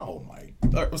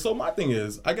So my thing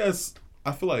is, I guess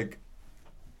I feel like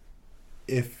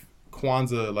if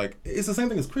Kwanzaa, like, it's the same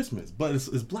thing as Christmas, but it's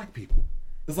black people.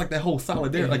 It's like that whole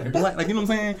solidarity, like black, like, you know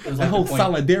what I'm saying? That whole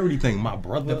solidarity thing, my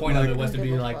brother. The point of it was to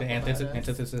be like the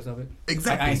antithesis of it.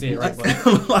 Exactly. I ain't say it right,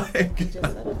 but like, You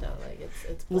just said it though, like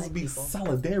it's supposed black to be people.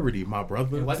 solidarity, my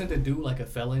brother. it wasn't the dude like a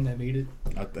felon that made it.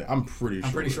 I'm pretty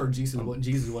sure Jesus wasn't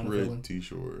a felon. Pretty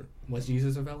sure. Was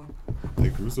Jesus a felon? They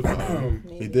crucified him.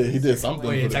 He did something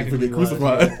Oh, yeah, for to technically get he was.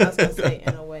 crucified. I was gonna say,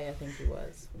 in a way, I think he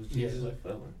was. Was Jesus a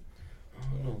felon?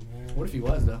 I don't know, man. What if he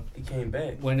was though? He came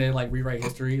back. When they like rewrite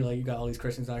history, like you got all these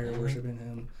Christians out here worshiping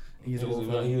him. He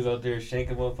was out there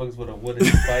shanking motherfuckers with a wooden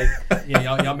spike.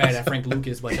 Yeah, y'all mad at Frank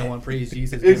Lucas, but y'all want to praise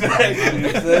Jesus. Exactly.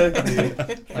 What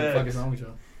the fuck is wrong with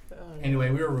y'all?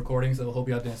 Anyway, we were recording, so hope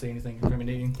y'all didn't say anything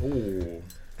incriminating. Oh.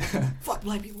 Fuck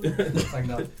black people. Like,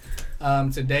 no.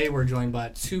 Today we're joined by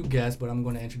two guests, but I'm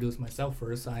going to introduce myself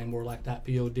first. I am morlock.pod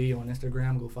on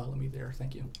Instagram. Go follow me there.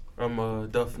 Thank you. I'm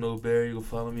Duff No Bear. You can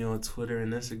follow me on Twitter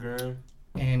and Instagram.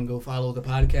 And go follow the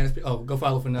podcast. Oh, go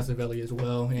follow Vanessa Velli as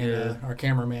well. And our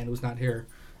cameraman who's not here.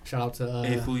 Shout out to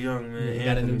Hey, Young, man. He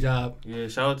got a new job. Yeah,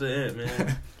 shout out to Ant,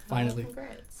 man. Finally.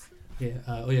 Congrats. Yeah.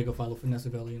 Go follow Vanessa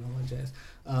Velli and all that jazz.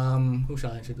 Who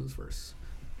shall I introduce first?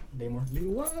 Daymor?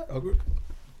 What? Okay.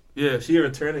 Yeah, she a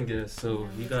returning guest, so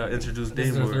you gotta introduce Daymor. This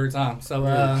is the third time.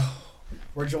 So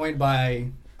we're joined by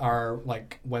our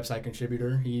website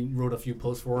contributor. He wrote a few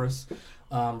posts for us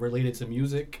related to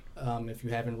music. If you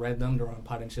haven't read them, they're on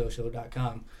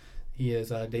podandchillshow.com. He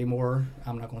is Daymor.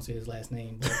 I'm not going to say his last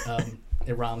name, but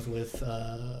it rhymes with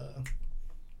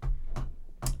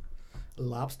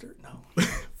lobster? No.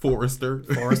 Forrester,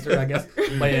 I guess.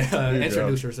 But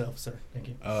introduce yourself, sir. Thank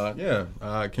you.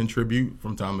 I contribute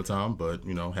from time to time, but,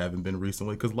 haven't been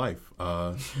recently because life.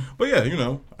 But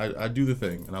yeah, I do the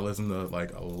thing, and I listen to,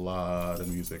 a lot of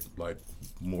music,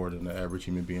 more than the average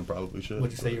human being probably should.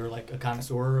 Would you say you're, a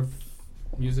connoisseur of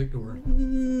music, or?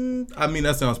 I mean,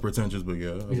 that sounds pretentious, but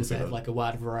yeah. You just have, a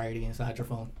wide variety inside your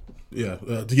phone. Yeah,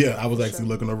 I was actually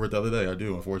looking over it the other day. I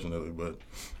do, unfortunately, but...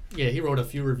 Yeah, he wrote a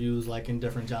few reviews, in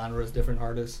different genres, different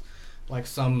artists.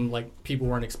 Some, people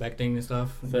weren't expecting and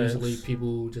stuff. Facts. Usually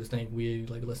people just think we,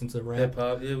 listen to rap.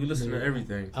 Hip-hop, yeah, we listen to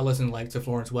everything. I listen, to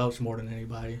Florence Welch more than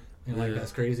anybody. And,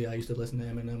 that's crazy. I used to listen to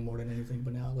Eminem more than anything,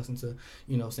 but now I listen to,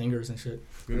 singers and shit.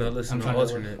 You're not listening to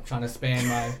alternate. Trying to span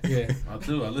my, I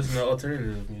do. I listen to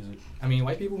alternative music. I mean,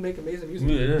 white people make amazing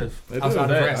music. Yeah,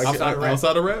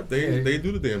 Outside of rap, they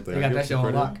do the damn thing. They got that shit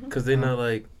on lock. Because they're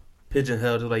not,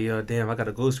 pigeonholed to yo, damn, I got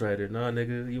a ghostwriter. Nah,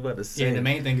 nigga, you about to sing. Yeah, the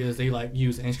main thing is they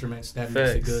use instruments that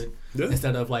makes it good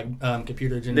instead of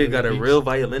computer generated. They got a real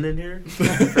violin in here.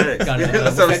 Got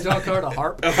what's that drum called? A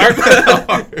harp.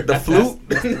 The flute.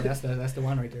 That's the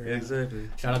one right there. Exactly.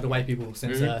 Shout out to white people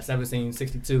since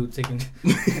 1762 taking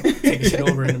shit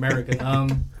over in America.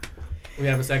 We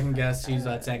have a second guest. She's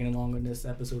tagging along in this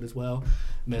episode as well.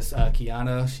 Miss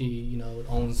Keana. She,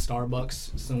 owns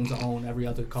Starbucks. Soon to own every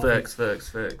other coffee. Facts.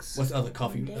 What's the other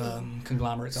coffee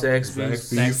conglomerates?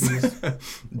 Zaxby's.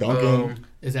 Dunkin'.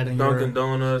 Is that in Dunkin'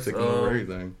 Donuts?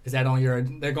 Everything. Is that on your?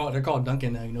 They're called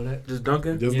Dunkin' now. You know that? Just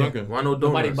Dunkin'. Dunkin'. Why no donuts?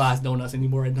 Nobody buys donuts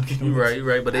anymore at Dunkin' Donuts. You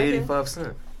right. But they 85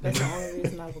 cents. That's the only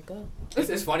reason I would go.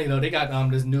 It's funny though. They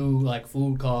got this new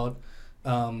food called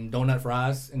donut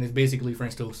fries, and it's basically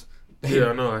French toast. Yeah,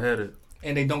 I know. I had it.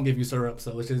 And they don't give you syrup,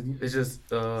 so it's just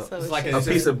it's like a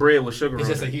piece of bread with sugar on it. It's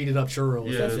just a heated up churro.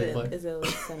 Yeah. Is it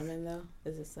cinnamon though?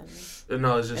 Is it cinnamon?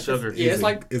 No, it's just sugar. Yeah,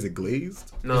 it's Is it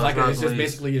glazed? No, it's just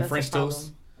basically a French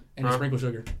toast and sprinkle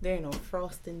sugar. There ain't no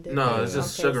frosting. No, it's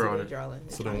just sugar on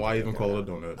it. So then why even call it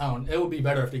a donut? It would be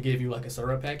better if they gave you a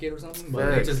syrup packet or something. But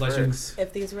Facts, they just let you.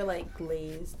 If these were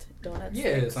glazed donuts.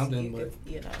 Yeah, something. But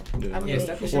Yeah. I mean,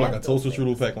 or a toaster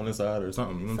strudel pack on the side or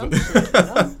something.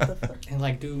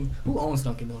 And dude, who owns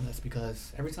Dunkin' Donuts?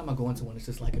 Because every time I go into one, it's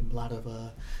just a lot of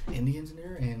Indians in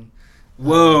there and.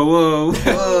 Whoa.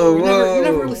 You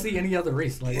never really see any other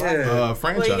race.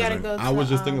 Franchising. Well, I was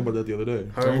just thinking about that the other day.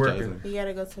 Franchising. You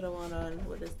gotta go to the one on,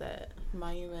 what is that?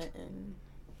 Monument and...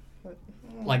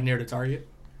 near the Target?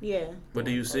 Yeah. What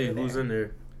do you see? Who's in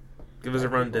there? Give us a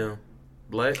rundown.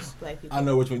 Blacks? Black people. I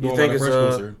know which one you're You doing. think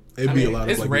it's It'd be a lot of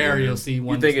it's rare you'll see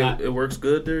one. You think it works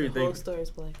good there? The whole store is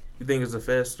black. You think it's a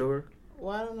fast store?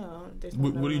 Well, I don't know.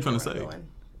 What are you trying to say?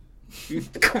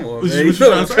 Come on, man. You know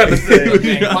what I'm trying to say.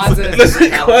 Listen,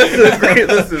 man. What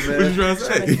you trying to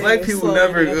say? Black people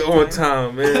never on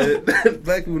time, man.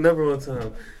 Black people never on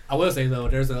time. I will say though,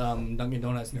 there's a Dunkin'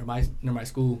 Donuts near my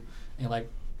school, and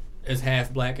it's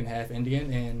half black and half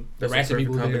Indian, and the ratchet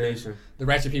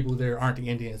people there aren't the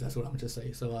Indians. That's what I'm just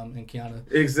saying. So and Keana,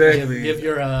 exactly. Give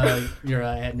your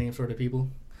ad names for the people.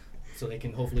 so they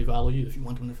can hopefully follow you if you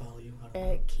want them to follow you. I don't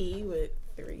know. At Key with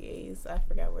 3 A's. I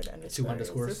forgot where the underscore 2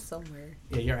 underscores? is. It's somewhere.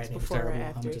 Yeah, you're right. It's Before or terrible. I'm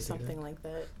after, gonna just say something that. like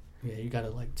that. Yeah, you gotta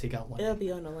like take out one. It'll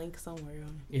be on the link somewhere.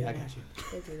 Yeah, I got you.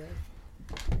 They'll do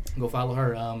that. Go follow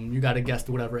her. You gotta guess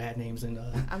whatever ad names and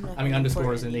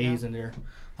underscores and A's in there.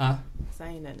 Huh? So I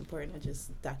ain't that important. I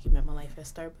just document my life at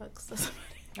Starbucks.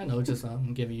 I know, just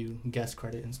giving you guest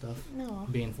credit and stuff. No.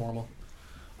 Being formal.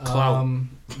 Clout.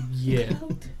 Yeah.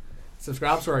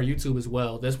 Subscribe to our YouTube as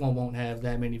well. This one won't have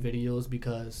that many videos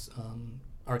because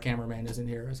our cameraman isn't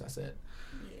here, as I said.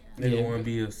 Nigga want to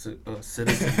be a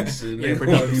citizen and shit. Yeah,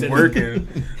 Nigga be working.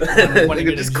 Want to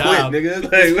get just a quit, job. nigga.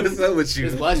 Like, what's up with you?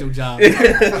 This was your job.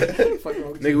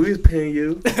 Nigga, we was paying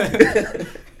you.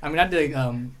 I mean, I did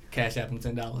cash app him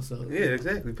 $10, so. Yeah,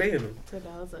 exactly. Paying him.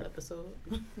 $10 an episode.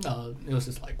 No, it was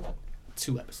just like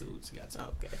 2 episodes. You got to.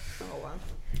 Okay. Oh, wow.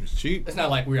 It's cheap. It's not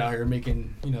like we're out here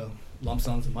making, lump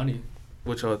sums of money.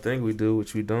 What y'all think we do,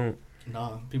 which we don't.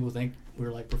 Nah, people think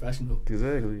we're like professional.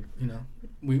 Exactly.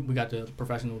 We got the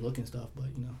professional look and stuff, but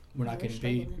we're not getting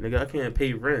paid. Nigga, I can't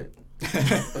pay rent.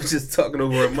 I'm just talking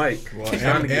over a mic. Well,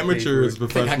 amateur is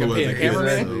professional Think I as can it pay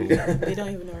a is. So. They don't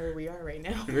even know where we are right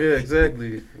now. Yeah,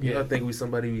 exactly. Yeah. Y'all think we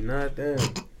somebody we not? Damn.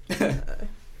 That's right.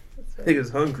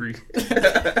 Nigga's hungry.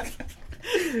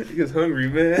 Nigga's hungry,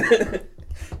 man.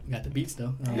 We got the beats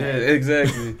though. Yeah,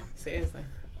 exactly. Seriously.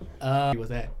 With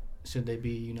that, should they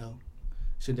be,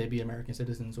 should they be American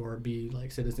citizens or be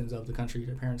like citizens of the country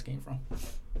their parents came from?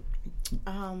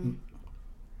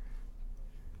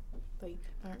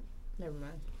 Never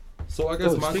mind. So I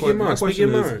guess my Speak question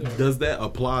your is, mind. does that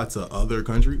apply to other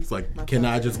countries? Like, can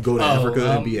I just go to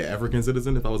Africa and be an African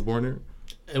citizen if I was born there?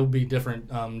 It would be different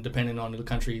depending on the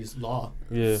country's law.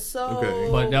 Yeah. So,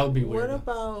 Okay. But that would be weird. what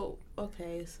about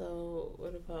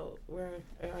where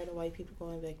are the white people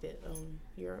going back to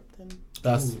Europe then?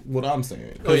 That's what I'm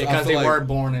saying. Oh yeah, because they like, were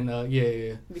born in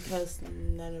yeah. Because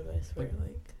none of us were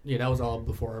like. Yeah, that was all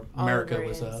before America our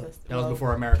was ancestors- that was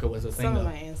before America was a thing. Some of Though.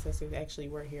 my ancestors actually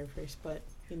were here first, but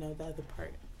the other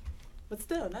part. But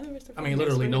still, none of us are I mean,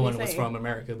 literally, no one was from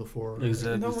America before.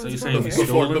 Exactly. No So one's you from saying we here.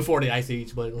 stolen? Before the Ice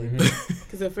Age, but like,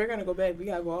 Because if we're gonna go back, we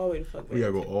gotta go all the way to fuck back. we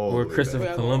gotta go all Or the way Christopher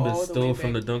back. We gotta go all Columbus the stole way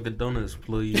from the back. Dunkin' Donuts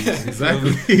employees.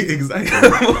 Exactly. That's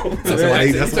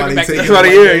why That's why they they take That's why they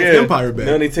here, yeah. empire back.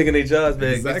 Now they taking their jobs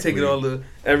back. Exactly. They taking all the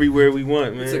everywhere we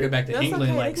want, we took it man. back to That's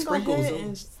England okay. like They can go sprinkles. ahead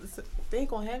and they ain't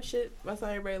gonna have shit by the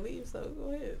time everybody leaves. So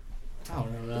go ahead. I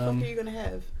don't What the know. fuck are you gonna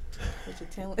have? With your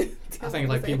talent? I think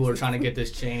like people are trying to get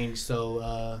this changed,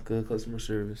 so Good customer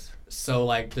service. That's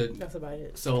about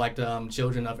it. so like the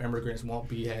children of immigrants won't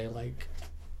be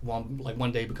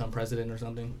one day become president or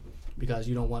something, because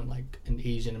you don't want like an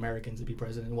Asian American to be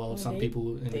president. Well, Well, some they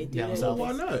people do down that. south.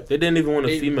 Why not? They didn't even want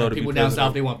a female to be people down president.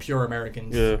 south, they want pure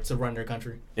Americans to run their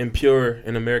country. And pure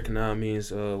in American now means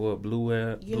blue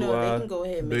hair, You blue know, they eye. can go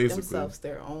ahead and make Basically. themselves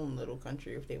their own little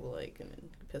country if they would like, and then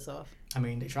piss off. I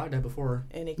mean, they tried that before.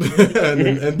 And they can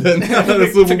and then the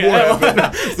Civil Took a War L.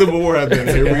 happened. Civil War happened.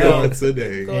 Here we are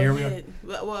today. go Here we are. ahead.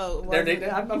 Well,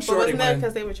 I'm but sure they wasn't that went.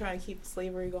 because they were trying to keep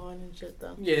slavery going and shit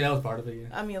though? Yeah, that was part of it.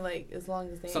 Yeah. I mean, like, as long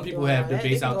as they Some ain't people doing have all that,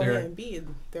 debates they can out go there. ahead and be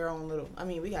their own little. I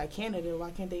mean, we got Canada.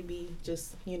 Why can't they be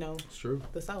just It's true.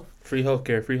 the South? Free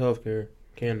healthcare,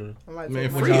 Canada. Man,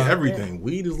 Fuck free y'all. everything.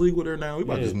 Weed is legal there now. We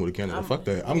about to Yeah. just move to Canada. I'm- Fuck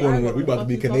that. yeah, We about to be what the fuck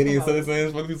you Canadian talking about?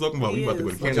 citizens. What are you talking about? We about to go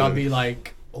to Yes. Would Canada. y'all be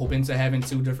like open to having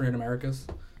 2 different Americas?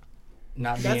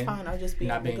 That's fine. I'll just be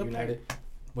not on the being good united.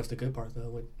 What's the good part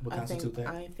though? What constitutes that?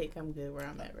 I think I'm good where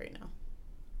I'm at right now.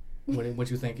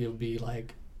 What you think it would be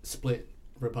like split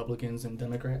Republicans and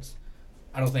Democrats?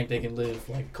 I don't think they can live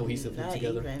like cohesively Not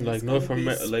together. even. Like It's North gonna be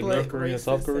Like split, North Korea, racist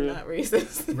South Korea? and not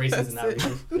racist. Racist and not That's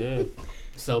it. racist. Yeah.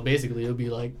 So basically, it'll be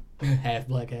like half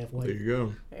black, half There white. you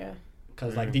go. Yeah.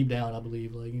 Cause like deep down, I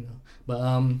believe but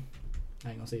I ain't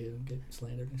gonna say it and get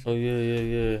slandered and shit. Oh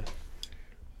yeah.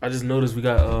 I just noticed we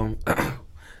got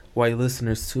white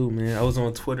listeners too, man. I was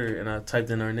on Twitter and I typed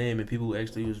in our name and people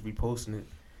actually was reposting it.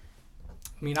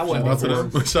 I mean, I wouldn't Shout out be to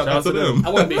for. them. Shout out to them. I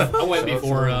wouldn't be Shout out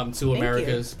for to 2 Thank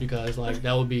Americas because like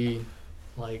that would be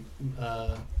like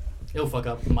it'll fuck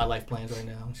up my life plans right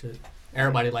now and shit.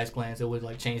 Everybody's life plans, it would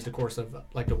like change the course of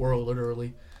like the world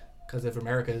literally. Because if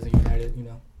America isn't united,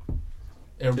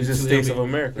 it'll be It's just states of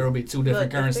America. There will be 2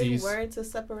 different currencies. If they were to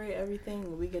separate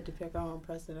everything, we get to pick our own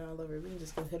president all over. We can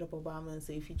just go hit up Obama and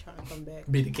see if he's trying to come back.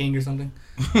 Be the king or something.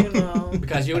 You know,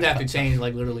 Because you would have to change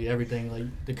like literally everything. Like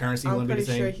the currency I'm wouldn't be pretty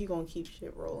the same. sure he gonna keep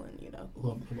shit rolling.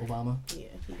 Obama. Yeah,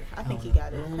 I think he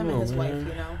got it. I don't Him know, and his man.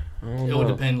 wife. I don't It would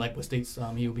know. depend like what states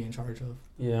he would be in charge of.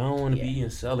 Yeah, I don't want to Yeah. be eating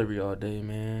celery all day,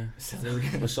 man. Celery.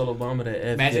 Michelle Obama that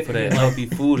Imagine- advocate for that healthy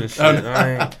food and shit.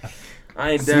 I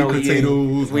I ain't Sweet down.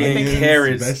 potatoes, We ain't onions,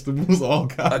 carrots. vegetables, all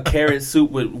kinds. A carrot soup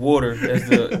with water as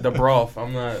the broth.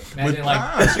 I'm not. Imagine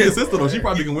like She a sister though. She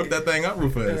probably can whip that thing up real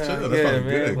fast. Chill, that's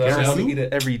probably good. But I Carrot don't soup? eat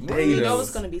it every day. You though. know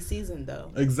it's gonna be seasoned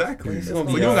though. Exactly. It's So gonna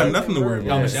you be don't got seasoned. nothing to worry yo,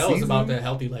 about. Michelle was Seasoning? about that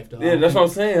healthy life though. Yeah, that's what I'm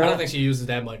saying. I don't think she uses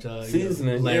that much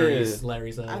Seasoning, Larry's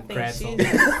I think crab she's salt.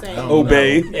 just saying,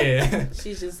 Obey. Yeah.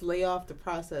 She's just lay off the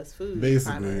processed food.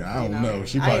 Basically, kinda, I don't know.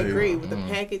 She I probably- agree with the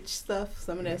packaged stuff.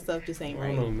 Some of that stuff just ain't I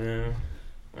right. don't know, man.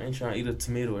 I ain't trying to eat a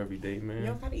tomato every day, You man.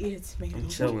 don't gotta eat a tomato. I'm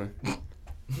chilling.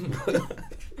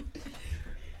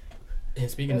 And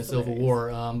speaking That's of Civil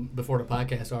hilarious. War, before the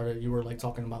podcast started, you were like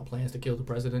talking about plans to kill the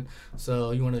president.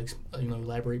 So you want to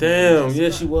elaborate? Damn, yeah,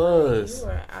 she was. You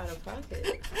were out of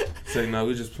pocket. Say, no,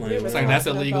 we just playing. It's Yeah, like, but that's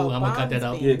talking illegal. about I'm gonna cut that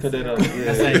out. bonds Yeah, cut that out. being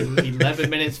That's Yeah. like 11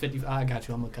 minutes 55. I got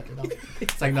you. I'm gonna cut it out.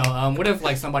 It's like no. What if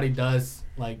like somebody does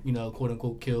like quote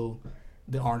unquote kill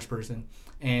the orange person,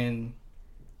 and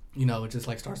it just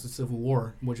like starts a civil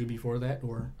war? Would you be for that,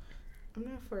 or I'm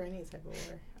not for any type of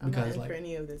war. I'm Because, not in like, for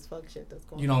any of this fuck shit that's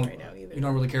going you on don't right now either. you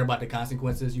don't really care about the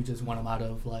consequences? You just want them out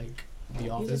of like the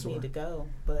You office, just or need to go,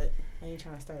 but I ain't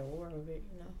trying to start a war over it,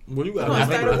 Well, you I got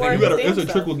think- to I think- it's a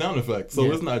trickle down effect. So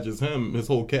Yeah. it's not just him, his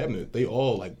whole cabinet. They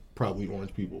all like probably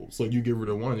orange people. So you get rid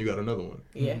of one, you got another one.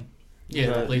 Yeah. Yeah, you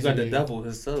the got, place you got the that- devil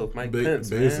himself, Mike Pence,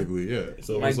 man. Basically, yeah.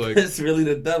 So Mike it's like Pence really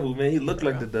the devil, man. He looked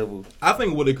like the devil. I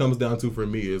think what it comes down to for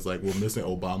me is like we're missing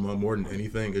Obama more than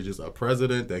anything. It's just a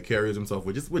president that carries himself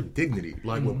with dignity,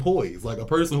 like with poise, like a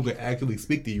person who can actually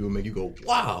speak to you and make you go,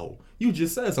 "Wow, you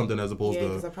just said something," as opposed Yeah,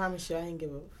 because I to promise you, I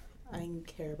didn't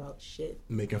care about shit.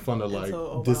 making fun of like Until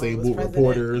Obama was disabled president.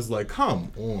 reporters. Like,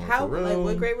 come on, How for real. like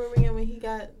what grade were we in when he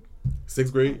got?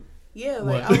 6th grade. Yeah,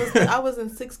 like What? I was in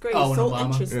 6th grade, Oh, in so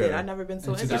Obama? interested. Yeah. I've never been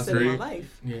so In interested in my 2003?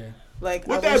 life. Yeah. Like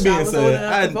With I that wish I being was old said,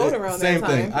 enough to vote around same that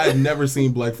thing. time. I had never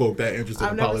seen black folk that interested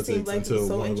I've in never seen politics black until people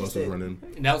so one of us interested. was running.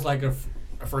 And that was like a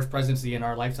first presidency in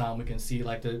our lifetime. We can see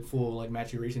like the full like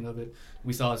maturation of it.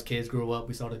 We saw his kids grow up.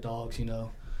 We saw the dogs,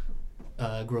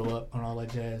 grow up and all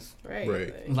that jazz. Right. Right.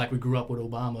 It was like we grew up with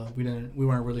Obama. We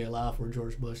weren't really alive for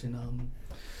George Bush and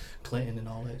Clinton and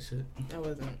all that shit. I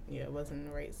it wasn't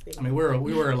the right state. I mean,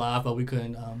 we were alive, but we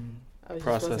couldn't. I just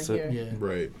process wasn't it. here. Yeah.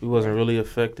 Right. He wasn't really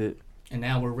affected. And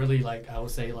now we're really like I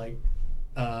would say like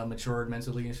matured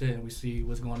mentally and shit, and we see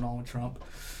what's going on with Trump,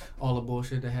 all the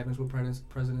bullshit that happens with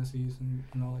presidencies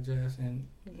and all that jazz. And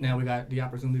now we got the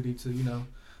opportunity to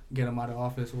get him out of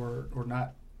office or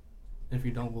not. If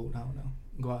you don't vote, I don't know.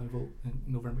 Go out and vote in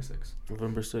November 6th.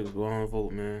 November 6th, go on and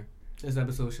vote, man. This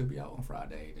episode should be out on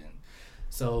Friday then.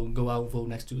 So go out and vote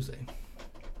next Tuesday.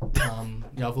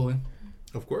 Y'all voting?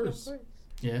 Of course.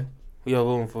 Yeah. Who y'all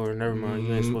voting for? Never mind.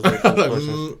 You ain't supposed to ask those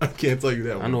questions. I can't tell you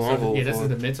that one. I know I'm voting Yeah, this for. is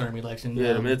the midterm election.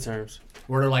 Yeah, the midterms.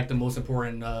 What are like the most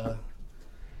important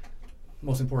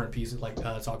pieces, like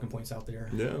talking points out there?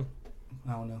 Yeah.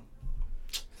 I don't know.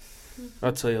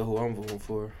 I'll tell you who I'm voting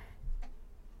for.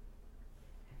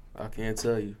 I can't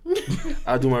tell you.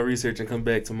 I'll do my research and come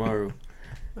back tomorrow.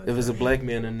 If it's a black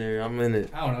man in there, I'm in it.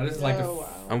 I don't know. This is like Oh, wow.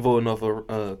 I'm voting off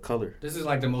of color. this is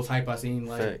like the most hype I've seen.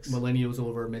 Like Facts. millennials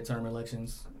over midterm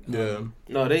elections. Yeah.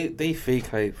 No, they fake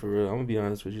hype for real. I'm gonna be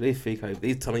honest with you. They fake hype.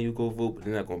 They telling you go vote, but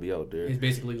they're not gonna be out there. It's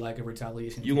basically like a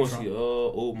retaliation. You from gonna Trump. see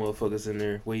old motherfuckers in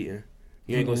there waiting.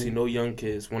 You ain't gonna see no young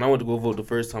kids. When I went to go vote the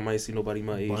first time, I ain't see nobody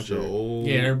my age. Bunch of old.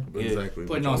 Yeah, they're exactly.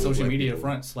 putting bunch on of old social black media people.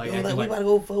 fronts, like Yo, acting we like about to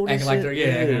go vote. acting like they're shit.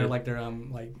 acting like they're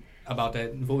like about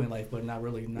that voting life, but not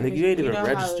really. Not. Nigga, you ain't even know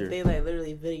registered. How they like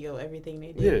literally video everything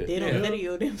they do. Yeah. They don't Yeah.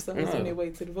 video themselves Nah. on their way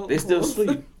to the vote. They still polls.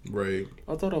 sleep. Right.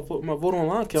 I thought I put my vote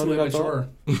online Too counted. I immature.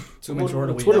 thought. Too immature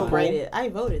to wait. Twitter Don't poll. write it. I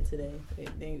voted today.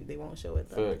 They won't show it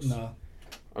though. Facts. No.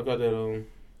 I got that.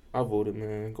 I voted,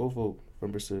 man. Go vote.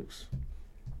 November 6th.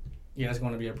 Yeah, that's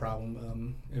going to be a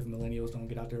problem if millennials don't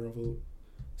get out there and vote.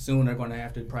 Soon they're going to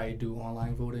have to probably do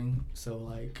online voting. So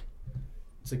like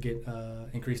to get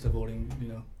increase the voting,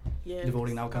 Yeah, the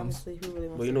voting 'cause outcomes. honestly, who really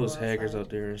wants Well, you to know, go it's hackers outside? out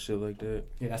there and shit like that.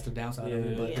 Yeah, that's the downside of it.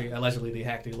 Yeah. But they, allegedly they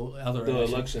hacked the other The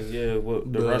election. elections, yeah.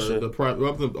 What the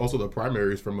Russia? Also the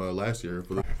primaries from last year.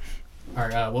 For the, All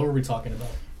right, what were we talking about?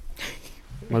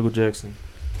 Michael Jackson.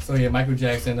 So yeah, Michael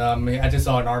Jackson. I just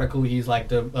saw an article. He's like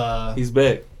the He's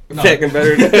back. No. Back and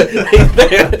better. He's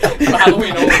back.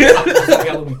 Halloween.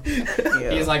 Halloween.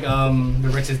 Yeah. He's like the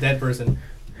richest dead person.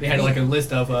 They had like a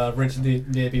list of rich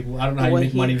dead people. I don't know how you What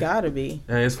make he money. gotta be.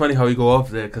 And it's funny how we go off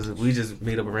of that because we just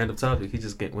made up a random topic. He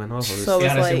just went off of it. So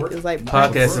Yeah, that shit it's work. like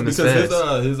Podcasting is because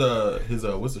fast. his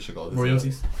what's the shit called? His,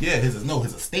 Royalties. his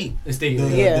estate. Estate. The,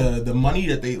 Yeah. the money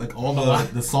that they like all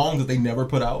the songs that they never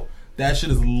put out. That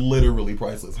shit is literally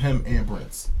priceless. Him and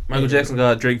Prince. Michael Jackson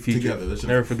got Drake feature. Together. That shit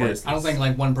Never is forget. priceless. I don't think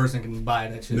like one person can buy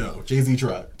that shit. No, Jay-Z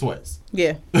tried twice.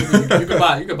 Yeah. You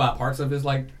could buy parts of his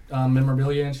like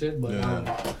memorabilia and shit,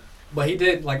 but but he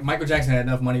did like Michael Jackson had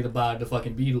enough money to buy the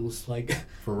fucking Beatles like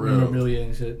For real. memorabilia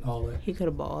and shit, all that. He could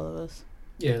have bought all of us.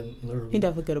 Yeah, literally. He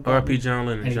definitely could have bought R.I.P. me. John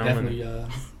Lennon. And he John definitely Lennon.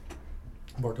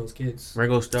 bought those kids.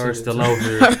 Ringo Starr is to- still out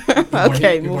here.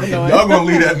 Okay, moving on. Y'all gonna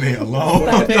leave that man alone.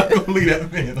 Y'all gonna leave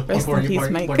that man alone. Rest in peace,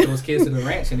 Mike. Brought those kids to the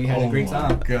ranch and he had a great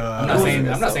time. God.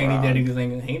 I'm not saying he did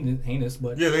anything heinous,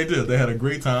 but Yeah, they did. They had a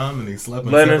great time and they slept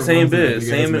in But in the separate same rooms in a bed. big-ass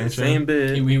Same mansion.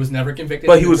 bed. he was never convicted.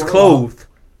 But he was in court of law. clothed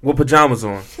with pajamas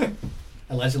on.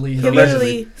 Allegedly. He Allegedly.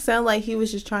 literally sounded like he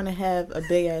was just trying to have a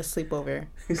big ass sleepover.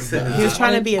 He said, He was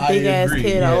trying to be a I big ass agree,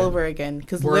 kid yeah. all over again.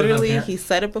 Because Were the literally, parents- he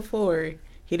said it before.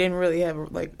 He didn't really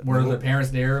have like Were the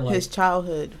parents there? Like, his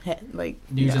childhood. Like,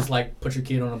 do you no. just like put your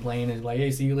kid on a plane and like, hey,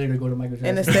 see you later, go to Michael Jackson?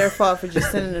 And it's their fault for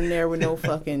just sending him there with no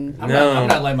fucking. I'm No.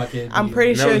 not letting my kid. I'm be-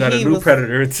 pretty now we sure got a he new was.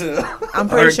 predator too. I'm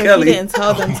R. pretty sure Kelly. he didn't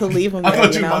tell them to leave him I there.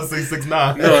 thought You you were know? about to say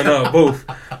 6'9". No, both.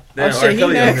 Damn, shit, R. he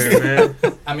Kelly out next. here,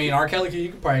 man. I mean, R. Kelly,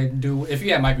 you could probably do if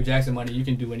you had Michael Jackson money, you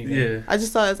can do anything. Yeah. I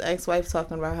just saw his ex-wife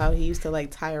talking about how he used to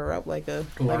like tie her up like a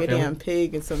Who, R. Kelly? damn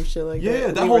pig and some shit like that. Yeah,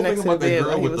 that Leave whole her thing next to about the that bed girl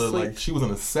while he with was the asleep. like, she was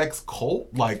in a sex cult.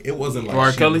 Like it wasn't like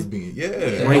R. she Kelly? was being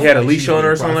When he had a like, leash she on her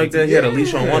or was something like that, he had a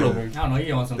leash on Yeah. one of them. I don't know. He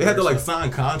on some. They had to weird like stuff.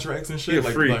 sign contracts and He shit. a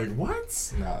Like, freak. like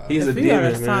what? Nah. He's If a you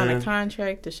gotta demon, sign man. a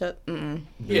contract to shut.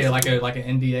 Yeah, like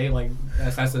an NDA, like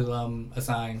that's a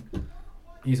sign.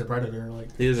 He's a predator.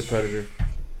 Like He is a predator.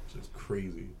 Just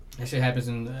crazy. that shit happens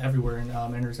everywhere in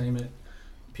entertainment.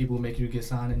 People make you get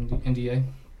signed in NDA.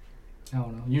 I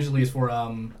don't know. Usually it's for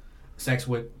sex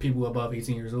with people above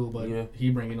 18 years old, but Yeah. he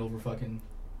bringing over fucking.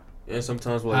 And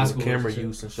sometimes High like with schoolers camera and shit.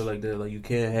 use and shit like that, like you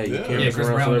can't have your Yeah. cameras Yeah, Chris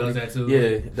around. Brown so does that too.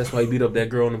 Yeah, that's why he beat up that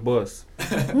girl on the bus.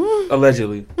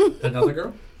 Allegedly. Another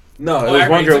girl. No, it Oh, was I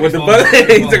one agree. girl He with the took bus. his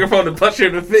phone. He took her phone to punch her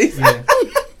in the face. Yeah.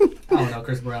 I don't know.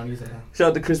 Chris Brown. He's a. Shout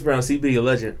out to Chris Brown, CB, a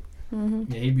legend.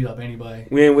 Mm-hmm. Yeah, he beat up anybody.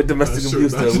 We ain't with domestic That's true,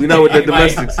 abuse that's though. We not with the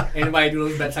domestics. Anybody do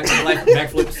those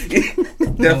backflips? No,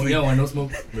 Definitely, you don't want no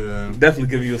smoke. Yeah. definitely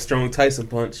give you a strong Tyson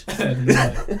punch.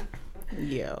 Yeah,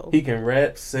 Yo. He can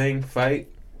rap, sing, fight.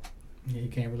 you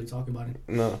can't really talk about it.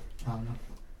 No. I don't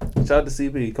know. Shout out to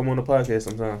CB. Come on the podcast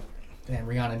sometime. Damn,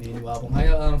 Rihanna need a new album. How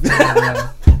y'all feel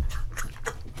about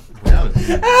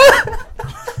Rihanna?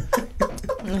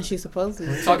 And she's supposed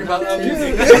to. Talking about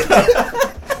music.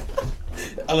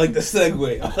 I like the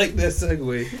segue. I like that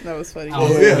segue. That was funny. Oh,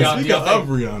 Oh yeah. yeah. Y'all- Speaking y'all of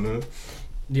Rihanna,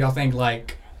 Do y'all think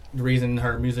like the reason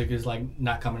her music is like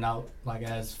not coming out like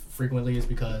as frequently is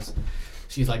because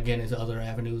she's like getting into other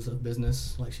avenues of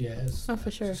business like she has? Oh,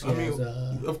 for sure. She I mean, has,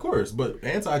 of course. But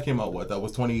Anti came out what? That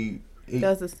was 2018, That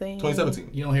was the same. 2017.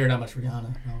 you don't hear that much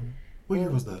Rihanna. What year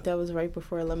was that? That was right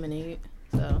before Lemonade.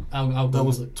 So I'll That Google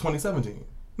was it. 2017.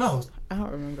 No, it was I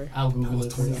don't remember. I'll that Google was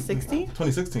it. For you. 16?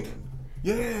 2016.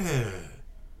 Yeah.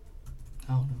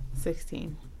 I don't know.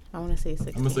 16. I want to say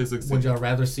 16. I'm gonna say 16. Would y'all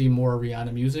rather see more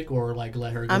Rihanna music or like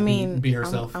let her I mean, be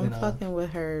herself? I'm in, fucking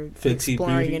with her Fenty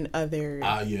exploring Beauty? in other.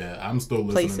 Yeah, I'm still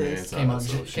listening Places. to came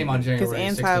Anti. out came out January. Because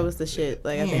Anti 16th. was the shit.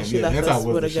 Like, I Yeah, think she yeah, left Anti us was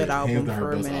with the a shit. good Hands album down her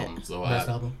for a best minute. album, so Best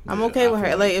album. I'm yeah, okay I with her.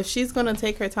 feel Like, if she's gonna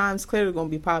take her time, it's clearly gonna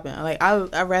be popping. Like,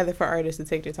 I'd rather for artists to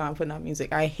take their time putting out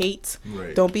music. I hate.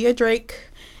 Right. Don't be a Drake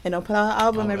and don't put out an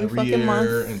album every fucking year, month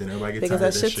and then everybody gets because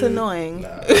tired that of shit's shit. annoying.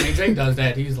 Nah. I mean, Drake does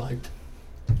that. He's like,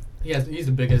 he's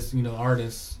the biggest,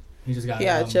 artist. He just got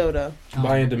Yeah, chill though.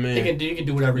 Buy and demand. You can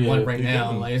do whatever you want Yeah, right you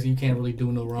now. can. Like you can't really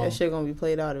do no wrong. That shit gonna be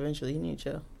played out eventually. You need to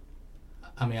chill.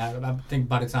 I mean, I think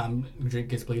by the time Drake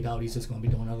gets played out, he's just gonna be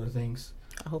doing other things.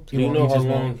 I hope Do to. you won't- know he how just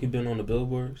long won't. he been on the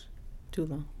billboards? Too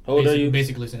long. How old are you?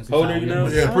 Basically since he How old are signed you with now?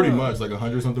 him. Yeah, pretty Oh. much like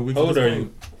 100-something weeks. How at old this are point.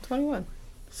 you? 21.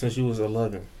 Since you was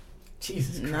 11.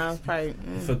 Jesus Christ. Nah, probably.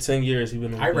 For 10 years, he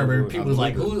been on the I remember billboard. people was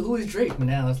like, believe who is Drake? But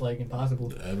now it's like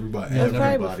impossible. Everybody. Yeah, It was probably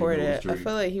everybody before knows that. I Drake.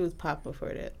 feel like he was pop before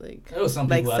that. Like, There was some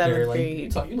Like people out there 7th like,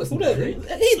 grade. you listen Who to that?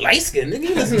 Drake? He light skinned, nigga.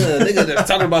 You listen to a nigga that's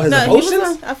talking about his no, he was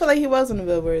emotions? on, I feel like he was on the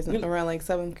billboards around like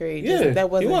 7th grade. Just Yeah, that he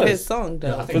wasn't was. his song though.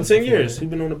 Yeah, I Yeah. think- For 10 years, he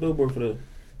been on the billboard for the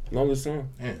longest time.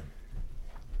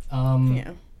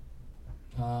 Damn.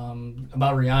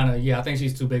 About Rihanna, yeah, I think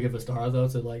she's too big of a star though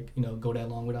to like go that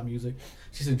long without music.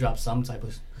 She should drop some type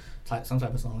of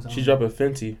songs. She dropping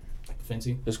Fenty.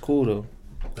 Fenty. It's cool though.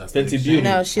 That's Fenty the shit. Beauty.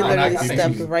 No, she I literally think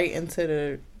stepped she- right into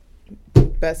the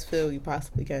best field you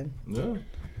possibly can. Yeah.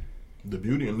 The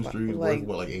beauty industry is Like- worth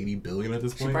what, like 80 billion at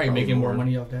this She's point? probably making more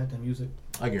money off that than music.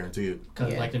 I guarantee it.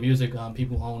 Because Yeah. like the music,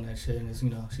 people own that shit, and it's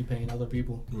she paying other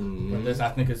people. Mhm. But this, I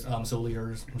think, is solely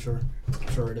hers. I'm sure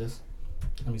it is.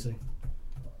 Let me see.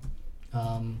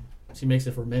 She makes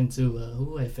it for men too.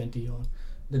 Who had Fenty on?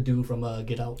 The dude from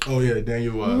Get Out. Oh yeah,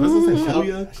 Daniel. What's his name?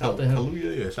 Kaluuya. Shout out to him.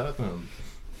 Kaluuya, yeah. Shout out to him.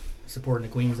 Supporting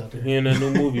the queens out there. He in that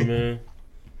new movie, man.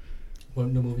 What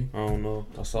new movie? I don't know.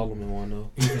 I saw him in one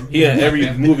though. He in every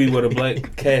movie with a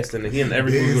black cast in it. He in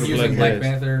every movie with a black Black cast.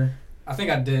 Panther. I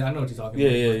think I did. I know what you're talking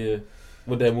about. Yeah.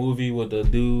 With that movie with the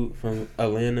dude from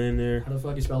Atlanta in there. How the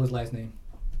fuck you spell his last name?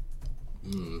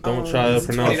 Don't try to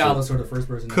pronounce $20 for the first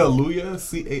person. Kaluuya,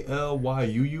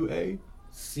 Calyuua.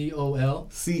 COL.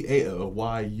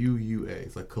 Calyuua.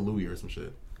 It's like Kaluuya or some shit.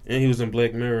 it. And he was in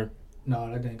Black Mirror.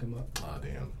 No, that didn't come up. Oh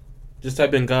damn. Just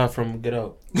type in guy from Get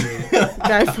Out.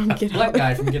 Guy from Get Out. Black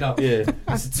guy from Get Out. Yeah.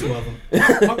 That's the two of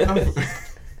them.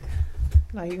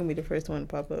 No, you gonna be the first one to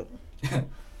pop up.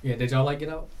 Yeah, did y'all like Get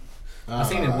Out? I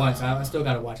seen it once. I still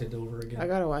gotta watch it over again. I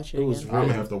gotta watch it It was again. I'm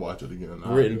gonna have to watch it again.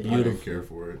 Written I beautiful. didn't care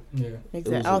for it. Yeah.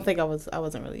 Exactly. I don't think I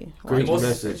wasn't really. Great Most-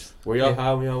 message. Were y'all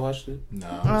high when y'all watched it?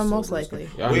 Nah. Most sober. likely.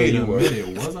 Y'all Wait know a you were.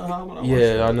 minute. Was I high when I watched Yeah,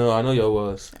 it? I know y'all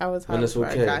was. I was high And it's before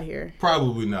okay. I got here.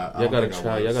 Probably not. I Y'all don't gotta think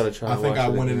try. I was. Y'all gotta try. I think watch I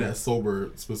it went in again. that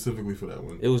sober specifically for that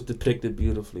one. It was depicted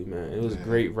beautifully, man. It was Yeah.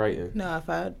 great writing. No, if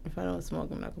I don't smoke,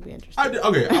 I'm not gonna be interested.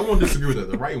 I won't disagree with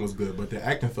that. The writing was good, but the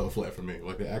acting fell flat for me.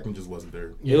 Like the acting just wasn't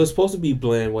there. It was supposed to be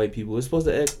bland white people. It's supposed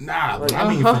to act. Nah, but Like, I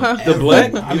mean, from the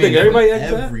black. You think everybody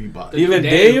act that? everybody. Even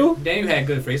Daniel? Daniel had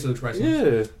good facial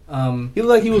expressions. Yeah. He looked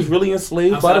like he was really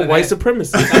enslaved by Outside the of white that-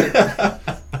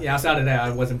 supremacists. Yeah, outside of that,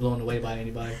 I wasn't blown away by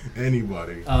anybody.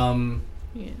 Anybody.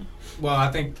 Yeah. Well,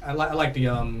 I think I like the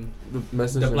The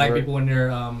message. the and black right- people in there.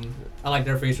 I like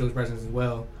their facial expressions as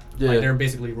well. Yeah. Like they're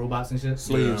basically robots and shit.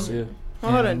 Slaves. Yeah.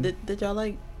 Hold Yeah. on. Did y'all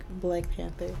like Black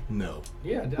Panther? No.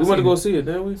 Yeah, We went to go see it,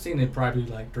 didn't we? Seen it probably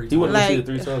like 3 He went times. to see it Like-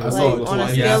 3 times. I Like saw it on a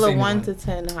twice. Yeah, scale I've of seen it 1 once. to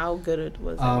 10, how good it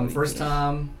was? that movie First to you?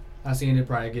 time I seen it,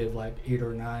 probably give like 8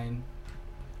 or 9.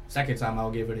 Second time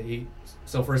I'll give it an 8.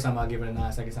 So first time I'll give it a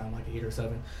 9. Second time like 8 or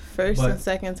 7. First but- and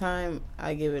second time,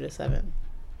 I give it a 7.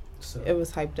 So It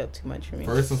was hyped up too much for me.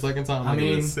 First and second time, I I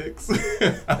mean, mean- 6.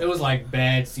 it was like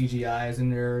bad CGIs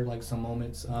in there, like some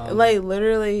moments. Like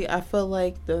literally, I feel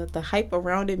like the hype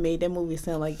around it made that movie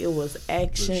sound like it was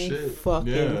action shit.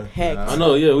 fucking Yeah. heck. Yeah. I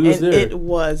know. Yeah, we was And there. it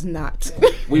was not.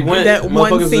 We went. that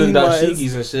one Motherfuckers scene in was.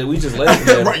 dashikis and shit. We just laughed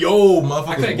at it. Right, yo, I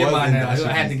motherfuckers. couldn't get was mine in now. that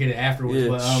I had to shit. get it afterwards. Yeah.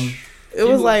 But It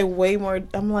was People- like way more.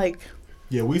 I'm like,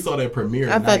 Yeah, we saw that premiere.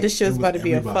 I thought night. this shit was It about to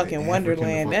be a everybody fucking African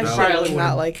wonderland. the That fuck shit out. was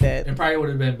not like that. it probably would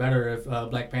have been better if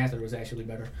Black Panther was actually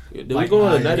better. Did we Like, go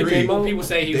on I the night it agree. came out? People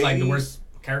say he's like the They- worst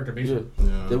character, Yeah. basically.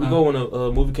 Yeah. Did we go when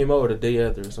a movie came out or the day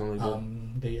after or something like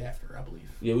that? Day after, I believe.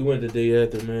 Yeah, we went the day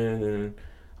after, man, and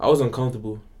I was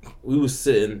uncomfortable. We was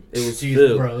sitting, it was Jesus,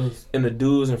 filled, bro. It was- and the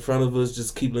dudes in front of us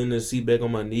just keep letting the seat back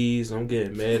on my knees. I'm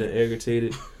getting mad and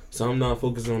agitated, so I'm not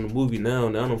focusing on the movie now.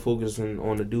 Now I'm focusing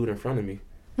on the dude in front of me.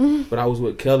 But I was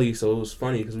with Kelly, so it was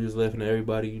funny because we was laughing at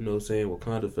everybody, you know, saying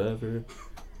Wakanda forever.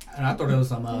 And I thought there was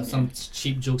some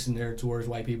cheap jokes in there towards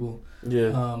white people.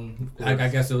 Yeah, I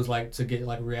guess it was like to get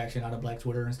like a reaction out of Black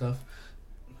Twitter and stuff.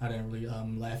 I didn't really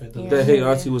laugh at those. that Hey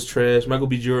Auntie was trash. Michael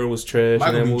B. Jordan was trash. in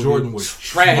Michael that B. movie. Jordan was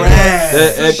Trash.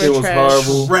 That Super acting was trash.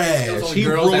 horrible. trash. Those He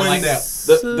girls that ruined like- that.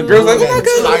 The girls like, oh my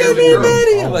god, look at me, Entire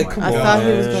daddy. girl. I'm like, Oh come my I on, thought he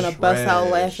man. was gonna bust out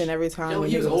Trash. laughing every time. Yo, when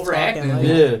he was talking, overacting, like-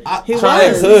 Yeah, He try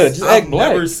was. act hood, just act I've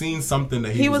black. never seen something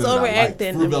that He was in that I liked. overacting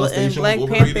in Fruitvale Station Black was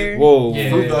Panther. overrated. Whoa, Yeah.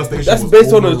 Fruitvale Station That's was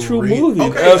based on a true overrated. movie,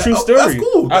 Okay, a true story. That's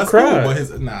cool. I That's cried. Cool, but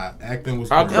his acting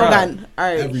was. I Oh cried. God! All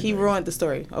right, he Everything. ruined the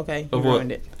story. Okay, he Of what?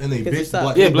 ruined it. And they 'Cause it bitch sucked.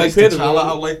 Black, Yeah, yeah, Black Black Panther T'Challa ruined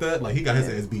it. out like that. Like he got his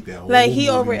ass beat that whole Like he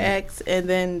movie. overacts, and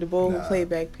then the boy who Nah. played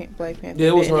Black Panther Yeah,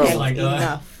 it was didn't horrible. act Like,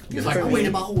 enough. He's like, for I me.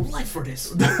 waited my whole life for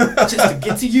this, just to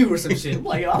get to you or some shit. I'm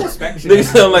like, I respect Nigga shit.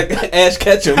 sound like Ash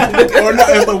Ketchum. Or not,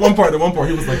 it's like one part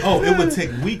he was like, oh, it would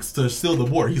take weeks to seal the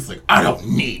border. He's like, I don't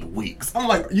need weeks. I'm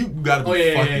like, you gotta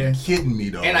be fucking kidding me,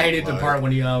 though. And I hated the Like, part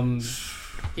when he was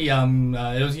in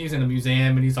a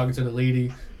museum and he's talking to the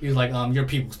lady. He was like, your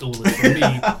people stole it from me.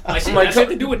 Like, she Like, had shit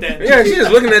to do with that. Yeah, she just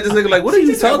looking at this nigga like, what are you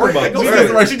She's at talking work, about? like, go She Right.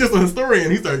 just, right, she just a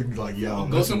historian. He started like, yo,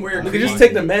 Go somewhere. Nigga, just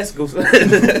take the mask. Go. Take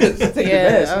the Yeah,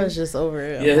 mask. I was just over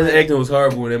it. Yeah, his acting was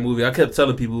horrible in that movie. I kept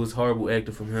telling people it was horrible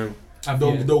acting from him.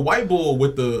 The white bull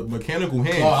with the mechanical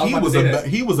hand, Oh, I was he about to was say that.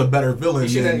 he was a better villain. He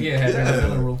should have, than, had that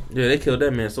villain role. Yeah, they killed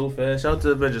that man so fast. Shout out to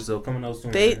Avengers though, coming out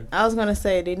soon. man. I was gonna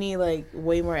say they need like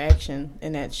way more action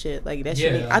in that shit. Like that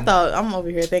shit. Yeah. I thought I'm over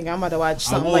here thinking I'm about to watch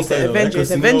I something will like say, the though, that Avengers.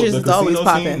 casino- Avengers the is always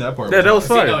casino scene, popping. That part Yeah, that was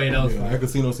fire. Oh, yeah, that was Yeah, fire. that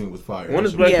casino scene was fire. When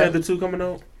is Black Yeah. Panther 2 coming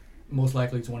out? Most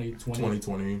likely 2020.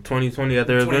 2020. 2020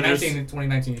 after Avengers.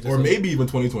 2019. Or maybe even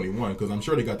 2021, because I'm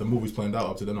sure they got the movies planned out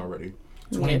up to then already.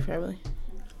 Yeah, probably.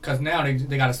 Because now they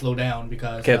got to slow down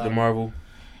because Captain Marvel.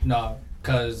 No,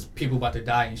 because people about to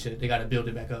die and shit. They got to build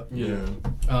it back up. Yeah.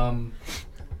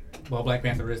 well, Black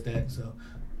Panther is dead. So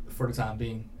for the time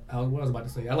being, what I was about to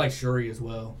say, I like Shuri as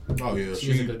well. Oh yeah,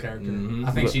 she's a good character. Mm-hmm.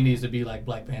 I think she needs to be like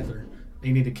Black Panther.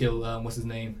 They need to kill what's his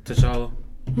name? T'Challa.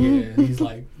 Yeah, he's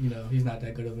like he's not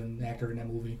that good of an actor in that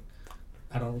movie.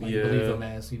 I don't believe him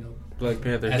as Black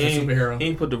Panther as a superhero. He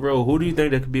ain't put the role. Who do you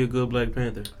think that could be a good Black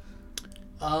Panther?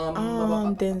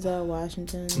 Denzel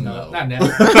Washington. No, not now.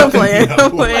 I'm playing.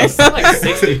 Like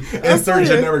 60. Insert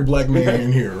generic black man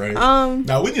in here, right?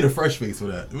 Now we need a fresh face for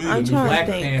that. I'm trying Black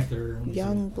to think. Panther.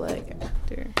 Young black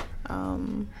actor.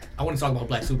 I want to talk about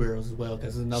black superheroes as well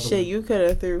because it's another shit. one. You could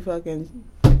have threw fucking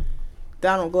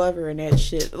Donald Glover in that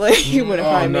shit. Like he would have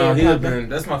probably made he a would have comeback. been.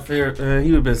 That's my favorite.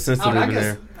 He would have been sensitive in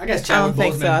there. I guess I Chadwick don't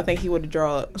think Boseman. so. I think he would have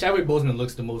drawn up. Chadwick Boseman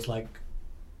looks the most like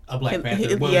a Black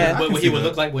Panther. Yeah. What he would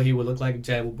look like. What he would look like.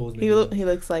 Chadwick Boseman. He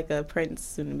looks like a prince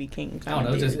soon to be king. I don't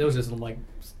know. It was just like.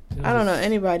 I don't know.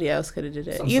 Anybody else could have did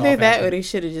that. Either that or they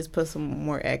should have just put some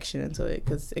more action into it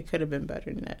because it could have been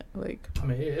better than that. Like, I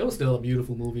mean, it was still a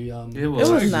beautiful movie. It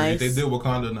was nice. They did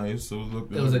Wakanda nice. So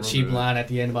it was a cheap line at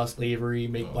the end about slavery,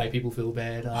 make white people feel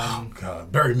bad. Oh God,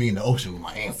 bury me in the ocean with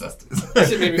my ancestors. That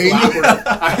shit made me feel awkward.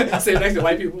 I sit next to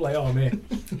white people like, oh man,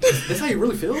 that's how you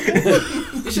really feel.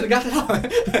 You should have got that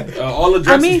out. All the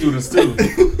dressing students too.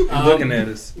 Looking at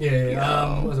us.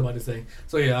 Yeah. What was I about to say?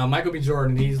 So yeah, Michael B.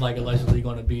 Jordan, he's like allegedly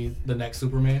going to be the next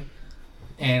Superman,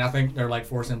 and I think they're like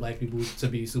forcing black people to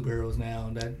be superheroes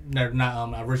now that they're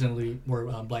not originally were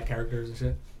black characters and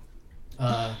shit.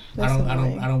 I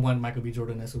don't want Michael B.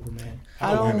 Jordan as Superman.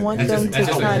 I don't want them to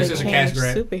try to change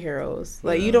superheroes.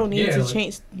 Like you don't need to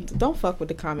change. Don't fuck with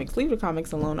the comics. Leave the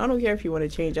comics alone. I don't care if you want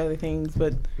to change other things,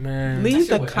 but leave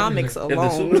the comics alone. If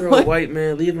the superhero white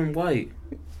man, leave him white.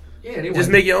 Yeah, just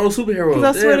make your own superhero.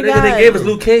 I swear to God, they gave us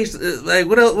Luke Cage. Like,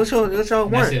 what else? What y'all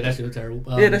want? That shit was terrible.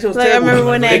 Yeah, that shit was like, terrible. I remember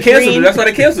when they canceled it. That's why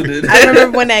they canceled it. I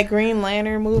remember when that Green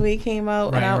Lantern movie came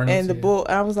out, and the bull.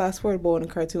 I swear the bull in the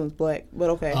cartoon was black,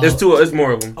 but okay. There's two. There's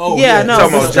more of them. Oh yeah, no,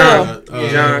 talking about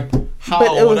John.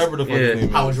 But whatever the fuck his name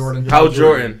is. Howard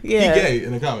Jordan. Yeah, he gay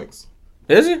in the comics.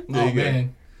 Is he? Yeah, he gay.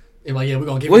 Man. They're like, we're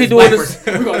gonna give what you this black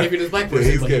person. We're gonna give you this black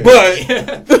person. He's gay.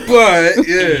 But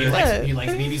he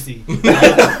likes BBC.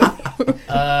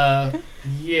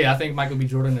 I think Michael B.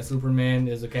 Jordan as Superman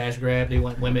is a cash grab. They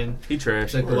want women he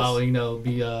trash to go out and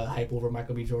be hype over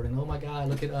Michael B. Jordan. Oh my God,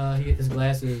 look at his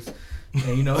glasses, and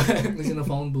he's in a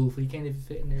phone booth. He can't even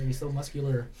fit in there. He's so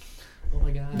muscular. Oh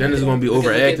my God. Then it's gonna be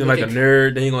overacting like a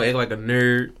nerd. Then he's gonna act like a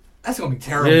nerd. That's gonna be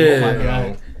terrible. Yeah. Oh my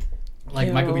God.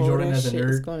 Like Michael B. Jordan as a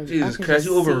nerd. Jesus Christ,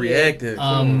 you overreacting.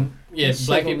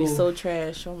 Black people be so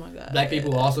trash. Oh my God. Black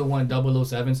people also want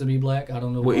 007 to be black. I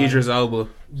don't know. With Idris Elba.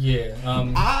 Yeah.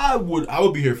 I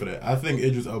would be here for that. I think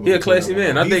Idris Elba. Yeah, classy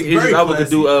man. I think Idris Elba could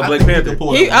do Black Panther.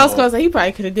 I was gonna say he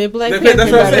probably could have did Black Panther.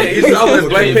 That's what I'm saying. Idris Elba is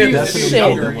Black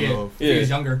Panther. He was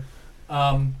younger.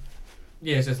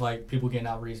 It's just like people getting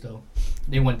outraged though.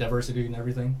 They want diversity and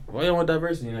everything. Why they want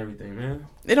diversity and everything, man?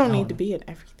 They don't need to be in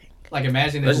everything. Like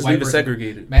imagine let's if just leave it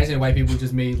segregated. Imagine if white people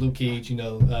just made Luke Cage,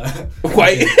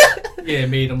 white. Yeah,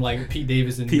 made him like Pete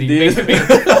Davidson. Made him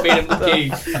Luke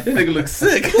Cage. That nigga looks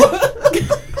sick.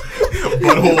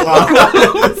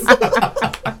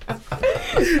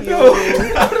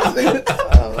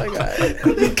 Oh my God.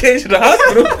 Luke Cage in the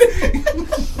hospital.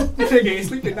 Nigga ain't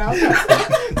sleeping now.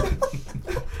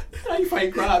 How you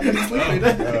fight crime? You sleeping?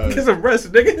 Get some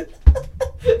rest, nigga.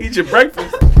 Eat your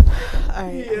breakfast.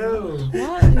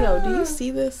 Yo, do you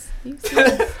see this?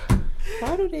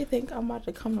 Why do they think I'm about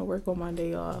to come to work on my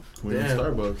day off? We're in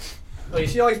Starbucks. Oh, yeah,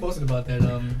 she always posted about that.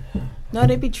 No,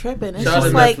 they be tripping. It's shout just out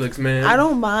to like Netflix, man. I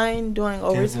don't mind doing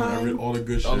overtime. All the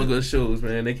good shit. All the good shows,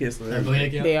 man. They cancel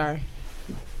everything. They are.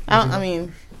 I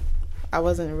mean, I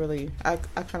wasn't really. I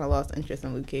kind of lost interest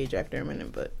in Luke Cage after a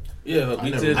minute, but yeah,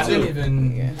 we did I too.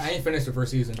 I ain't finished the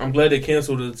first season. I'm glad they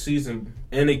canceled the season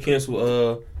and they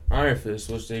canceled Iron Fist,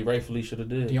 which they rightfully should have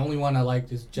did. The only one I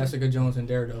liked is Jessica Jones and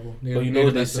Daredevil. But you know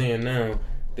what they're saying now?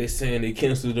 They saying they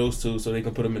canceled those two so they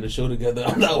can put them in the show together.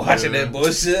 I'm not watching that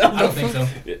bullshit. I don't think so.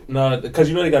 No, because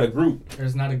you know they got a group.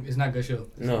 It's not a good show.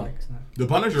 It's not. The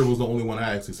Punisher was the only one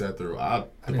I actually sat through. The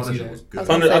Punisher was good.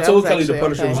 I told Kelly the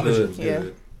Punisher was good. Yeah.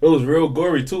 It was real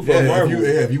gory too for Marvel.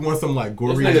 If you want some like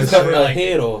gory, niggas cutting her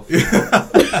head off.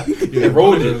 Yeah,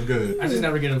 rolled it was good. I just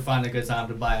never get to find a good time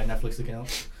to buy a Netflix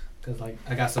account because like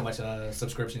I got so much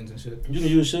subscriptions and shit. You can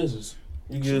use Shizzles.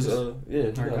 You can use I'm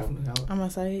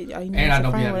gonna say you need and I to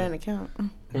don't find with an account.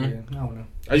 Yeah, I don't know.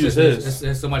 I use his.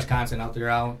 There's so much content out there.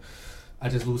 I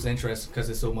just lose interest because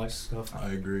there's so much stuff.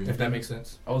 I agree. If that makes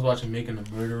sense. I was watching Making a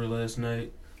Murderer last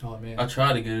night. Oh man. I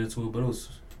tried to get into it, but it was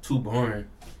too boring.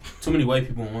 Too many white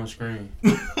people on one screen.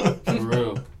 For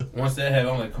real. Once that happened,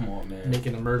 I'm like, come on, man.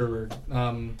 Making a murderer.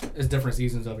 It's different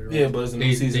seasons of it, right? Yeah, but it's a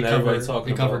new season. Everybody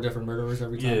talking They cover about different murderers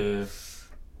every time. Yeah.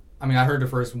 I mean, I heard the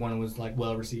first one was like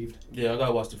well received. Yeah, I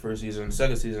gotta watch the first season. The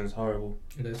second season is horrible.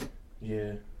 It is.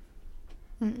 Yeah.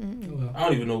 Well. I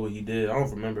don't even know what he did. I don't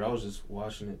remember. I was just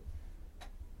watching it.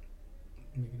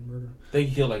 Making a murder. I think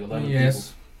he killed like 11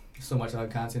 Yes. So much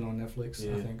content on Netflix.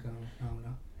 Yeah. I think. I don't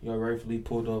know. Y'all rightfully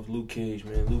pulled off Luke Cage,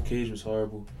 man. Luke Cage was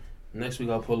horrible. Next week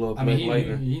I'll pull up I Black mean,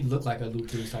 Lightning. he looked like a Luke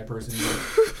Cage type person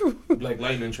Black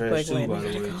Lightning trash too, by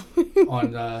the way.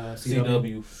 on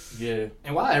CW. Yeah.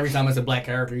 And why every time it's a black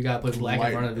character, you gotta put black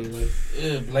in front of it? Like,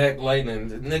 Yeah, Black Lightning.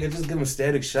 Nigga, just give him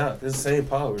Static Shock. It's the same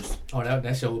powers. oh,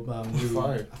 that show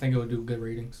Fire. I think it would do good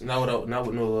ratings. Not with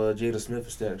no Jada Smith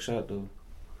and Static Shock though.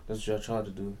 That's what y'all tried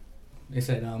to do. They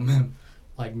said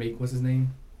like make what's his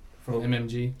name from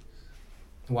MMG.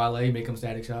 Wale, make him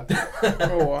Static Shock.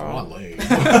 Oh wow. Wale.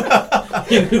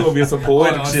 You're gonna be some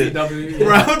poetic shit. CW,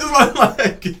 Bro, I'm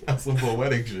just like some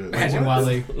poetic shit. Like, Imagine what?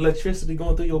 Wale Electricity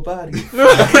going through your body.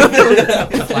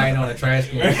 flying on a trash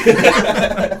can.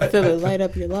 Feel it light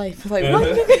up your life. Like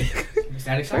what?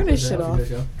 Static Shock. Turn this shit off.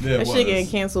 Yeah, That shit getting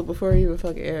canceled before you even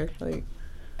fucking air. Like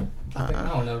I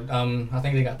don't know. I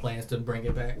think they got plans to bring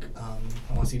it back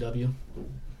on CW.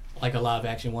 Like a live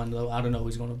action one though. I don't know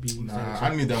who's gonna be. Nah,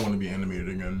 I need that one to be animated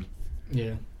again.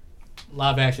 Yeah,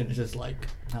 live action is just like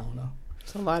I don't know.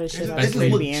 it's a lot of shit It out just there to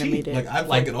look be cheap. animated. Like I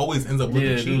like it always ends up looking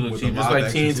Yeah, cheap. dude, With cheap. the Just live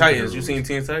like Teen action Titans. superheroes. You seen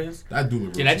Teen Titans? That do look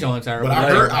real Yeah, that cheap. joint terrible. But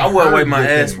I I wouldn't wipe my good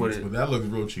ass things, with it. But that looks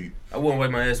real cheap. I wouldn't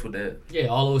wipe my ass with that. Yeah,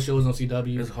 all those shows on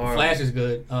CW. It's hard. Flash is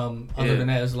good. Other than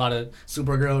that, there's a lot of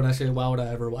Supergirl. That shit. Why would I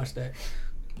ever watch that?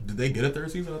 Did they get a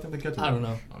third season? I think they kept it. I don't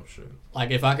know. Oh shit.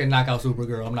 Like if I can knock out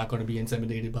Supergirl, I'm not going to be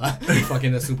intimidated by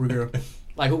fucking the Supergirl.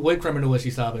 Like what criminal was she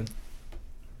stopping?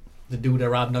 The dude that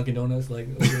robbed Dunkin' Donuts. Like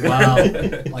wow.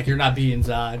 Like you're not being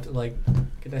Zod. Like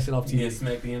get that shit off TV. Yeah,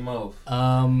 smack me in the mouth.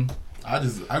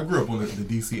 I grew up on the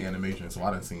DC animation, so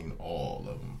I done seen all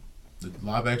of them. The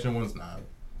live action ones, nah.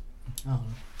 I don't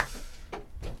know.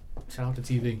 Shout out to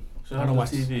TV. Shout out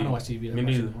to TV. I don't watch TV that Me much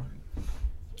neither. anymore.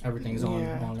 Everything's on.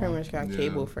 Yeah, online. pretty much got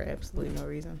cable for absolutely no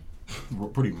reason.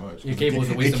 Pretty much. Yeah, cable was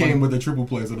a waste It of came money. with a triple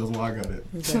play, so that's why I got it.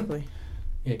 Exactly.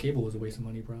 Yeah, cable was a waste of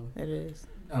money probably. It is.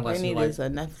 Unless They you need like, is a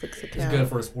Netflix account. it's good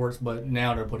for sports, but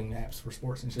now they're putting apps for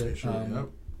sports and shit. They should, yep.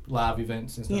 Live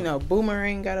events and stuff. You know,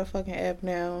 Boomerang got a fucking app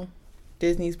now.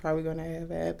 Disney's probably gonna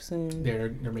have an app soon. they're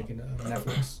making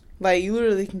Netflix. Like you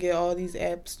literally can get all these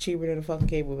apps cheaper than a fucking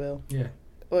cable bill. Yeah.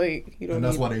 Like you don't. And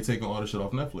that's need why they taking all the shit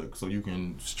off Netflix, so you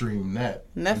can stream that.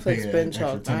 Netflix and pay been an extra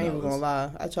chalked. I ain't even $10. gonna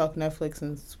lie. I chalked Netflix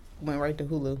and went right to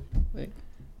Hulu. Like,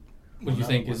 What do you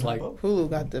think is like? Hulu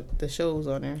got the shows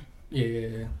on there.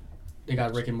 Yeah. They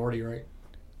got Rick and Morty, right?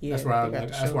 Yeah, that's where they got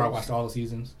the that's where I shows. watched all the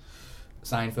seasons.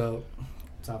 Seinfeld,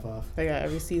 top 5. They got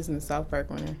every season of South Park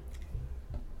on there.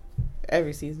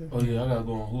 Every season. Oh yeah, I gotta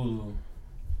go on Hulu.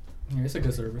 Yeah, it's a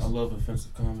good service. I love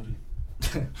offensive comedy.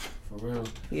 For real.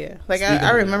 Yeah, like Speaking I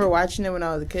of remember watching it when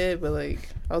I was a kid, but like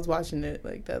I was watching it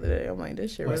like the other day. I'm like,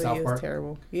 this shit What, really South is Park?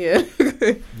 terrible. Yeah.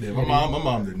 Yeah, my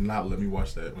mom did not let me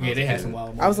watch that. when I Yeah, was they a had kid. some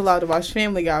wild. I was allowed to watch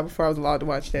Family Guy before I was allowed to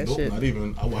watch that Nope, shit. not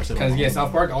even. I watched it Because on my South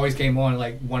own. Park always came on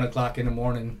like 1:00 in the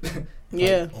morning.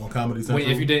 Yeah. On Comedy Central.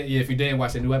 If you didn't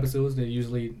watch the new episodes, they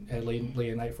usually at late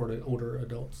at night for the older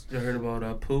adults. You heard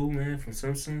about Pooh, man, from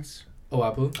Simpsons? Oh,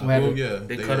 Apu? What Oh, happened? yeah.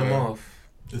 They cut him off.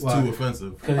 It's Why? too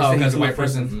offensive. Oh, because a a white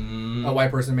person. Mm. A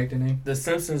white person make the name. The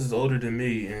Simpsons is older than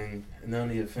me, and none of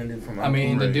the offended from. I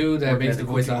mean, the Right. dude that Working makes at the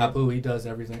the voice of cookie Apu, he does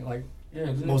everything. Like yeah,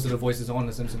 exactly. most of the voices on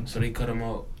The Simpsons. So they cut him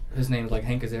out. His name's like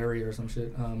Hank Azaria or some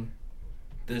shit.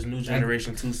 This new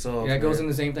generation too soft. Yeah, it goes in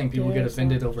man. the same thing. People Yeah, get it's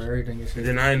offended not- over everything and And shit.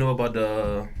 then I know about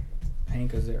the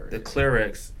Hank Azaria.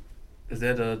 Clearex. Is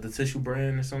that the tissue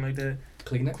brand or something like that?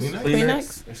 Kleenex. Kleenex?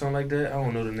 Kleenex? or something like that? I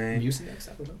don't know the name. Mucinex.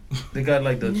 I don't know. They got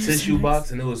like the Mucinex? tissue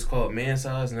box, and it was called man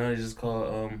size, and now it's just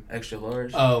called extra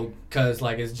large. Oh, cause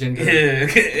like it's gender. Yeah,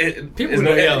 People it's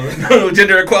know, no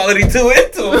gender equality to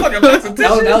it. To a fucking box of that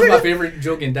was tissue. my favorite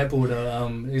joke in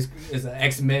Deadpool. Is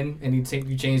X-Men, and you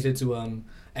changed it to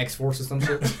X-Force or some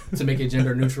shit to make it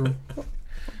gender neutral.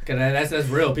 Cause that's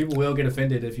real. People will get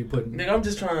offended if you put Nigga, I'm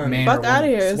just trying man Fuck or out of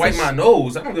woman. here. swipe my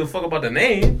nose. I don't give a fuck about the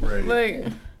name. Right.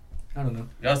 Like, I don't know.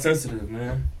 Y'all sensitive,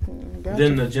 man. gotcha.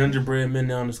 Then the gingerbread men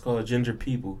now is called ginger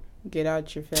people. Get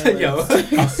out your feelings. Yo,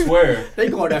 I swear. They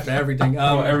going after everything.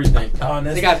 Everything.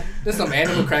 They got this some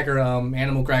animal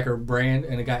cracker brand,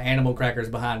 and it got animal crackers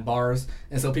behind bars,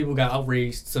 and so people got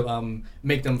outraged to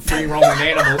make them free roaming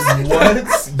animals. What?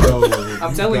 Yo,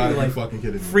 I'm telling you, like, fucking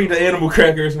kidding me. Free the animal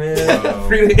crackers, man.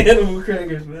 Free the animal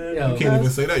crackers, man. Yo, you can't even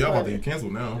say that. Y'all about to get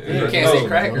canceled now. You can't say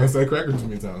crackers. I say crackers too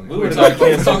many times. We would have got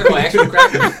canceled. Talking about actual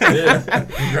crackers. Yeah.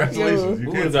 Congratulations. We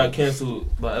would have got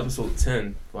canceled by episode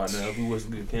 10 by now if we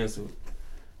wasn't get canceled.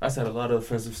 I said a lot of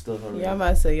offensive stuff already. Yeah, I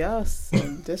might say y'all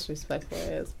some disrespectful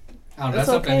ass. That's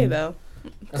okay though.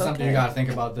 That's something you gotta think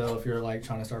about though if you're like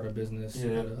trying to start a business. Yeah.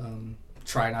 You gotta,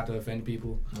 try not to offend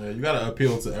people. Yeah, you gotta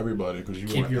appeal to everybody because you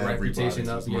keep want your reputation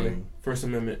up. Yeah. First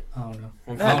Amendment. I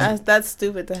don't know. That's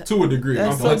stupid. To a degree.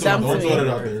 That's so dumb to me. Don't throw it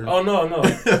out there. Oh no.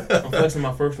 I'm flexing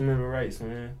my First Amendment rights,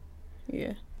 man.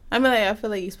 Yeah, I mean, like, I feel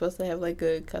like you're supposed to have like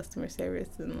good customer service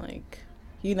and like,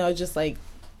 you know, just like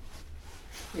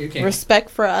respect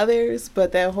for others,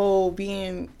 but that whole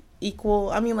being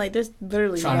equal. I mean, like, there's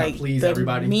literally trying like to please the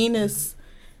everybody. meanest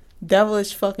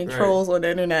devilish fucking trolls on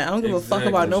the internet. I don't give a fuck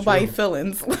about nobody's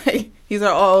feelings. Like, these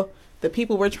are all the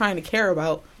people we're trying to care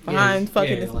about behind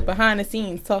behind the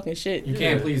scenes talking shit. You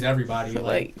can't please everybody.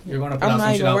 Like, you're gonna put I'm out not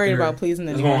some shit even out worried there. about pleasing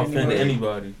It's anyone. gonna offend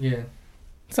anybody. Yeah.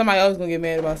 Somebody always gonna get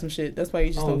mad about some shit. That's why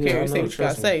you just don't care. Say what you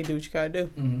gotta say. Do what you gotta do.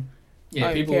 Mm-hmm.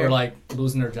 Yeah, people are like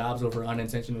losing their jobs over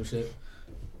unintentional shit,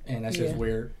 and that's just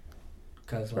weird.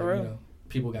 Cause like, you know,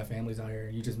 people got families out here.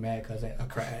 You just mad because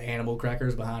animal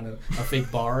crackers behind a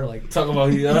fake bar. Like talking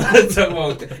about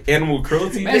animal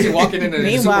cruelty. Imagine walking into the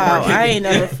Meanwhile, supermarket. I ain't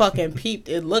never fucking peeped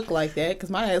it looked like that because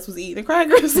my ass was eating the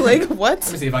crackers. Like, what?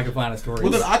 Let me see if I can find a story.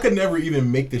 Well, then I could never even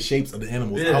make the shapes of the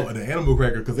animals out of the animal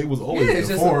cracker because they was always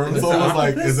deformed. So it was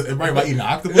like, is it everybody eating an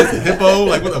octopus, a hippo?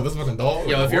 Like, what the this fucking dog?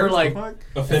 Yo, if you're like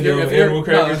offended with animal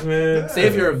crackers, man. Say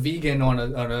if you're a vegan on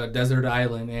a desert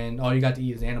island and all you got to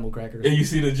eat is animal crackers. And you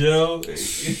see the gel.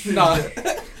 No,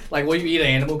 like, will you eat an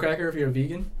animal cracker if you're a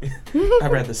vegan?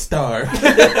 I'd rather starve.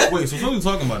 Wait, so what are we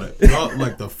talking about? Y'all,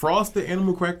 like the frosted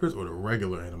animal crackers or the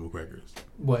regular animal crackers?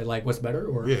 What, like, what's better?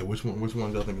 Or yeah, which one do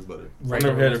y'all think is better? I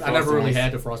never really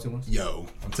had the frosted ones. Yo,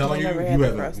 I'm telling you, you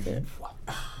haven't.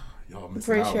 Y'all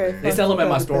missing out. Sure they sell them at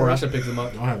my store. I should pick them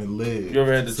up. Y'all haven't lived. You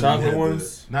ever had the chocolate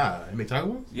ones? Nah, they make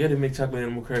chocolate ones? Yeah, they make chocolate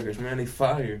animal crackers, man. They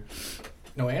fire.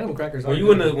 No, animal crackers. When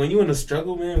you in a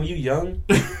struggle, man, when you young,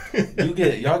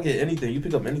 y'all get anything. You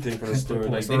pick up anything from the store.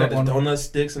 Like they got the donut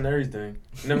sticks and everything.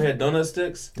 You never had donut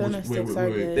sticks? Donut sticks are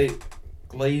good. They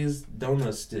glazed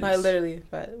donut sticks. Like literally,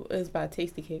 it's by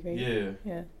Tasty Cake, right?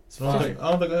 Yeah. I don't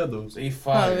think I had those. They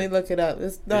fire. Let me look it up.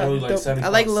 It's like I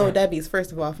like Little Debbie's.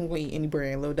 First of all, if I'm going to eat any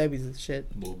brand, Little Debbie's is shit.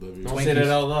 Little Debbie's. Don't say that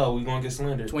out loud. We gonna get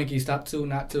slandered. Twinkies, top 2,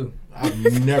 not 2.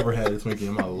 I've never had a Twinkie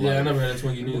in my life. Yeah, I never had a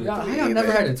Twinkie neither. I've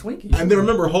never had a Twinkie. And then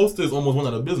remember, Hostess almost went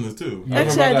out of business too.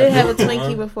 Actually, I did have a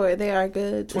Twinkie before. They are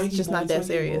good. Twinkie it's just not that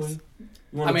serious.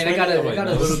 I mean, they got a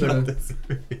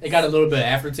little bit of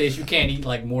aftertaste. You can't eat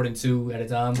like more than 2 at a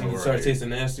time. You start tasting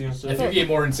nasty and stuff. If you get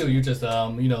more than 2, you just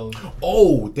you know.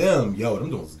 Oh damn, yo, them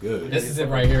doings good. This is it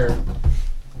right here.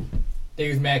 They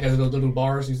was mad because of those little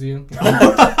bars. You see them?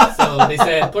 So they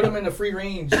said put them in the free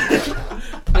range.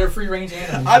 They're free range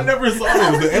animals. I never saw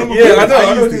those. The animal I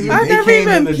know. I never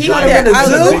even peeped that. I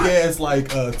was big ass like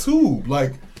tube.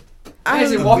 Like I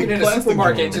was walking in the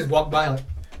supermarket and just walked by like.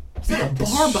 Is there a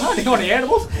bar behind on the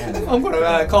animals? I'm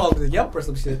gonna call the Yelp or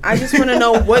some shit. I just want to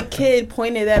know what kid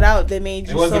pointed that out that made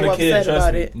you so upset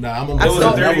about it. Nah, I'm a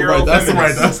 30-year-old That's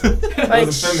right.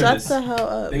 Like, shut the hell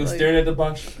up. They was staring at the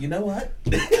box. You know what?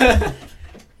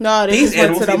 No, they just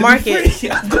went to the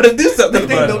market. I'm gonna do something.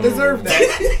 They don't deserve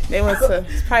that. They went to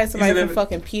probably somebody from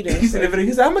fucking Peter. He said,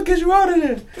 "I'm gonna get you out of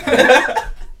there."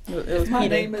 It was my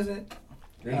Peter. name isn't.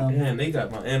 Man, they got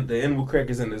the animal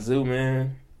crackers in the zoo,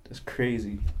 man. That's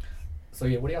crazy. So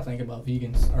yeah, what do y'all think about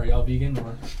vegans? Are y'all vegan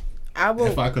or? I will.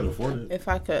 If I could afford it. If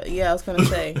I could, yeah, I was gonna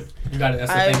say.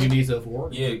 That's the thing you need to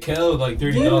afford. Yeah, kale like $30 per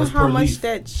leaf. Do you know how much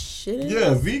that shit is?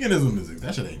 Yeah, veganism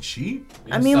that shit ain't cheap.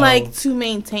 I mean, like to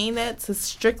maintain that, to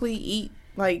strictly eat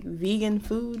like vegan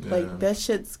food, like that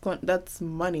shit's that's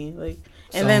money, like,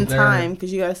 and then time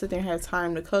because you gotta sit there and have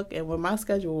time to cook. And with my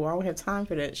schedule, I don't have time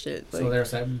for that shit. Like, so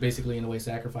they're basically in a way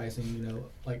sacrificing,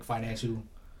 like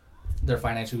their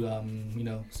financial,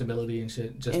 stability and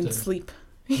shit, just to sleep,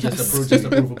 just to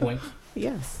prove a point.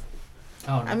 Yes.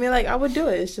 I mean, like I would do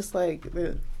it. It's just like,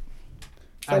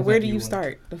 where do you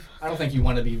start? I don't think you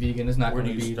want to be vegan. It's not going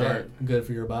to be that good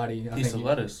for your body. Piece of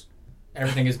lettuce.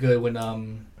 Everything is good when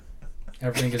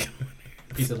everything is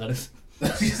a piece of lettuce.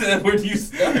 She said, "Where do you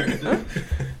start?"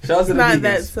 Shout Shout out to the not vegans.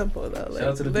 that simple though. Shout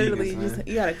out to the literally, vegans,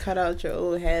 you gotta cut out your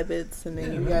old habits, and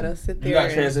then you gotta sit there. You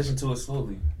gotta transition to it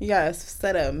slowly. You gotta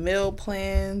set up meal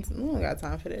plans. I don't got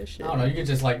time for that shit. I don't know. You can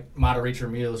just like moderate your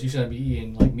meals. You shouldn't be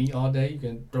eating like meat all day. You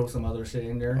can throw some other shit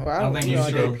in there. Well, I don't think you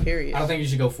should go. Period. I don't think you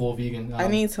should go full vegan. I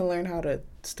need to learn how to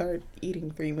start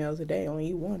eating 3 meals a day. Only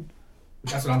eat 1.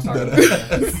 That's what I'm starting.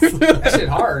 That shit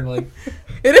hard. Like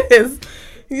it is.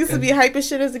 You used to be hyping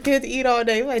shit as a kid to eat all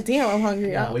day. Like, damn, I'm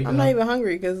hungry. Yeah, I'm not even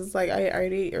hungry because it's like I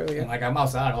already ate earlier. And, like I'm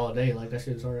outside all day. Like that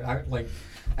shit is hard. I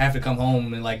have to come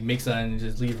home and like make something and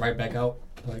just leave right back out.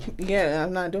 Like yeah,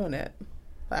 I'm not doing that.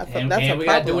 And we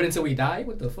gotta do it until we die.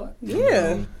 What the fuck?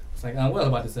 Yeah. It's like what I was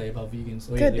about to say about vegans.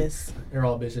 So Goodness. They're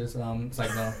all bitches. It's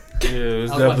like no. Yeah,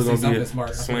 it's definitely gonna be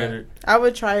smart. slandered. I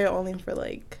would try it only for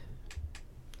like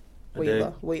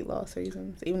weight loss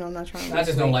reasons. Even though I'm not trying to I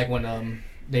just don't like when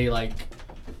they like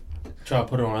try to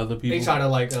put it on other people. They try to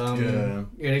like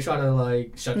they try to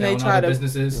like shut down other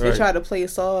businesses. They try to play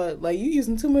solid. Like, you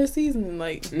using too much seasoning.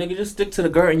 Like, nigga, just stick to the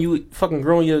garden you fucking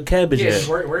growing your cabbage at.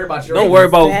 Worry about your. Don't worry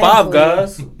about Five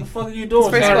Guys. What the fuck are you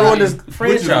doing? First Trying to ruin this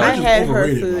franchise. I had her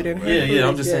food and yeah,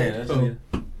 I'm just saying. Talking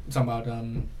about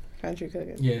country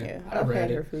cooking. Yeah, I've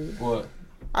had her food. What?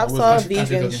 I saw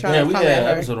vegans trying to come we had at an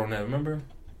her. episode on that. Remember?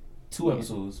 2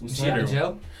 episodes. She out of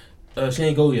jail? She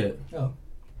ain't go yet. Oh.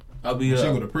 She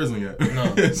ain't go to prison yet.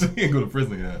 No. She ain't go to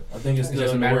prison yet. I think it's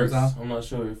still in the works. I'm not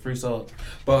sure. Free salt.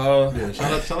 But yeah,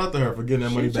 shout out to her for getting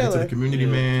that money back to the community,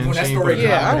 man. Well, that story,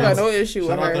 I don't got no issue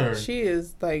with her. her. She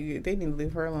is like, they need to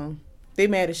leave her alone. They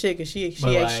mad as shit because she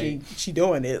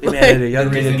doing it. The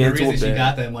reason she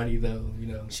got that money though,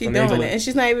 she doing it, and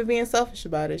she's not even being selfish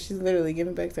about it. She's literally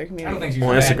giving back to her community. I don't think she's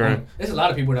on Instagram. There's a lot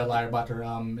of people that lied about her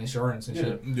insurance and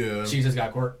shit. Yeah, she just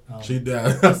got court. She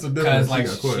died. That's the difference.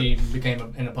 Because she became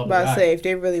in a public eye. But I say, if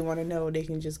they really want to know, they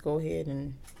can just go ahead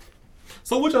and.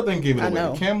 So what y'all think gave it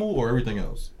away? Camel or everything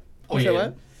else? Oh yeah,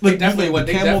 what? They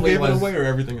definitely Camel gave it away or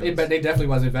everything else? They definitely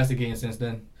was investigating since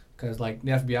then. Because, like, the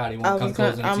FBI, they won't come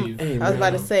close enough to you. I was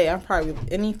about to say, I'm probably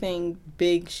anything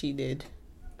big she did.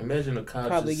 Imagine a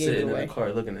cop just sitting in the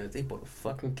car looking at it. They bought a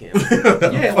fucking camel.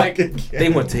 Yeah, like, they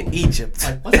went to Egypt.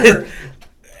 Like,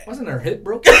 wasn't her hip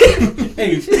broken?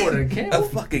 Hey, she ordered a camel? A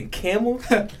fucking camel?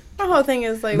 My whole thing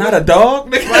is, like... Not a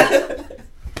dog?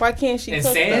 Why can't she and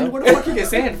cook, sand? though? Where the fuck you get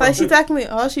sand from? Like, she technically,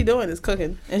 all she doing is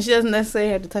cooking. And she doesn't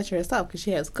necessarily have to touch her herself because she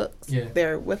has cooks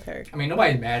there with her. I mean,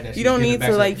 nobody's mad that she You don't need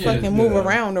to, like, fucking move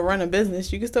around to run a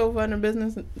business. You can still run a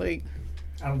business, like...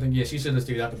 I don't think, she should have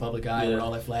stayed out the public eye with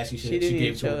all that flashy shit. She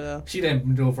gave to her. She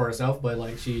didn't do it for herself, but,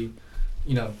 like, she...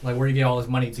 like, where you get all this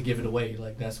money to give it away?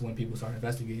 Like, that's when people start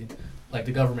investigating. Like,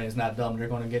 the government is not dumb. They're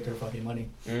going to get their fucking money.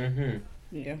 Mm-hmm.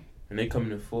 Yeah. And they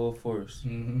coming in full force.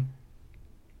 Mm-hmm.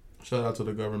 Shout out to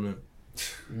the government.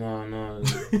 No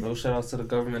shout outs to the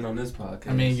government on this podcast.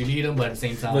 I mean, you need them, but at the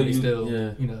same time, they still,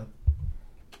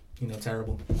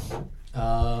 terrible.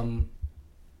 Finaglers.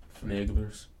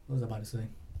 What was I about to say?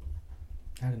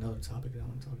 I had another topic that I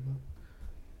want to talk about.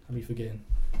 I'll be forgetting.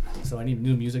 So I need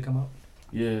new music come out.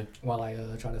 Yeah. While I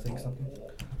try to think of something.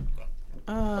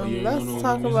 Let's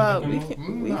talk about. We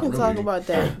can talk about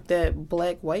that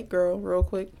black white girl real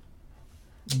quick.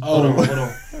 Hold on,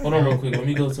 real quick. Let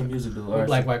me go to some music, though. Right.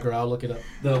 Black white girl. I'll look it up.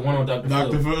 The one on Dr. Phil.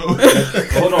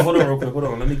 Hold on, real quick. Hold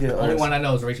on. Let me get. The only one I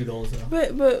know is Rachel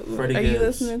Dolezal. But Freddie are Gibbs. you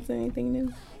listening to anything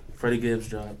new? Freddie Gibbs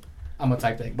dropped. I'm gonna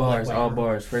type that. Bars, all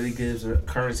bars. Freddie Gibbs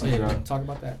Currency dropped. Talk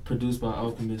about that. Produced by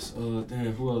Alchemist.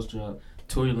 Who else dropped?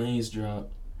 Tory Lanez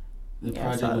dropped. The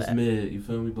project was mid. You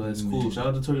feel me? But it's cool. Shout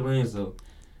out to Tory Lanez though.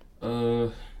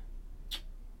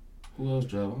 Who else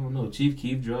dropped? I don't know. Chief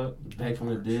Keef dropped. Back from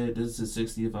the Dead. This is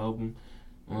his 60th album.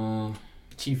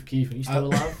 Chief Keef, are you still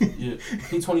alive? Yeah,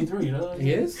 he's 23. You know?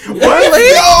 He is. Really?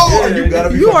 Yo, you gotta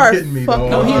be kidding me,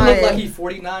 dog. No, he looked like he's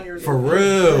 49 years old. For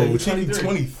real,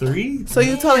 23. So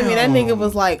you telling me that nigga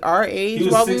was like our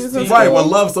age while we was in school? Right when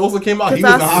Love Sosa came out, he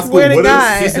was in high school with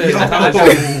us. He said, I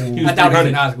doubt he was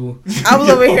in high school. I was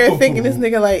over here thinking this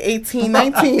nigga like 18,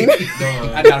 19.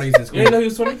 I doubt he's in school. You didn't know he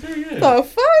was 23? Yeah. The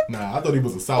fuck? Nah, I thought he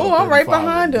was a solid. Oh, I'm right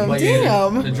behind him.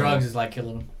 Damn. The drugs is like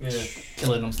killing him. Yeah.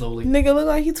 Killing him slowly. Nigga look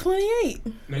like he's 28.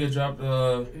 Nigga dropped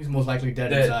he's most likely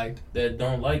dead inside. That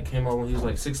Don't Like came out when he was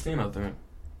like 16, I think.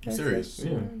 Serious?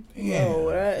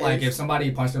 Yeah. Like if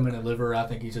somebody punched him in the liver, I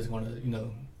think he's just gonna,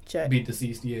 be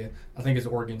deceased. Yeah. I think his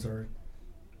organs are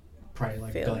probably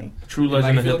like done. True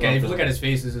legend of hip hop. If you look at his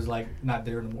face, it's just like not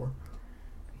there anymore.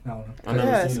 I don't know. I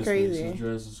never seen his crazy. Face. His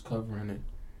dress is covering it.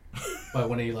 But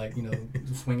when they like,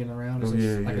 swinging around, it's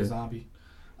just like a zombie.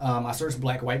 I searched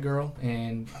black white girl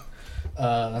and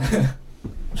I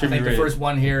think the first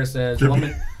one here says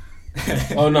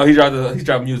Oh no, he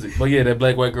dropped music. But yeah, that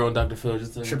black white girl and Dr. Phil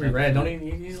just Trippie Redd, don't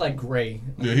he? He's like gray.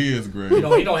 Yeah, he is gray. He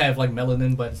don't have like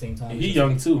melanin, but at the same time, he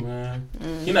young too, man.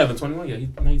 He not even 21 yet. He's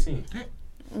 19.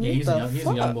 Yeah, he's a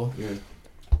young boy. Yeah.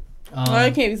 Well,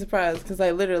 I can't be surprised because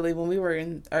like literally when we were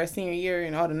in our senior year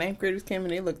and all the ninth graders came in,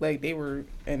 they looked like they were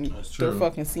in their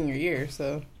fucking senior year.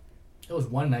 So it was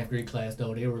one ninth grade class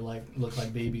though. They were like looked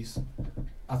like babies.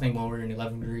 I think when we were in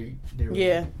 11th grade,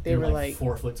 they were like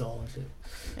 4 foot tall and shit.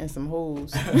 And some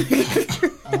hoes.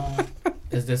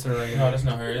 Is this her right No, that's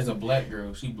not her. It's a black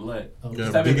girl. She black. Oh.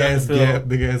 Yeah, big ass gap.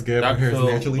 Her hair is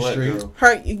naturally straight.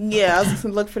 I was just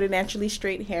gonna look for the naturally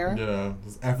straight hair. Yeah,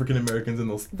 African Americans in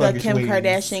those the Kim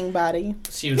Kardashian body.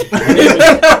 She was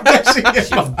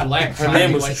black. Her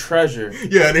name was Treasure.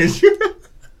 Yeah,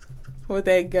 with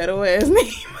that ghetto ass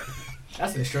name.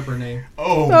 That's a stripper name.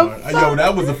 Oh my! Yo,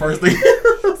 that was the first thing.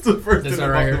 That's the first thing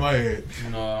that popped in my head.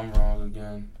 No, I'm wrong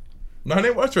again. No, her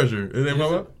name was Treasure. Is it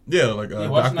up? Yeah, like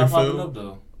Dr. Phil. Up,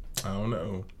 though? I don't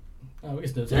know. Oh,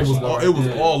 it was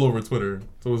all over Twitter,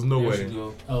 so there was no way.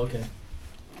 Oh, okay.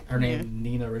 Her name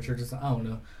Nina Richards. I don't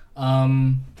know.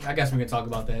 I guess we can talk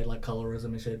about that, like colorism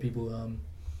and shit. People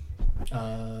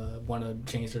want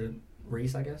to change their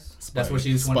race. I guess that's what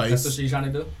she's trying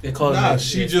to do. They call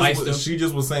she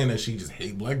just was saying that she just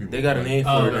hate black people. They got a name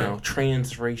for it now.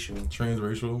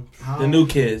 Transracial. The new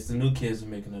kids are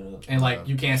making it up. And like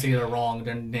you can't say they're wrong,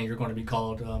 then you're going to be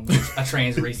called a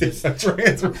trans racist. A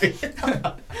trans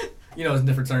racist. You know, it's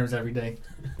different terms every day.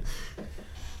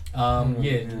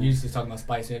 You used to talk about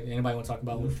Spice. Anybody want to talk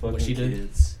about what she did?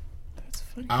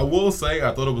 I will say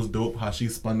I thought it was dope how she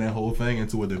spun that whole thing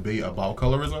into a debate about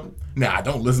colorism. Now I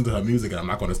don't listen to her music, and I'm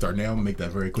not going to start now. Make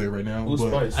that very clear right now. Who's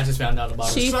Spice? I just found out about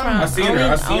her. I seen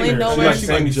her. She's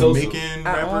like Jamaican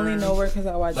rapper. I only know her because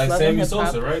I watched like Love and Sammy Hip Hop.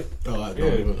 Sosa, right? Oh, I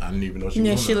didn't even know she was.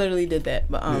 Yeah, she literally did that,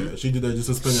 but yeah, she did that just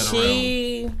to spin that around.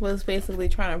 She was basically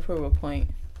trying to prove a point.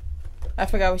 I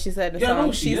forgot what she said in the song.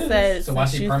 No, she said, so why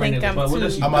she think I'm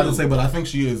too... I'm about to say, but I think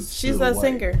she is. She's a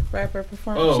singer, rapper,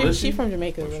 performer. Oh, she's from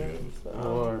Jamaica.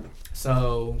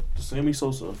 So Sammy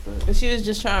Sosa effect. She was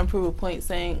just trying to prove a point,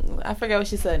 saying I forgot what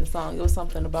she said in the song. It was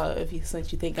something about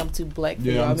since you think I'm too black for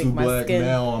you, I'll make my skin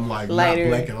now. I'm like lighter. Not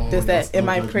black at all. Does that? Am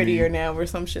I prettier now, or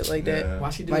some shit like that?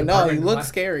 Why she do like, no, you look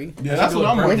scary. Yeah, that's what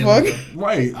I'm like.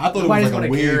 Right, I thought it was like a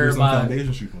wig or some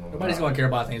foundation she put on. Nobody's gonna care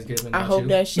about Thanksgiving. I hope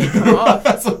that shit come off.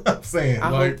 That's what I'm saying.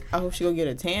 I hope she gonna get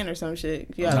a tan or some shit.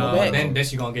 You gotta go back. Then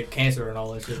she gonna get cancer and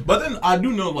all that shit. But then I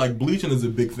do know like bleaching is a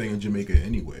big thing in Jamaica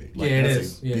anyway. Like, yeah, it that's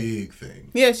is. A big thing.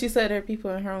 Yeah, she said her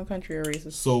people in her own country are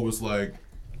racist. So it's like,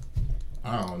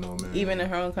 I don't know, man. Even in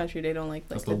her own country, they don't like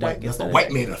that's the darkest. That's the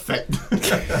white man effect.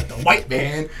 The white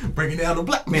man bringing down the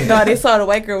black man. No, they saw the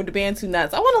white girl with the bantu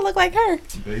knots. I want to look like her.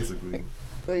 Basically.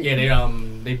 Yeah,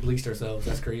 they bleached themselves.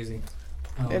 That's crazy.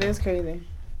 It is crazy.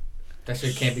 That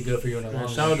shit can't be good for you in the long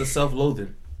run. Shout out to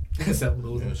self-loathing.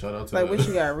 Self-loathing. Yeah, shout out to like what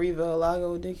you got, Reva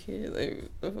Lago dickhead? Like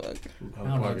the fuck? I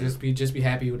don't know. Just be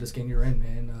happy with the skin you're in,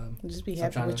 man. Just be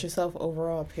happy with yourself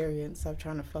overall. Period. Stop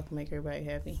trying to make everybody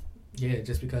happy. Yeah,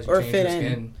 just because you change your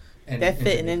skin. And that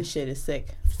fitting in shit is sick.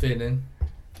 Fitting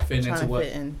into what?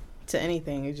 Fit in to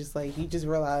anything. It's just like you just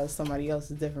realize somebody else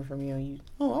is different from you, and you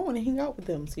I want to hang out with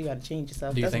them, so you got to change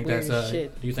yourself. Do you think that's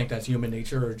shit. Do you think that's human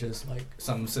nature or just like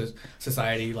some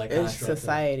society like? It's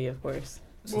society, of course.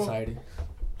 Society.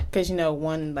 Because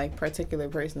one like particular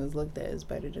person is looked at as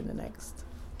better than the next.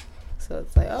 So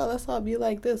it's like, oh, let's all be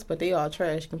like this, but they all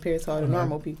trash compared to all the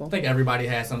normal people. I think everybody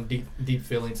has some deep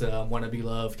feeling to want to be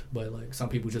loved, but like some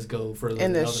people just go further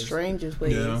in than the others. strangest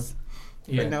ways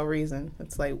for no reason.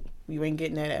 It's like you ain't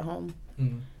getting that at home.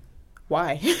 Mm-hmm.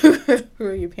 Why? Who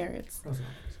are your parents?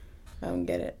 I don't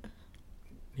get it.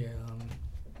 Yeah.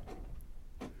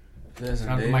 Shout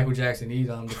out to Michael Jackson. He's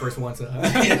the first one to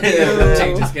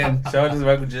change his skin. Shout out to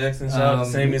Michael Jackson. Shout out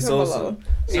to Sammy Sosa.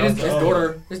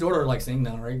 His daughter like sing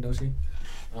now, right? Don't she?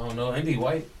 I don't know. Ain't he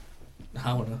white? I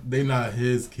don't know. They not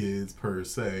his kids per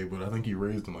se, but I think he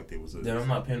raised them like they was his. Yeah, I'm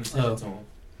not paying attention to him.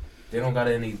 They don't got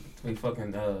any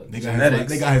fucking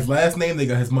genetics. They got his last name. They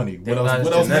got his money. What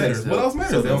else matters? What else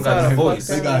matters? So they don't got his voice.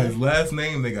 They got his last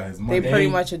name. They got his money. They pretty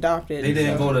much adopted. They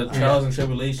didn't go to trials and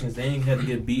tribulations. They ain't had to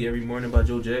get beat every morning by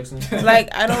Joe Jackson.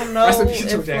 Like I don't know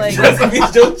if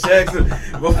like Joe Jackson,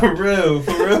 but for real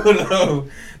though.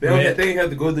 They ain't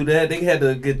have to go through that. They had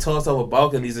to get tossed off of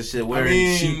balconies and shit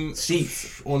wearing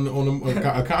sheets. On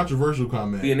a controversial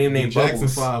comment, be a name named Jackson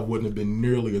Bubbles. 5 wouldn't have been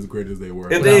nearly as great as they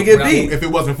were if they didn't get beat. If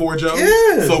it wasn't for Joe,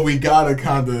 So we gotta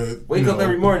kind of wake up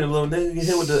every morning, little nigga. Get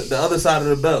hit with the other side of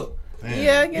the belt. Damn.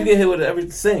 Yeah, you get hit with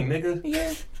everything, nigga.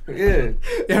 Yeah, Yeah.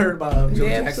 You heard about Joe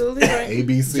Jackson? Absolutely right.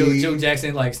 ABC. Joe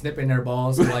Jackson like snipping their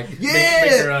balls to like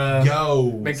Yeah.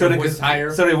 make their voice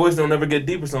higher. So their voice don't ever get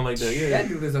deep or something like that. Yeah. That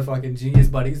dude is a fucking genius,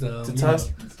 but he's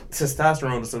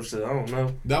Testosterone or some shit. I don't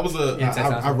know. That was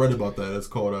I read about that. It's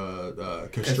called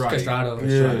castrati.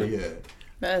 Castrado. Yeah.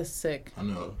 That's sick. I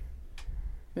know.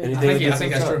 I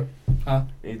think that's true. Huh?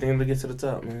 Anything to get to the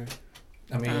top, man.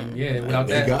 I mean, yeah, without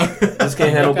that, just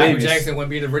can't handle babies. Jackson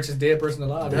wouldn't be the richest dead person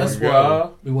alive. That's why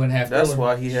we wouldn't have. That's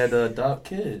why he had to adopt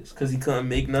kids, because he couldn't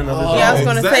make none of his own. Yeah, I was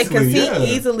gonna say because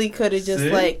he easily could have just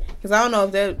because I don't know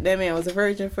if that man was a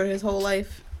virgin for his whole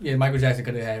life. Yeah, Michael Jackson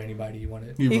could have had anybody he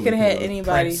wanted. He could have had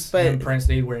anybody, but Prince,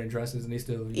 they wearing dresses and they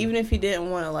still. Even if he didn't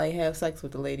want to like have sex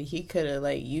with the lady, he could have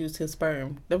like used his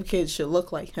sperm. Them kids should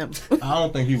look like him. I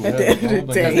don't think he would.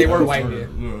 Because they were white.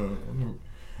 Yeah.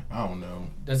 I don't know.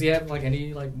 Does he have like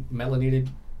any like melanated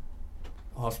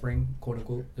offspring, quote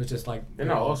unquote? It's just like they're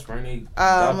not offspring.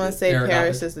 I'm gonna say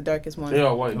Paris is the darkest one. They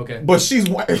are white. Okay, but she's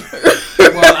white. Well,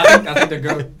 I think the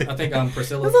girl. I think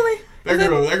Priscilla. That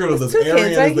girl is as two Aryan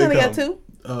kids, right? as He they only come. got two.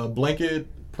 Blanket,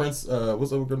 Prince.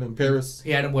 What's the girl name? Paris.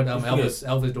 He had him with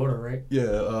Elvis' daughter, right?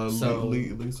 Yeah. So,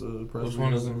 Lisa Presley. Which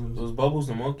one is it? Was Bubbles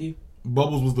the monkey?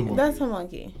 Bubbles was the monkey. That's a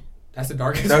monkey. That's the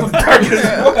darkest. That's the darkest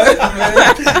one.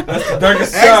 That's the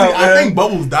darkest Actually, I think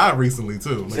Bubbles died recently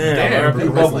too. Like, R.I.P.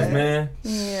 Bubbles, man.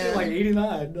 Yeah. Like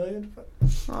 89,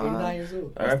 89 years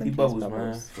old. R.I.P. Bubbles,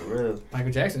 man. For real.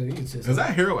 Michael Jackson, he's just. Is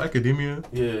that Hero Academia?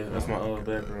 Yeah, that's my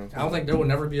background. I don't think there will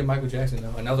never be a Michael Jackson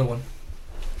though. Another one.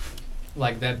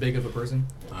 Like that big of a person.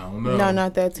 I don't know. No,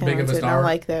 not that Big of a talented. star? Not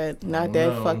like that. Not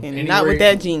that know. fucking. Not with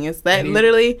that genius. That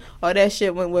literally, all that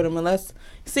shit went with him. Unless,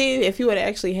 see, if he would have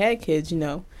actually had kids,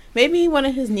 maybe one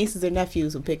of his nieces or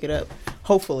nephews would pick it up.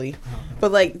 Hopefully,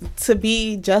 but like to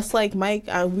be just like Mike,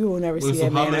 we will never see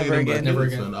that man ever again. Never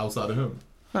again. Outside of him.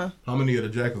 Huh? How many of the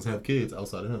Jacksons have kids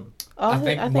outside of him? I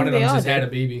think one of them just had a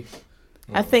baby.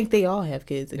 I think they all have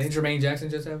kids. Didn't Jermaine Jackson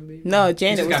just have a baby? No,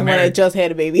 Janet was the one that just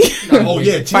had a baby. Oh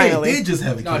yeah, Janet did just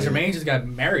have a kid. No, Jermaine just got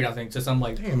married. I think to some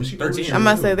like 13. I'm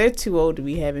gonna say they're too old to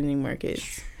be having any more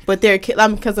kids. But their kid,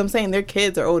 because I'm saying their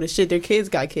kids are old as shit. Their kids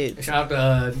got kids. Shout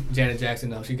out to Janet Jackson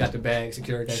though. She got the bag,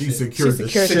 secured that shit. She secured the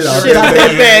shit out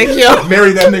that bag, yo.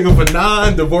 Married that nigga for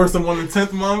 9, divorced him on the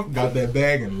 10th month, got that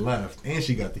bag and left. And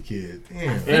she got the kid.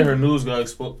 Damn. And her news got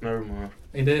exposed. Never mind.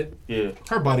 They did? Yeah.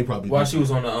 Her body probably. While she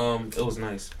was on the it was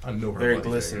nice. I know her. Very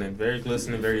glistening, very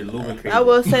lubricated. I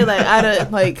will say out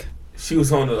of She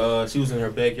was on she was in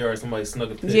her backyard. Somebody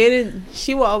snuck a pic. Janet,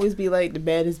 she will always be like the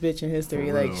baddest bitch in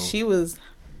history. Like she was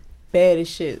bad as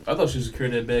shit. I thought she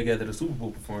secured that bag after the Super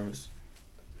Bowl performance.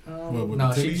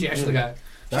 No, she actually got.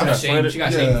 She got shamed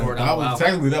for it. Wow.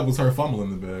 Technically, that was her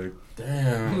fumbling the bag.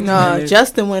 Damn. No,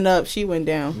 Justin went up. She went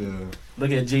down. Yeah.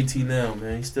 Look at JT now,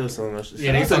 man. He's still selling us.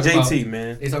 Yeah, they talk JT,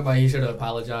 man. They talk about he should have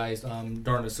apologized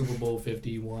during the Super Bowl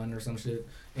 51 or some shit,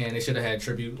 and they should have had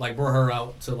tribute, like brought her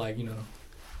out to like it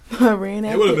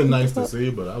would have been nice to see,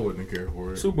 but I wouldn't care for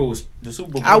it. The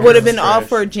Super Bowl. I would have been all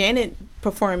for Janet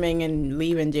performing and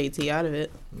leaving JT out of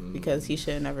it because he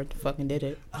should have never fucking did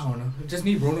it. I don't know. Just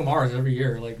need Bruno Mars every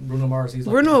year. Like Bruno Mars, he's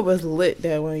like Bruno was lit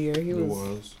that one year. He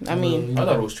was. I mean, I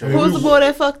thought it was trash. Who was the boy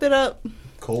that fucked it up?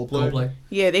 Coldplay.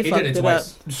 Yeah, they fucked it up.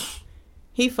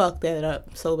 He fucked that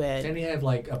up so bad. Didn't he have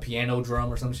like a piano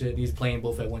drum or some shit? He's playing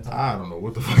both at one time. I don't know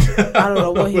what the fuck. I don't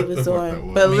know what he was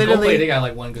doing. But literally, Coldplay, they got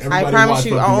like one good I promise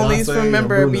you, I only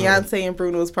remember Beyonce and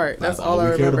Bruno's part. That's all I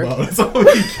remember. That's all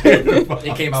we cared about.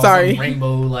 They came out with some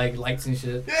rainbow like lights and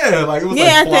shit. Yeah, like it was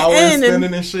like flowers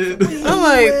spinning and shit. I'm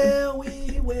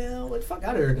like, well, what the fuck?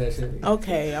 I heard that shit.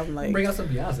 Okay, I'm like, bring out some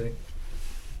Beyonce.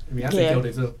 Beyonce killed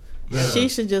it too. Yeah. She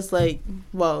should just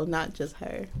not just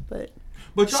her, but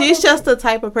she's just the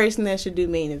type of person that should do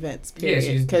main events.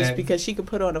 Period. Because she could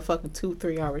put on a fucking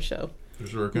 2-3 hour show. For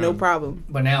sure can. No problem.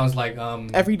 But now it's like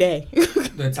every day.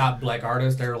 The top black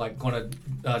artists, they're like going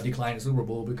to decline the Super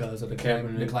Bowl because of the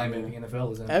climate the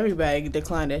NFL is in. Everybody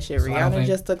declined that shit. So Rihanna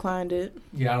just declined it.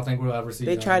 Yeah, I don't think we'll ever see.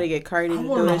 They tried to get Cardi to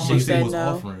do it. She said was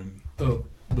no. Offering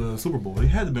the Super Bowl. They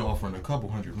had to be offering a couple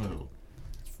 $100 million.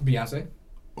 Beyonce.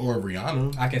 Or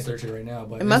Rihanna. I can search it right now,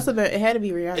 but it must have been. It had to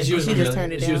be Rihanna. She just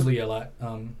turned it down. It's usually a lot.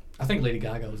 I think Lady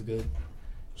Gaga was good.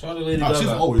 Shout out to Lady Gaga. She's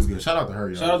always good. Shout out to her.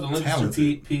 Y'all. Shout out to Lancaster,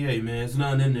 PA, man. It's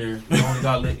nothing in there. You only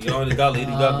got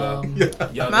Lady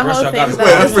Gaga. Y'all, my the rest whole y'all thing got.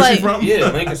 That's where she's from. Yeah,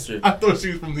 Lancaster. I thought she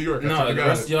was from New York. No, the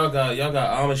rest of y'all got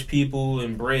Amish people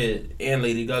and bread and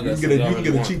Lady Gaga. You can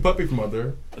get a cheap puppy from out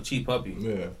there. A cheap puppy.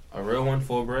 Yeah. A real one,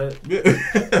 full bread.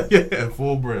 Yeah,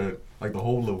 full bread, like the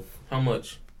whole loaf. How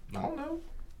much? I don't know.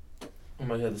 I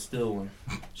might have to steal one.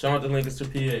 Shout out to Lancaster,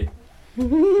 PA.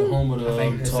 The home of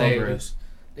the tall grass.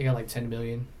 They got like 10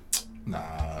 million.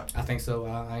 Nah. I think so.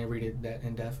 I ain't read it that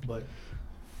in depth, but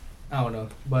I don't know.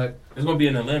 But it's gonna be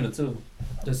in Atlanta too.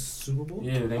 The Super Bowl.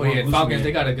 Yeah, Falcons. Man.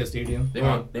 They got a good stadium. They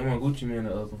want Gucci Man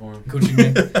to perform. Gucci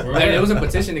Man. There was a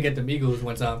petition to get the Migos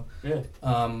one time. Yeah.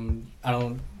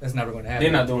 That's never going to happen.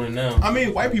 They're not doing it now. I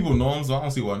mean, white people know them, so I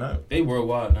don't see why not. They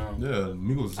worldwide now. Yeah,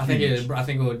 Migos. I think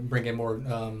it would bring in more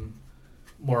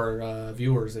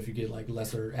viewers if you get like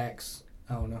lesser acts.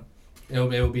 I don't know. It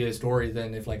would be a story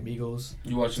then if like Migos.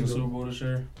 You watching the Super Bowl this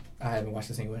year? I haven't watched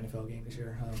a single NFL game this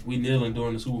year. We kneeling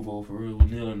during the Super Bowl for real. We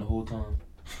kneeling the whole time.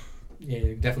 Yeah,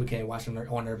 you definitely can't watch them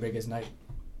on their biggest night.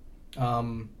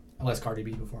 Unless Cardi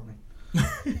B performing.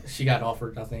 She got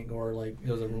offered, I think, or like it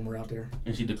was a rumor out there.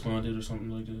 And she declined it or something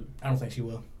like that. I don't think she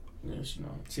will. Yeah, she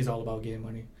not. She's all about getting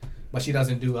money, but she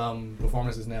doesn't do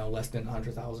performances now less than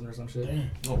 100,000 or some shit.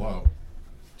 Damn. Oh wow.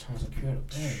 Trying to secure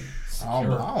the bag. I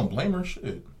don't blame her.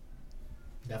 Shit.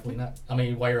 Definitely not. I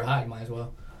mean, while you're hot, you might as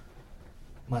well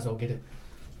get it.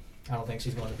 I don't think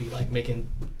she's going to be like making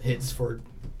hits for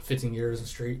 15 years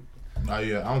straight.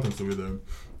 Yeah, I don't think so either.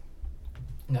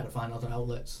 Got to find other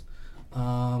outlets.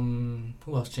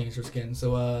 Who else changed her skin?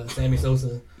 So Sammy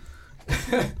Sosa.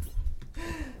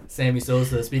 Sammy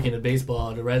Sosa. Speaking of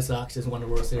baseball, the Red Sox just won the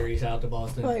World Series. Shout out to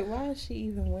Boston. Like, why is she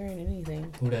even wearing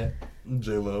anything? Who that?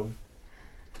 J-Lo.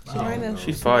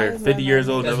 She's fired. 50 years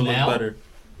old, never looked better.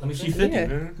 Let me see. She's 50, Yeah.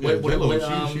 man. Yeah,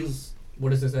 J-Lo.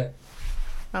 What is this at?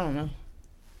 I don't know.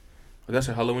 That's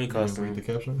her Halloween Read costume. the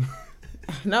caption.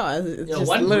 No, it Yo, just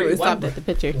one literally breeze- one stopped at the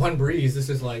picture. One breeze. This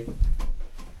is like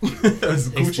There's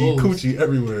coochie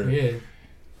everywhere. yeah.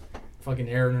 Fucking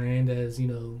Aaron Hernandez,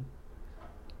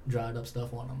 dried up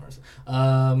stuff on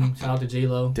him. Shout out to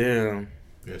J-Lo. Damn.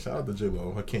 Yeah, shout out to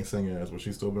J-Lo. I can't sing ass, but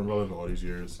she's still been relevant all these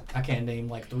years. I can't name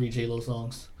like 3 J-Lo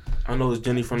songs. I know it's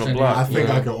Jenny from the Jenny. block. I think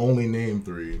yeah. I can only name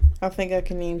 3. I think I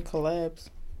can name collabs.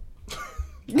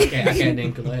 I can't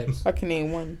name collabs. I can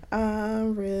name one.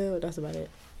 I'm real. That's about it.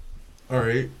 All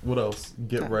right, what else?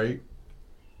 Get Right.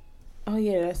 Oh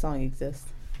yeah, that song exists.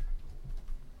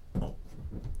 Oh.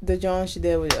 The John she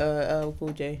did with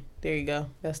Cool J. There you go.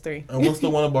 That's 3. And what's the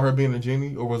one about her being a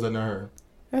genie, or was that not her?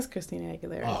 That's Christina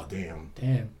Aguilera. Oh, damn.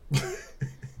 Damn.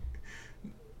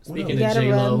 Speaking You of gotta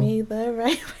J-Lo, rub me the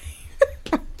right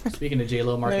way. speaking of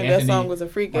J-Lo, Mark Maybe Anthony. that song was a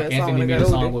freak Mark ass Anthony song. When I made got a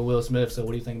song older. with Will Smith. So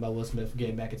what do you think about Will Smith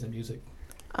getting back into music?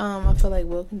 I feel like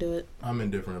Will can do it. I'm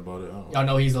indifferent about it. Y'all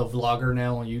know he's a vlogger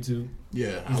now on YouTube.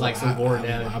 Yeah. He's like so bored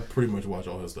now. I pretty much watch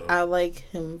all his stuff. I like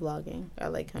him vlogging. I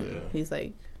like him. Yeah. He's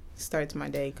like starts my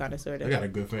day kind of sort I of. got a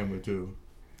good family, too.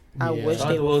 I Yeah. wish Shout out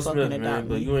they to would Will fucking Smith, adopt man,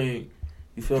 but me. you ain't.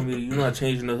 You feel me? You're not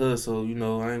changing the hood, so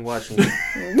I ain't watching. I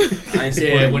ain't Yeah,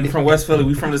 supporting. when- We from West Philly.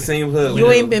 We from the same hood.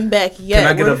 You ain't been back yet. Can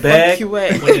I get Where a the bag? fuck you at?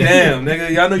 Damn, nigga,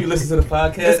 y'all know you listen to the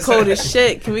podcast. It's cold as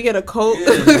shit. Can we get a coat?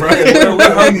 Yeah, Right? Well, we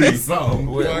hungry. Something.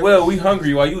 Well, we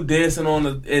hungry while you dancing on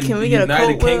the Can we get a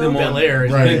United coat, Kingdom Will? on Bel Air,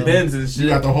 Right. Big Benz and shit. You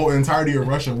got the whole entirety of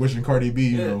Russia wishing Cardi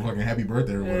B, Yeah. fucking happy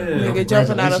birthday or whatever. Yeah. Nigga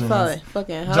jumping out of Congratulations.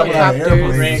 fucking Jumping out of helicopters.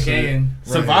 airplanes. Grand shit. Canyon.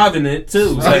 Surviving it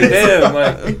too. It's like damn,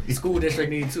 like School district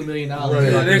needs $2 million. Right.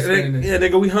 yeah, Like, spending it.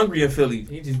 nigga, we hungry in Philly.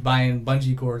 He just buying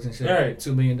bungee cords and shit. Right.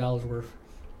 $2 million worth.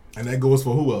 And that goes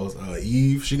for who else?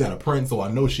 Eve. She got a print, so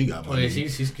I know she got Oh money. yeah, she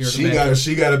secured She the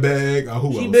bag. got a bag.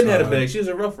 Who She else? been had a bag. She was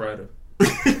a Rough Rider.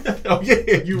 Oh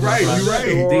yeah, you right. You right.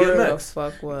 Sure DMX. the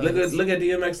fuck was. Look at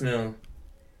DMX now.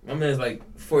 My man's like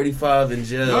 45 in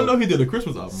jail. I know he did a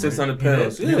Christmas album. 600 right?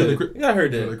 pounds. He Yeah, did a, yeah, I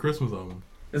heard he did a that. Christmas album.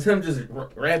 It's him just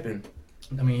rapping.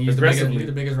 I mean, he's the Aggressively.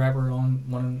 biggest rapper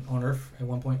on Earth at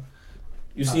one point.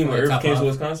 You seen when like Earth top came to five.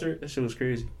 his concert? That shit was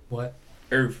crazy. What?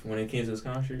 Earth when it came to his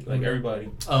concert, like everybody.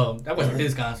 Oh, that wasn't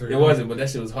his concert. It wasn't, but that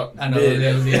shit was hot. I know. big.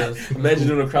 It was Imagine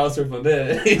doing a crowd surf on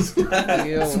that.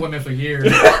 Yo. swimming for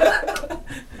years.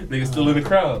 Nigga still in the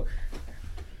crowd.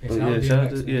 Yeah, Shout out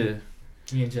to yeah.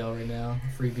 He in jail right now.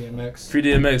 Free DMX. Free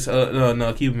DMX.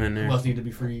 No, keep him in Who there. else need to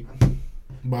be freed?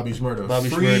 Bobby Shmurda. Bobby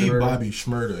Free Shmurda. Bobby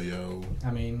Shmurda, yo.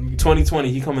 I mean,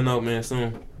 2020, he coming out, man,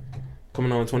 soon.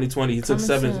 Coming out in 2020. He took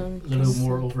Coming a little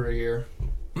more over a year.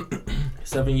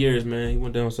 7 years, man. He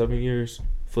went down 7 years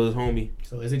for his homie.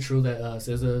 So is it true that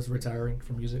SZA is retiring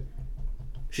from music?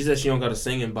 She said she don't got a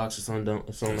singing box or something like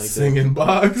that. Singing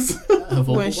box.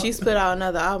 When she spit out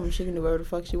another album, she can do whatever the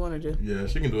fuck she want to do. Yeah,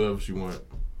 she can do whatever she want.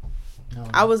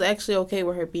 I was actually okay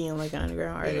with her being like an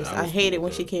underground Yeah, artist. I I was hated cool when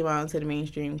with she that. came out into the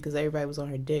mainstream because everybody was on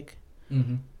her dick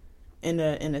Mm-hmm. in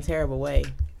a terrible way.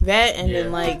 That and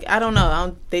then like I don't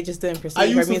know, they just didn't perceive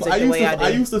her music the way I did. I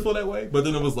used to feel that way, but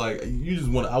then it was like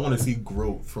I want to see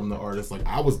growth from the artist. Like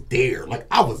I was there, like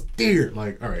all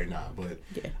right, nah, but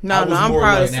no, I'm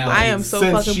proud of. I am so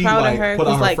fucking proud of her. Put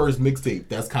out her first mixtape.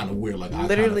 That's kind of weird. Like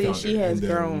literally, she has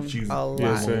grown she's a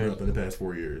lot up in the past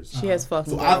 4 years. She has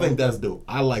fucking. So I think that's dope.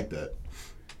 I like that.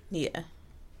 Yeah.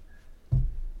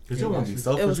 Cause you don't want to be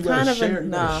selfish. It was kind of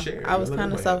I was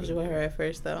kind of selfish with with her at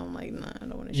first though. I'm like, nah, I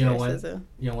don't want to share SZA.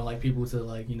 You don't want like people to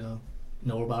like know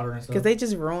about her and stuff. Because they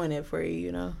just ruin it for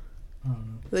you,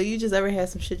 Like you just ever had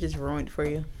some shit just ruined for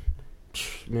you.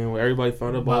 Man, when everybody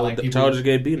found out about like Childish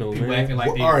Gambino, man. Acting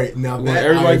like all right, now when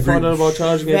everybody found out about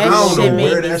Childish Gambino, I don't know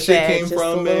where that shit came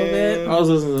from, man. I was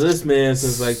listening to this man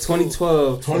since like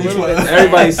 2012.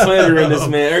 Everybody's slandering this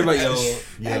man. Everybody,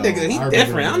 that nigga, he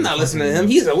different. I'm not listening to him.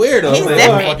 He's a weirdo. He's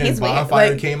different. He's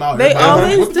Bonfire came out. They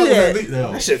always do that.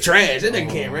 That shit trash. That nigga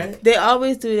can't rap. They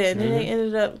always do that, and then they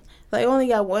ended up like only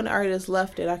got one artist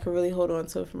left that I could really hold on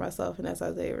to for myself, and that's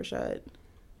Isaiah Rashad.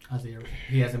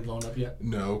 He hasn't blown up yet.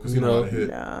 No, because he's not a hit.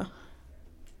 Nah.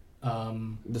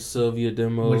 The Sylvia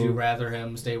demo. Would you rather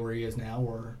him stay where he is now,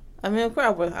 or? I mean, of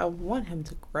course, I want him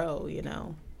to grow,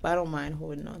 but I don't mind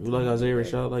holding on. You like Isaiah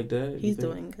Rashad like that? He's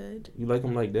doing good. You like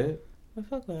him like that? I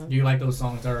fuck with him. Do you like those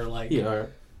songs that are like that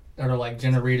are like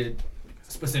generated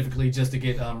specifically just to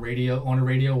get on the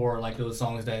radio, or like those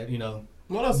songs that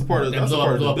Well, that's a part of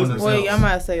the business. Wait, I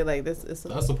might say like this.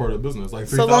 That's a part of the business. Like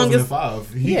so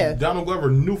 3005, Donald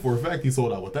Glover knew for a fact he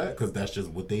sold out with that because that's just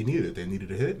what they needed. They needed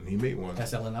a hit, and he made one.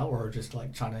 That's selling out, or just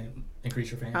like trying to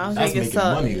increase your fans. I don't that's think it's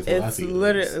money.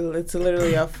 It's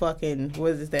literally a fucking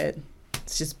what is that?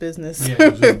 It's just business. Yeah,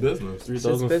 it's just business.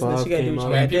 3005 came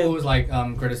out. And people was like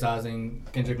criticizing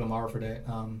Kendrick Lamar for that.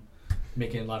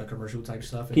 Making a lot of commercial type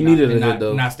stuff. He needed a hit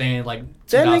though. Not staying like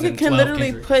that nigga can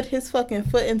literally Kendrick. put his fucking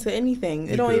foot into anything.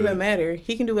 It don't even matter.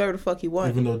 He can do whatever the fuck he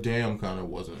wants. Even though Damn kind of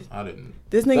wasn't. I didn't.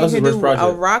 This nigga can do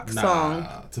a rock song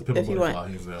if he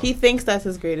wants. He thinks that's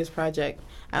his greatest project.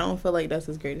 I don't feel like that's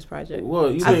his greatest project.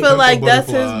 Well, I feel like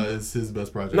that's his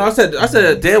best project. No, I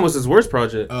said Damn was his worst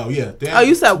project. Oh yeah. Damn. Oh,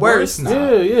 you said worst?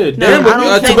 Yeah. Damn,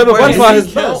 To Pimp a Butterfly is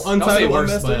his best. Untitled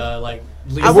worst, but like.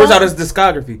 It works out his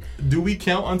discography. Do we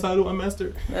count Untitled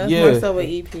Unmastered? That's more so an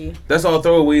EP. That's all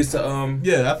throwaways to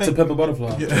I think To Pimp a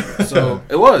Butterfly. Yeah. So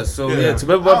it was. So To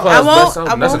Pimp a Butterfly is best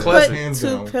album. That's a classic. I won't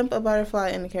put To Pimp a Butterfly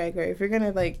in the category. If you're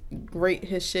gonna like rate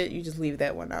his shit, you just leave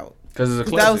that one out. Because it's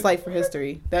a classic. That was like for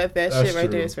history. That shit right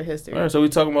there is for history. All right, so we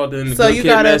talking about the Good Kid,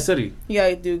 Mad City. You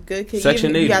gotta do Good Kid.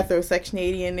 Section 80. You gotta throw Section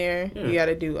 80 in there. Yeah. You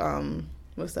gotta do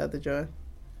what's the other joint?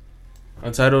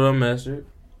 Untitled Unmastered.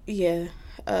 Yeah.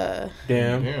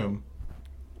 Damn.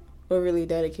 We're really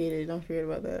dedicated. Don't forget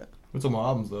about that. We're talking about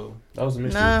albums though. That was a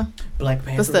mystery. Nah. Black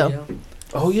Panther. But still.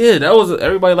 Oh yeah, that was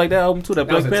everybody liked that album too. That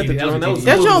Black Panther joint.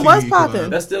 That joint was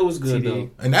popping. That still was good though.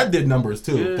 And that did numbers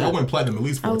too. Yeah. That went platinum at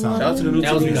least 4 times. Shout out to the new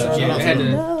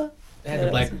TV. It had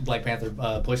the Black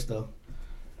Panther push though.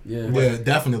 Yeah,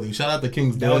 definitely. Shout out to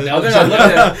King's Dead.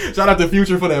 Shout out to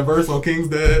Future for that verse on King's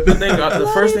Dead.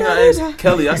 The first thing I asked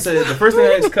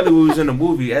Kelly, we was in the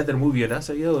movie, after the movie, and I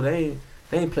said, yo, they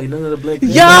ain't play none of the Black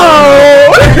Panther. Yo!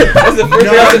 That's the first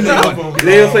thing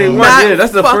they didn't play one. Yeah,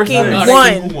 that's the first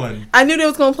thing. One. I knew they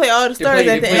was going to play all the stars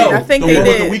at the end. I think they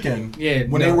did. The Weekend. Yeah.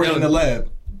 When they were in the lab.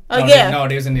 Oh, yeah. No,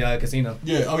 they was in the casino.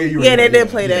 Yeah. Oh, yeah, you were Yeah, they did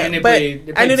play that. Yeah, but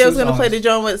I knew they was going to play the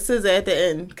joint with SZA at the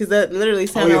end. Because that literally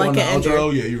sounded like an intro. Oh,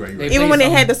 yeah, you're right. Even when they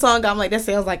had the song, I'm like, that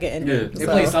sounds like an intro. Yeah. They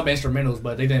played some instrumentals,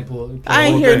 but they didn't pull I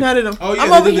ain't hear none of them. Oh, yeah,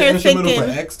 I'm over here thinking. For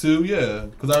X too, yeah.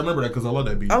 Because I remember that because I love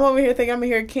that beat. I'm over here thinking I'm going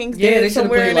to hear King's Dead Dead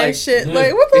somewhere in that shit. Yeah.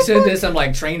 Like, what the fuck? They should have did some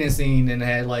like training scene and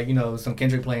had like, some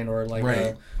Kendrick playing or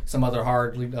like some other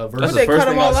hard verse. That's the first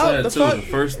thing I said too. The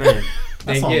first thing.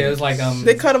 It was like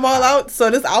they cut them all out, so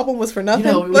this album was for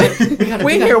nothing.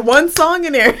 We hear one song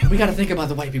in there. We gotta think about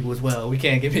the white people as well. We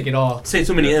can't pick it all. Say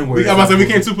too many N-words. We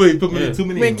can't put too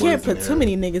many. We can't put too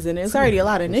many niggas in it. It's already a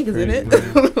lot of niggas in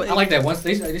it. I like that. Once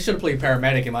they should have played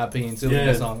Paramedic in my opinion too.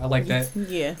 That song, I like that.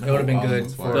 Yeah, it would have been good.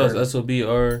 That was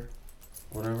SOBR.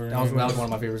 Whatever. That was one of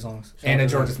my favorite songs. And the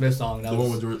Georgia Smith song. That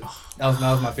was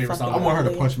my favorite song. I want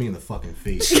her to punch me in the fucking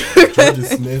face. Georgia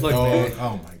Smith, dog.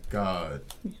 Oh my god.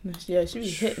 Yeah, she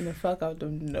was hitting the fuck out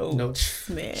them notes,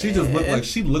 man. She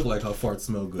looked like her farts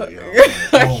smell good, yo.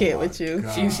 I can't with you.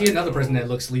 She's another person that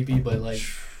looks sleepy, but like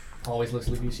always looks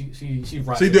sleepy. She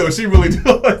rocks. She do. She really do.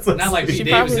 Not like Pete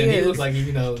Davidson. He looks like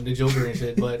the Joker and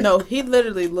shit. But no, he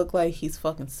literally looked like he's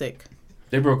fucking sick.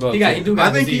 They broke up. He got I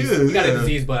think disease. he is. He got a Yeah.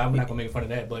 disease, but I'm not gonna make fun of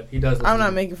that. But he does. I'm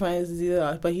not making fun of his disease,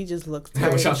 but he just looks What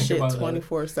tired y'all as think shit about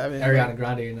 24/7. Ariana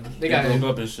Grande and them. They got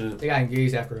broke up and shit. They got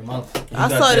engaged after a month. I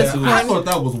saw this. I thought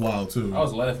that was wild too. I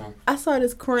was laughing. I saw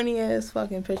this corny ass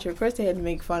fucking picture. Of course, they had to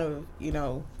make fun of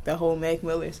the whole Mac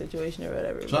Miller situation or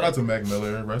whatever. Shout out to Mac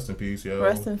Miller. Rest in peace, yo.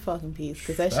 Rest in fucking peace,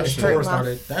 because that shit shit hurt my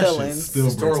started- feelings. Still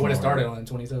The story breaks when it my started heart. on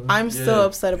 27. I'm still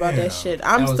upset about Damn. that shit.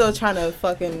 I'm That was- still trying to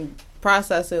fucking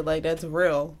process it like that's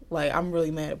real. Like, I'm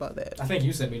really mad about that. I think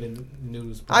you sent me the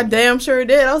news. I damn sure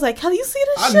did. I was like, Kelly, you see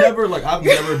this I've shit? I've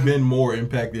never been more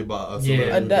impacted by a celebrity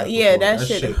Yeah. before. That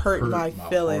shit hurt my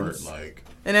feelings. Heart, like,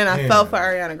 And then I damn. felt for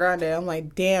Ariana Grande. I'm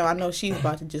like, damn, I know she's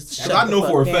about to just shut I the know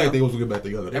fuck for a down. fact they was gonna get back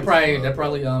together. That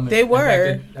probably They were.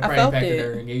 Impacted, that I probably felt impacted it.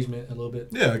 their engagement a little bit.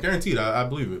 Yeah, guaranteed. I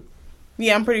believe it.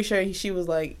 Yeah, I'm pretty sure she was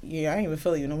like, yeah, I ain't even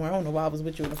feel you no more. I don't know why I was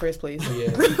with you in the first place. So,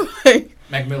 yeah. Like,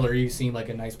 Mac Miller, he seemed like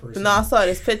a nice person. no, I saw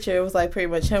this picture. It was like pretty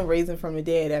much him raising from the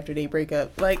dead after they break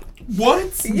up. Like,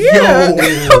 What? yeah,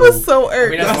 I was so I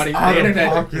irked. mean, that's funny. out The of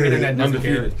internet pocket. doesn't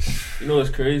care. Undefeated. You know what's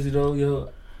crazy though, yo?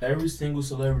 Every single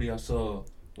celebrity I saw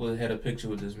had a picture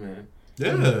with this man.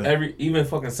 Yeah. Even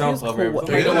fucking SoundCloud. cool.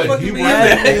 Everybody. You know what? He He was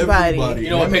everybody. You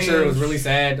know what That picture man- was really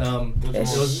sad? That it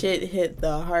was shit hit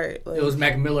the heart. Like, it was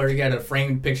Mac Miller. He had a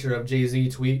framed picture of Jay-Z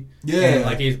tweet. Yeah. And,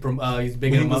 like he's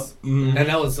bigging him up. Mhm. And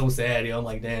that was so sad. Yo, I'm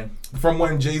like, damn. From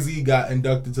when Jay-Z got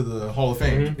inducted to the Hall of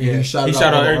Fame. Mhm. And he shot He out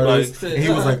shot all out the everybody. artists. And he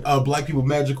was like, black people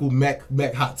magical, Mac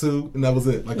hot too. And that was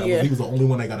it. Like, Yeah. he was the only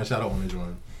one that got a shout out on the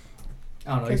joint.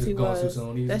 I don't know. He's Because he just going too was.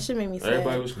 soon. That shit made me sad.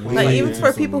 Everybody was Like, Way even too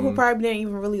for people who soon. probably didn't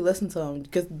even really listen to him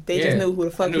because they just Yeah. knew who the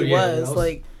fuck I knew, he yeah, was. that was-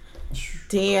 Like,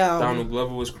 damn. Donald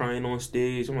Glover was crying on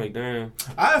stage. I'm like, damn.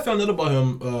 I found out about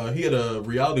him. He had a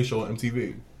reality show on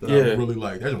MTV that I Yeah. really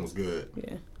liked. That one was good.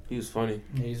 Yeah. He was funny.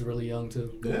 Yeah, he's really young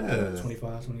too. Yeah.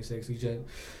 25, 26. He just,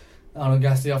 I don't know,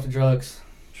 got to stay off the drugs.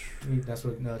 That's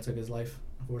what took his life,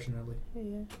 unfortunately.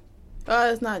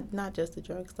 Yeah. It's not just the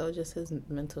drugs though, just his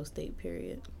mental state.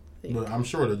 Period. But I'm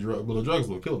sure the drugs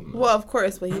will kill him. Well, of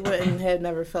course, but he wouldn't have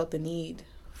never felt the need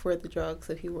for the drugs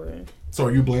if he were. So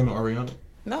are you blaming Ariana?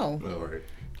 No. Oh, right.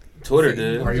 Twitter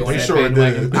did. Are you on He that sure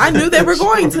bandwagon? did. I knew they were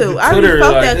going to. I Twitter already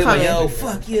felt like, that they're like, coming. yo,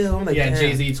 fuck you. I'm like, Yeah, damn.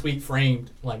 Jay-Z tweet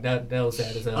framed. Like, that was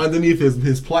sad as hell. Underneath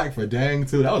his plaque for Dang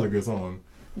too. That was a good song.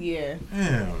 Yeah.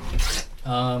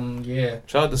 Damn. Yeah.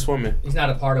 Shout out to Swimming. He's not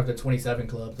a part of the 27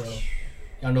 Club, though.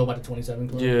 Y'all know about the 27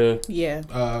 Club? Yeah. Yeah.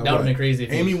 That would have been crazy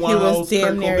if Amy he Winehouse, was damn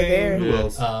Kurt near Cobain, there. Who Yeah.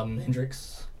 else?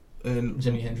 Hendrix, And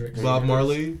Jimi Hendrix. Bob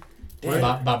Marley. Damn.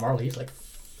 Bob Marley, he's like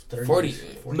 30.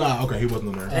 40. Nah, okay, he wasn't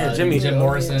on there. Damn, Jim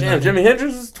Morrison. Damn, Jimi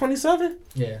Hendrix is 27?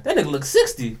 Yeah. That nigga looks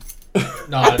 60.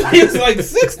 No, I thought he was like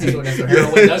 60. that's what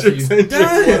heroin does to you.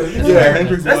 Yeah,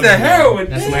 Hendrix. That's was the on there. heroin.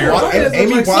 That's Damn, heroin. why does it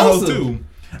Amy look like Winehouse Sosa? too.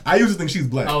 I used to think she's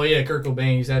black. Oh, yeah, Kurt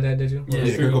Cobain. You said that, did you? Yeah,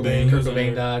 Kurt Cobain. Kurt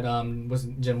Cobain died. Was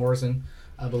it Jim Morrison,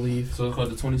 I believe. So it's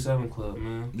called the 27 Club,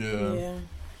 man. Yeah. Yeah.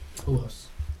 Who else?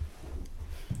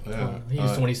 Yeah. He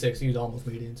was 26. He was almost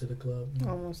made it into the club.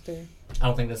 Almost there. I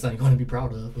don't think that's something you want to be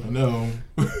proud of. But I know.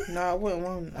 No, I wouldn't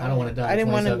want. I don't want to die. I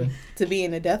didn't want 27. him to be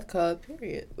in the death club.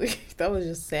 Period. That was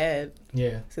just sad.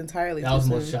 Yeah, It's entirely. that was too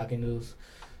the most soon. shocking news.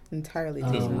 Entirely.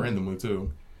 Just Too soon. randomly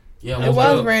too. Yeah, It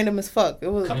was random as fuck. It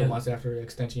was. A couple months after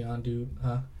Extension, dude.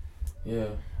 Huh? Yeah.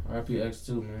 RIP X2,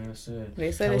 man. That's sad.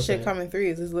 They said How this was shit that? coming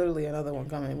threes. There's literally another one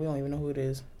coming. We don't even know who it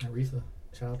is. Aretha.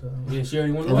 Shout out to Yeah, she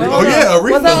already won the Oh, yeah,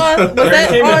 Aretha. Was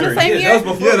that on the same year? That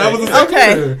was before Yeah, that was the same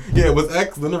Okay. year. Yeah, it was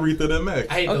X, then Aretha, then Mac.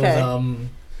 I hate Okay. those.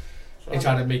 They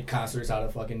try to make concerts out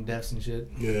of fucking deaths and shit.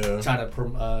 Yeah. Try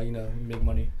to make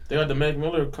money. They got the Mac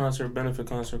Miller benefit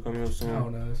concert coming up I soon.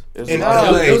 don't know. It's In like-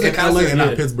 LA, it was a in LA concert, and not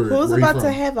yeah. Pittsburgh. Who's Where you about to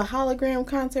from? have a hologram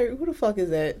concert? Who the fuck is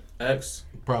that? X.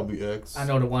 Probably X. I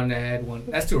know the one that had one.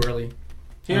 That's too early.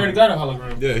 He already got a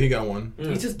hologram. Yeah, he got one. Yeah.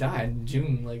 He just died in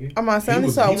June. Like I'm on. I only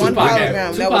was- saw he was one Tupac hologram. had-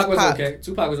 That Tupac was Pop. okay.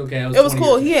 Tupac was okay. It was 20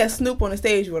 cool. years He had Snoop on the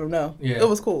stage with him though. Yeah. It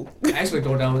was cool. I actually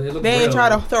thought that was. It looked They ain't real. try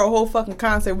to throw a whole fucking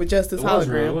concert with just his It was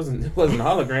real. hologram. It wasn't a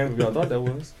hologram if y'all thought that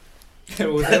was. It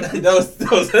was him. that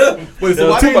was him. Wait, so That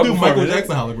why was didn't Tupac do before, Michael man.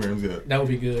 Jackson holograms yet? That would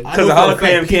be good. I Because know the for a fact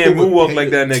hologram can't people moonwalk would like hate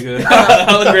that nigga.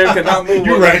 hologram cannot moonwalk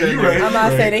You like right, that you nigga. right. I'm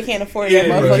not saying they can't afford Yeah, that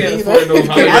you motherfucker can't either. afford no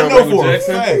hologram. I know Michael for a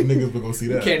Jackson. fact niggas will go see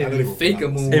that. You can't I even know fake for a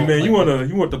fact. moonwalk. Hey man,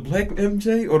 you want the black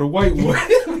MJ or the white one?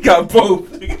 We got both.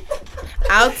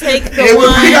 I'll take the It would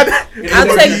one. be- I'll it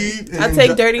would take. be I'll an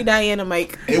take inju- Dirty Diana,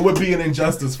 Mike. It would be an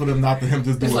injustice for them not to him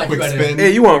just do It's a like quick you gotta- spin.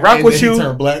 Hey, you want rock and with then he you?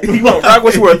 turn black. You want rock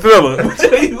with you or Thriller?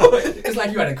 It's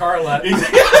like you had a car lot.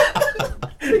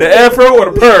 The afro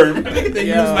or the perm? They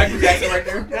use Yo. Michael Jackson right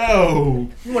there. Yo.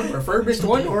 You want a refurbished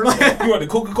one or? You want the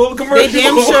Coca-Cola They commercial?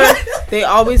 damn sure. They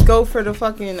always go for the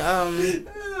fucking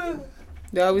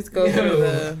They always go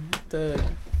for the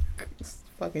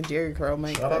fucking Jerry curl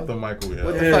mic. Shout out to Michael, yeah.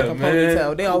 With the fucking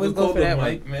ponytail. They always go for that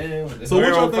mic, one. Man. So what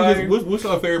y'all think is, what's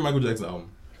your favorite Michael Jackson album?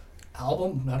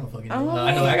 Album? I don't fucking know.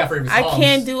 I know I got favorite songs. I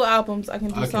can't do albums. I can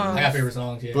do songs. I got favorite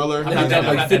songs, yeah. Thriller? I'm not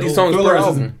like 50 songs Thriller per is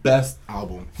his album. best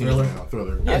album. Thriller?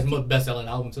 Thriller. Yeah, it's my best-selling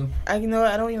album, too. I know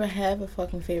I don't even have a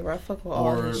fucking favorite. I fuck with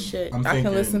all his shit. I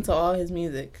can listen to all his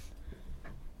music.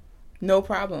 No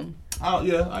problem. Oh,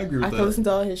 yeah, I agree with that. I can listen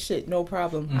to all his shit, no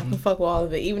problem. I can fuck with all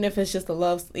of it, even if it's just a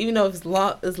love, even though it's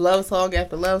love song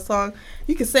after love song.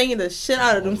 You can sing the shit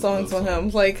out of them songs for him,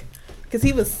 like, cause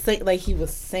he was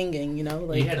singing, you know,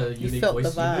 like he had a unique felt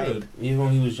voice. the vibe. Even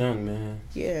when he was young, man.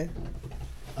 Yeah.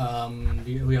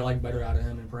 Who you like better out of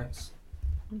him and Prince?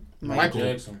 Michael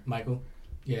Jackson. Michael.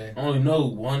 Yeah. I only know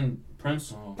one Prince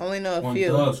song. Only know a One few.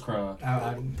 Dogs Cry.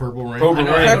 Purple Rain.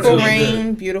 Purple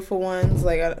Rain, beautiful ones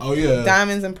like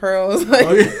Diamonds and Pearls. Like,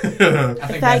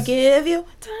 if I give you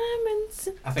diamonds.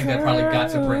 I think that probably got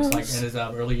to Prince like in his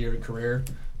earlier career.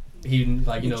 He knew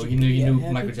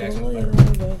Michael Jackson was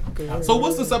better. So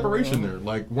what's the separation there?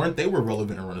 Like, they were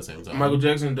relevant around the same time? Michael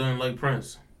Jackson didn't like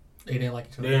Prince. They didn't like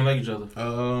each other. They didn't like each other.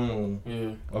 Oh.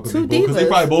 Yeah. Two divas. Because they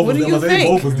probably both what was do you think?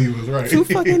 both was divas, right? Two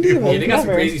fucking divas. Yeah, they got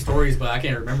some crazy stories, but I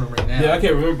can't remember them right now. Yeah, I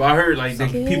can't remember. I heard like the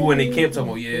people when they camp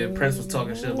talking about, Prince was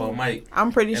talking shit about Mike.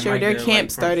 I'm pretty sure their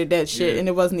camp started that shit, and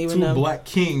it wasn't even Two black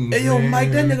kings. Hey, yo, Mike,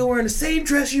 that nigga wearing the same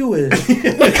dress you is. you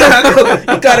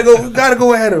gotta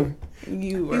go at him.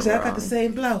 He said, I got the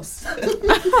same blouse.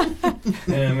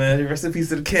 Yeah, man. Rest in peace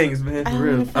to the kings, man. For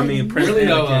real. I mean, Prince. Really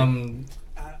though,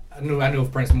 I knew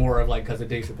of Prince more of like because of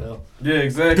Dave Chappelle. Yeah,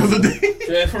 exactly.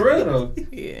 Yeah, for real though.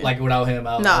 Yeah. Like without him,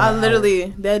 I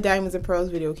literally that Diamonds and Pearls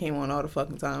video came on all the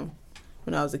fucking time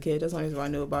when I was a kid. That's the only reason why I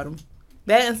knew about him.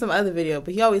 That and some other video,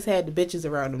 but he always had the bitches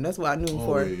around him. That's what I knew him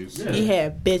for. Yeah. He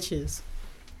had bitches.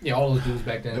 Yeah, all those dudes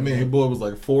back then. I mean, his boy was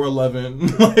like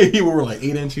 4'11". Like he wore like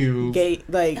 8-inch heels. Gay,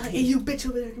 like hey, you bitch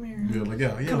over there, come here. Yeah, like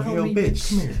yo, bitch,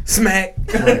 come here. Smack.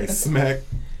 Right, smack.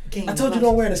 I told you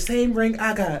don't wear the same ring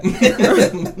I got. Do my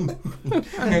eyeliner,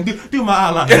 baby. Do my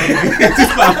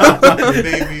eyeliner,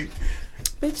 baby.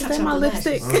 Bitch, that's my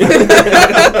lipstick.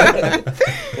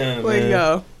 Like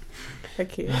yo, I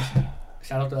can't.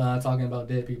 Shout out to talking about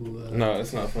dead people. No,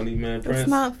 it's not funny, man. Prince. It's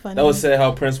not funny. That was sad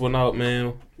how Prince went out,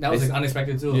 man. That was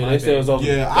unexpected too. Yeah, they said it was off.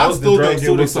 Yeah, I still think it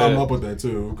was something up with that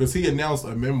too, because he announced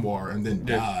a memoir and then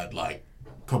died like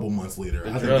a couple months later.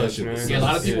 I think that shit was. Yeah, a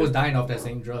lot of people was dying off that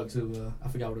same drug too. I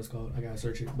forgot what it's called. I gotta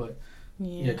search it, but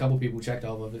yeah, a couple people checked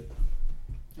off of it.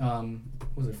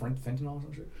 Was it fentanyl or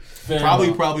some shit?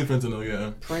 Probably fentanyl,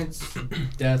 yeah. Prince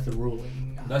death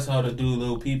ruling. That's how the dude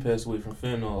Lil P passed away from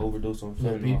fentanyl, overdose on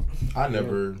fentanyl. I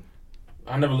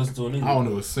never listened to it either. I don't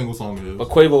know a single song of his. But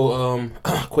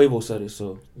Quavo said it,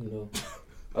 so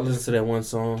I listened to that one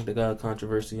song that got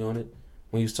controversy on it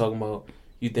when he was talking about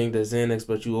you think that Xanax,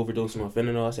 but you overdosing on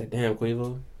fentanyl. I said, damn,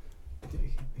 Quavo.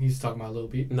 He's talking about Lil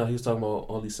Peep. No, he was talking about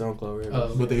all these SoundCloud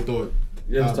rappers. But they thought.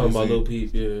 Yeah, he was talking about Lil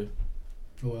Peep. Yeah.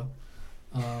 Well,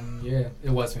 yeah,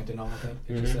 it was fentanyl. I think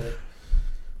it just said.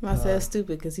 I said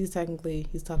stupid because he's talking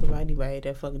about anybody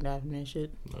that fucking died from that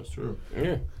shit. That's true.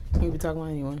 Yeah. He be talking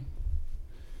about anyone.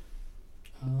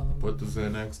 Put the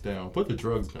Xanax down. Put the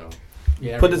drugs down.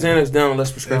 Yeah. Put the Xanax down.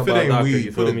 Let's prescribe by a doctor. Weed,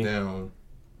 you feel put me? It down.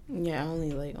 Yeah,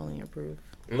 only approve.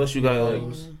 Unless you got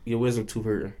your wisdom tooth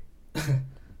hurting.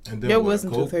 And then your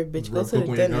wisdom tooth hurt, bitch. Go to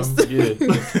the dentist. Yeah.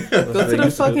 Go to the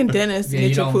fucking dentist and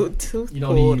get your tooth You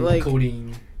don't pulled. need like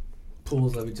codeine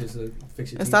pulls of it just to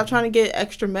fix your and teeth. stop trying to get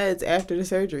extra meds after the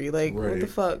surgery. Like what the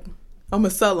fuck? I'm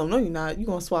gonna sell them. No, you're not. You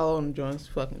gonna swallow them joints,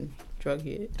 fucking drug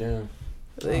head. Damn.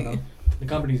 Like, the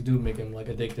companies do make them like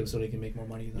addictive so they can make more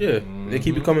money. Yeah, they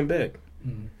keep it coming back.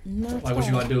 Like what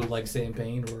you gonna do? Like stay in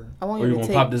pain or you gonna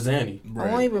pop the Xanny? Right.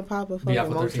 I won't even pop a fucking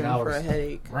Motrin for a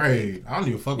headache. Right. I don't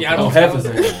even fuck with I don't half a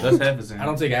Xanny. That's half a Xanny. I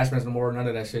don't take aspirins no more. None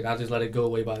of that shit. I just let it go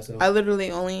away by itself. I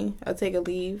literally I take a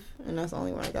leave, and that's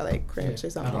only when I got like cramps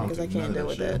or something because I can't deal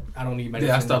with that. I don't need medicine.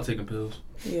 Yeah, I stopped taking pills.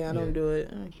 Yeah, I don't do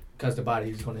it because the body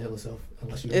is gonna heal itself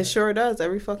unless you. It sure does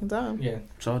every fucking time. Yeah.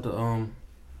 Shout out to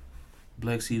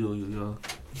Black seed oil, y'all.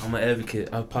 I'm an advocate.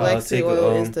 Black seed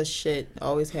oil is the shit.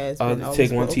 Always has been. I'll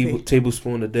take one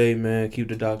tablespoon a day, man. Keep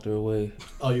the doctor away.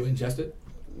 Oh, you ingest it?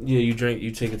 Yeah, you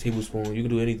take a tablespoon. You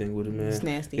can do anything with it, man. It's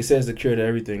nasty. It says the cure to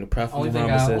everything. The Prophet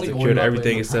Muhammad says the cure to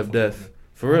everything except death.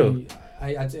 For real.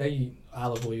 I eat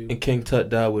olive oil. And King Tut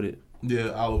died with it. Yeah,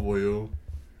 olive oil.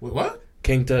 What?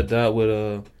 King Tut died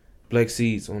with black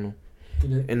seeds on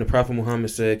him. And the Prophet Muhammad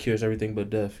said cures everything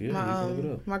but death. Yeah,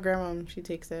 my grandma, she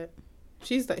takes that.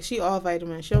 She's like all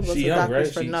vitamins. She don't go to young,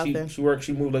 doctors right? for nothing.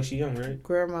 She moved like she young, right?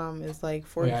 Grandmom is like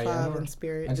 45 in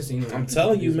spirit. I just seen her. I'm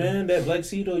telling you, man, that Black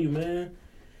Seed on you, man.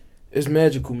 It's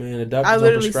magical, man. The doctors I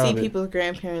literally don't prescribe see it. people's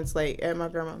grandparents like at my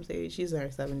grandmom's age. She's in her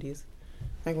 70s. I'm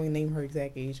not going to name her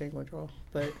exact age. I ain't going to draw.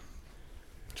 But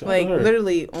like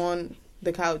literally on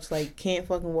the couch, like can't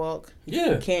fucking walk.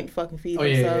 Yeah. Can't fucking feed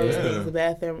themselves. Yeah. Go to the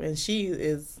bathroom. And she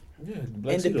is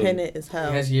Black independent as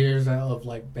hell. She has years of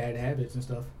like bad habits and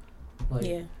stuff. Like,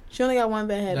 yeah. She only got one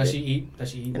bad habit. Does she eat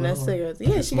And well? that's cigarettes.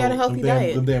 Yeah, she got a healthy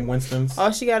diet. The damn Winstons.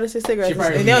 All she got is his cigarettes. She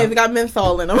And they don't even got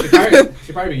menthol in them.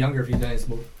 She'd probably be younger if he didn't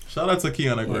smoke. Shout out to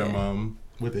Keana grandmom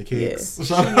with the cakes. Yeah.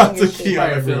 Shout out to She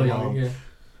Keana Feel grandmom. younger, yeah.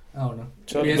 I don't know.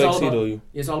 Chuck Yeah, Black Seed on you.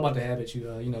 It's all about the habits you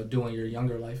do in your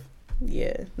younger life.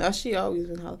 Yeah. No, she always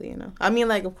been healthy, I mean,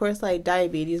 like, of course, like,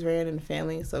 diabetes ran in the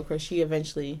family. So, of course, she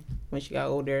eventually, when she got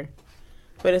older.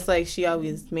 But it's like she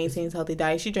always maintains healthy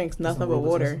diet. She drinks nothing but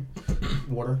water.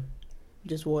 Water?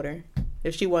 Just water.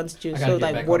 If she wants juice, gotta she'll, get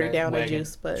like, back water on that down her wagon.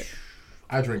 juice. But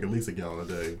I drink at least a gallon a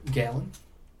day. Gallon?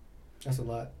 That's a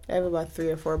lot. I have about 3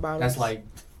 or 4 bottles. That's like,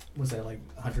 what's that, like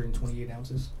 128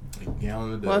 ounces? A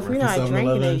gallon a day. Well, if Right you're from not drinking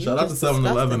 7-Eleven. it, you Shout out to just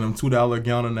 7-Eleven. disgusting. Them $2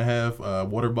 gallon and a half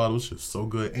water bottles. Just so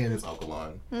good. And it's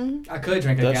alkaline. Mm-hmm. I could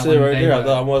drink a That gallon shit a right day, there. I but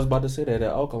thought I was about to say that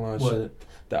alkaline What? shit.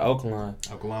 The alkaline.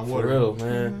 Alkaline For water. real,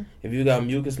 man. Mm-hmm. If you got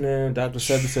mucus, man, Dr.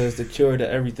 Sebi says the cure to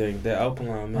everything. That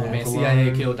alkaline, Oh, man. man,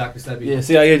 CIA killed Dr. Sebi. Yeah,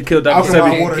 CIA killed Dr.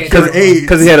 Alkaline Sebi water Because- cure AIDS.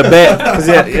 because he had a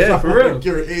bad. Yeah, for real.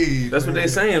 Cure AIDS. That's what they man.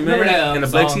 saying, man. Remember that, and the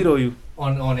Black song? Seed on you.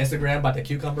 On Instagram about the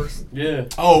cucumbers. Yeah.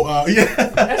 Oh, yeah.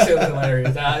 That shit was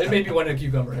hilarious. It made me want a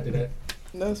cucumber after that.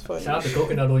 That's funny. Shout out to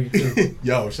coconut oil too.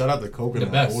 Yo, shout out to The coconut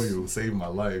best. oil. Saved my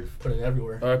life. Put it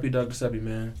everywhere. R.I.P. Dr. Sebi,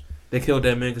 man. They killed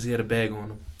that man because he had a bag on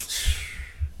him.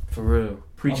 For real.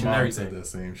 Preaching My mom everything. said that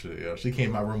same shit. Yo, she came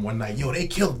in my room one night. Yo, they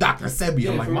killed Dr. Sebi.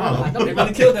 I'm like, for real. Mom. They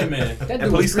really killed that man. That And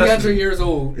dude was police custody. 300 years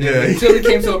old. Yeah. Until he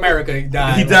came to America, he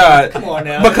died. He Like, died. Come on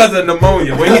now. Because of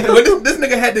pneumonia. When this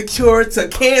nigga had the cure to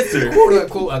cancer. quote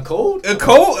unquote a cold. A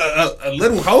cold? A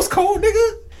little house cold,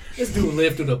 nigga? This dude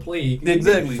lived through the plague.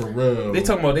 Exactly. For real. They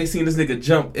talking about they seen this nigga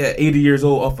jump at 80 years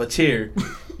old off a chair.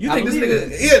 You I think this believe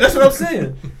nigga... it. Yeah, that's what I'm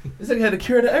saying. This nigga had the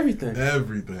cure to everything.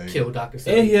 Everything. Killed Dr.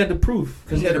 Sebi. And he had the proof.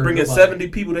 Because he had to bring in 70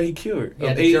 people that he cured. He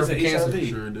had Of the cure AIDS for and cancer. HIV.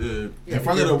 Sure did. Yeah, In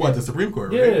front of yeah. the Supreme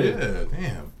Court, right? Yeah. Yeah,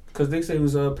 damn. Because they say he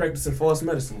was practicing false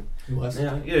medicine. He was.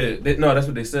 Yeah, no, that's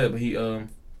what they said. But he, because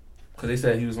they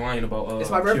said he was lying about It's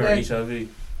my curing birthday. HIV.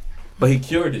 But he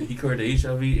cured it. He cured the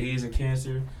HIV, AIDS, and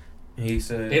cancer. And he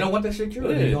said They don't want that shit cured.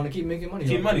 Yeah. They want to keep making money.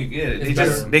 keep off money. it. Yeah, It's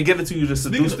better. they give it to you to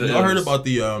seduce the. I heard illness. about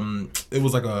the it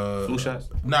was like a Flu shots?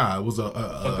 Nah, it was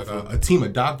a team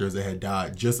of doctors that had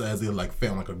died just as they like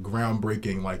found like a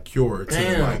groundbreaking like cure to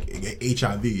Damn. like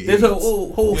HIV. There's a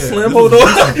whole Yeah, slim. this Hold was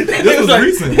on. recent. This was like,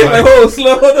 recent, Like, like- hold on,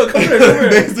 slim. Hold on. Come here.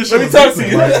 This shit Let me was talk to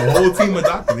recent, you. like, a whole team of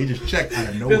doctors. They just checked out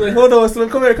of They're nowhere. like, hold on, slim.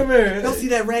 Come here. Don't see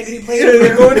that raggedy Yeah,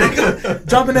 plane. go in.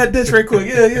 Jump in that ditch right quick.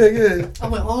 Yeah. I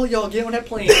went, all y'all get on that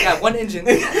plane. Got one engine.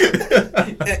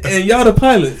 And y'all the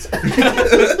pilots.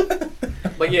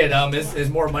 But yeah, it's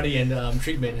more money and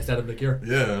treatment instead of the cure.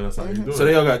 Yeah, that's how you do it. So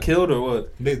they all got killed or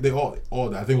what? They all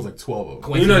I think it was like 12 of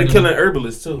them. You know they're killing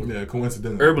herbalists too. Yeah,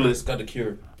 coincidentally. Herbalists got the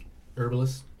cure.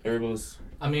 Herbalists. Herbalists.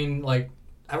 I mean, like,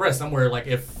 I read somewhere, like,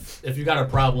 if you got a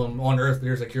problem on Earth,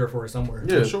 there's a cure for it somewhere.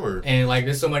 Yeah, sure. And, like,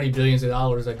 there's so many billions of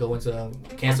dollars that go into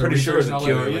cancer pretty sure research it's and a all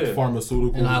cure, that. Like yeah.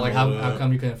 pharmaceuticals. And how all that.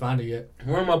 come you couldn't find it yet?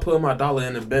 Where am I putting my dollar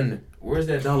in the bending? Where's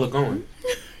that dollar going?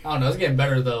 I don't know. It's getting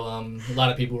better, though. A lot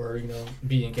of people are,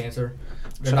 beating cancer.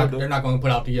 They're Shout out not going to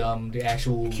put out the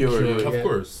actual Cure, yeah. Of yet.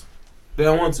 course. They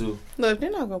don't want to. Look, if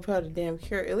they're not gonna put out a damn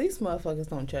cure, at least motherfuckers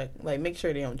don't check. Like, make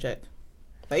sure they don't check.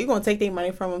 Like, you gonna take their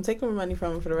money from them, take their money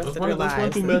from them for the rest That's of their why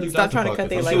lives. too many Stop trying to doctor cut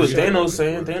their pockets. See life what Like, short. Daymor's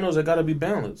saying. Daymor's they gotta be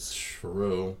balanced. For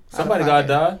real. Somebody gotta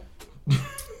die.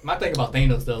 My thing about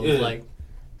Thanos, though, is, Yeah. like,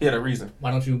 He had a reason.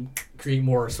 why don't you create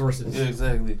more resources? Yeah,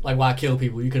 exactly. Like, why kill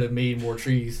people? You could have made more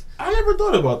trees. I never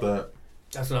thought about that.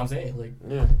 That's what I'm saying. Like,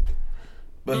 Yeah.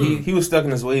 But he was stuck in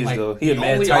his ways though. He the had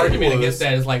mad only tight. argument was. against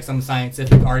that is like some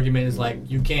scientific argument is like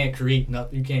you can't create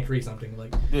nothing. You can't create something.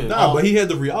 Like Yeah. Nah, but he had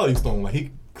the reality stone. Like he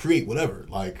could create whatever.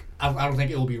 Like I don't think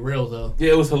it will be real though.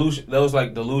 Yeah, it was hallucin. That was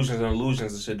like delusions and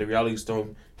illusions and shit. The reality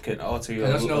stone can alter your.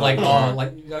 Don't you know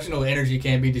don't you know energy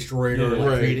can't be destroyed or Yeah. like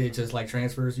Right. created? It just like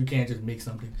transfers. You can't just make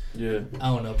something. Yeah. I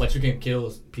don't know, but you can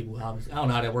kill people. Obviously, I don't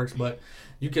know how that works, but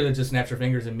you could have just snapped your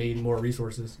fingers and made more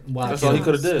resources. Why That's kill, all he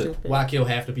could have did. Stupid. Why kill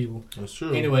half the people? that's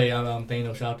true. Anyway,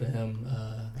 Thanos, shout out to him.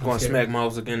 I'm Going to scared- smack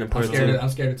mouths again in I'm part scared, 2. I'm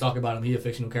scared to talk about him. He a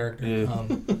fictional character.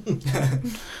 Yeah.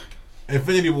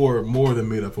 Infinity War more than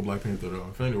made up for Black Panther though.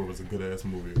 Infinity War was a good ass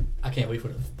movie. I can't wait for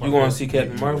the. You going to see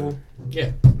Captain Marvel?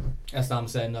 Yeah. That's how I'm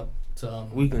setting up. To,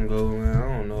 we can go, man.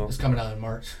 I don't know. It's coming out in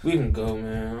March. We can go,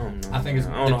 man. I don't know. I think it's.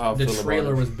 I don't know how I feel the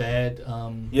trailer about it. was bad.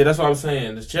 Yeah, that's what I'm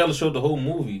saying. The trailer showed the whole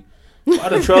movie. Why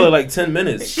the trailer like 10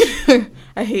 minutes?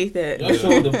 I hate that. Y'all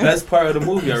showed the best part of the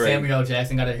movie already. Samuel L.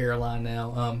 Jackson got a hairline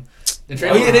now. The Oh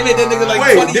trailer. yeah, they made that nigga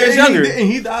like 20 years younger.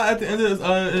 And he died at the end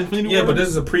of Infinity War. Yeah, but this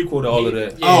is a prequel to all of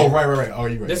that. Yeah. Oh, right. Oh,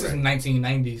 you're right. This is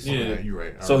 1990s. Yeah. Okay, you're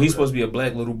right. So he's supposed to be a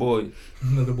black little boy.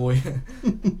 Little boy.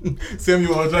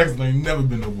 Samuel L. Jackson ain't never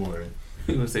been no boy.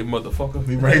 He gonna say motherfucker.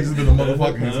 He right, just been a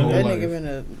motherfucker his whole That life. nigga been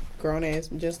a grown ass,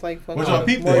 just like fucking. Which y'all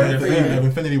peeped Morgan at the Freeman. end of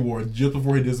Infinity War just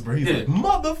before he disappeared. He's like,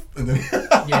 mother. And then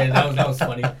Yeah, that was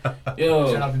funny.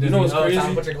 Yo, Shout out to you Disney. know what's crazy?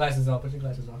 Tom, put your glasses on.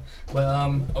 But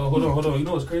Oh, hold on. You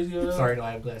know what's crazy? sorry, don't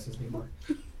have glasses anymore.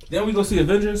 Then we go see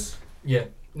Avengers. Yeah,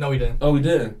 no, we didn't. Oh, we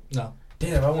didn't. No,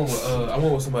 Damn, I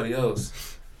went with somebody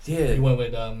else. Yeah, you went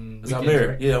with Zamir.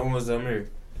 right? Yeah, I went with Zamir.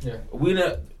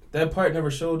 Yeah. That part never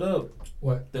showed up.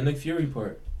 What? The Nick Fury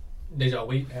part. Did y'all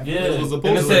wait? After? Yeah, It was and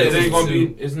supposed it said to it be ain't gonna two.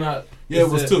 be. It's not. yeah, it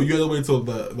was two. You had to wait till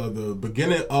the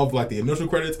beginning of like the initial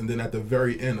credits, and then at the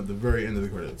very end of the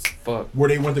credits, Fuck. where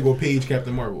they went to go page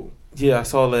Captain Marvel. Yeah, I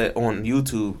saw that on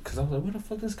YouTube because I was like, "Where the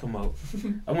fuck this come out?"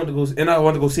 I wanted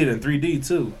to go see it in 3D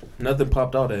too. Nothing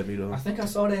popped out at me though. I think I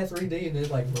saw that in 3D and it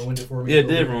like ruined it for me. Yeah, it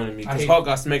did ruin me I because hate- Hulk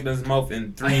got smacked in his mouth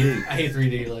in 3D. I hate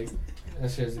 3D. Like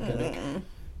that shit's a gimmick.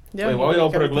 Wait, why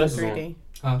y'all put our glasses on?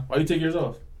 Huh? Why you take yours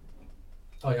off?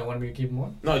 Oh, y'all wanted me to keep them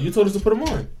on? No, you told us to put them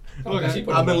on. Look, she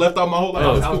put I've them been on. left out my whole life.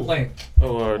 Oh, It's I was cool. playing.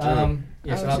 Oh, all right.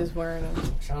 Yeah, I was just wearing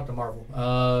them. shout out to Marvel.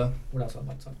 What else I'm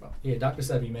about to talk about? Yeah, Dr.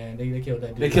 Sebi, man. They killed that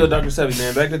dude. They killed Dr. Sebi,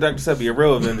 man. Back to Dr. Sebi, a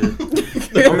real Avenger.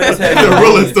 My man's The had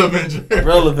realest Avenger.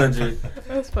 real Avenger.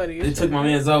 That's funny. They took my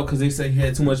man's out because they said he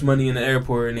had too much money in the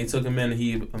airport, and they took him in, and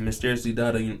he mysteriously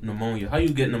died of pneumonia. How you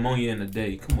get pneumonia in a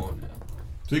day? Come on now.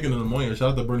 Speaking of pneumonia, shout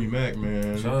out to Bernie Mac,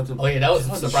 man. Shout out to. Oh yeah, that was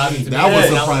surprising to me. That was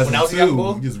When I surprising was a young too.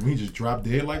 boy, He just dropped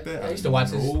dead like that. I used to watch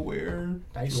this. Nowhere.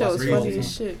 I used to Show watch was this all funny the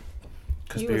as time. shit.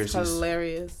 He was Conspiracies.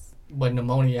 hilarious. But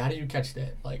pneumonia, how do you catch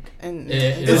that? Like, And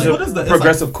It's What a is that? It's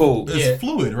progressive cold. It's Yeah.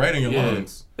 fluid, right, in your Yeah.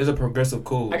 lungs. It's a progressive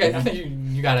cold. I think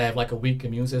you gotta have like a weak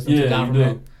immune system Yeah, to die you from do.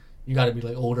 that. You gotta be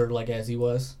like older, like as he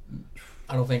was.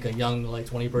 I don't think a young like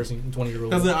 20-year-old.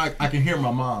 Because then I can hear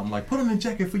my mom like, put on a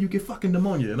jacket before you get fucking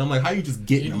pneumonia, and I'm like, how you just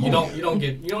get You pneumonia?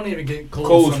 don't even get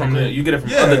Colds from the. You get it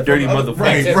from other dirty motherfuckers.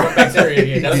 right. From bacteria.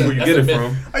 Yeah, That's where you get it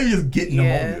from. How you just get yeah.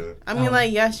 pneumonia? I mean,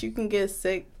 like, yes, you can get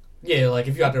sick, Yeah, like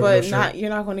if you got the but real not shit. you're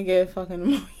not going to get fucking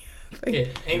pneumonia. Yeah,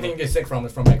 anything you get sick from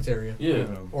is from bacteria. Yeah.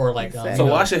 Or like Exactly. So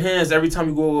wash your hands every time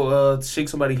you go shake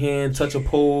somebody's hand, touch a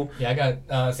pole. Yeah, I got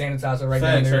sanitizer right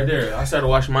down Facts there. right there. I started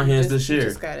washing my hands this year.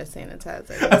 Just gotta sanitize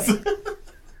it.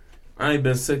 I ain't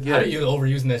been sick How yet. do you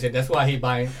overusing that shit? That's why I hate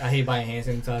buying hand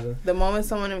sanitizer. The moment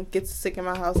someone gets sick in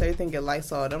my house, everything get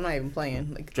Lysol. I'm not even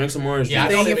playing. Like, Drink some orange Yeah, I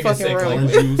juice. don't They even get get sick. fucking Like,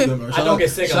 Orange juice, them- I don't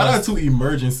get sick Shout out unless- to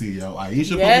Emergency, yo.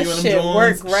 Aisha That put me on shit them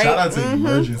joints. work, right? Shout out to Mhm.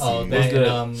 Emergency. Oh, What's that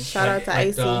good? Shout out to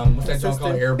Icy, what's that joint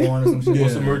called? sister. Airborne or some shit. Yeah.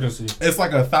 What's emergency? It's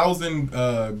like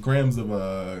 1,000 grams of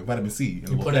vitamin C. in a You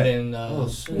little put pack. it in. Oh,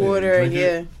 shit. water, Drink it.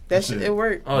 yeah. That Shit. shit, it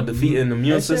worked. Oh, defeating the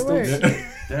immune That shit system. works.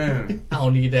 Damn. I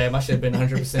don't need that. My shit been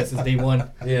 100% since day one.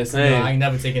 Yeah, No, same. I ain't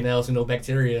never taken L's with no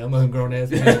bacteria. I'm a grown ass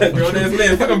man. Grown ass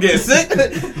man, fuck, I'm getting sick.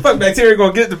 Fuck, bacteria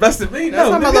gonna get the best of me. That's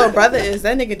No, how my nigga. little brother is.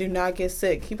 That nigga do not get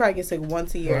sick. He probably gets sick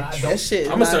once a year. Bro, I don't- That shit.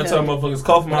 I'm gonna start telling motherfuckers,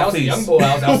 cough in When I my was a face. young boy,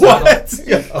 I was outside. What?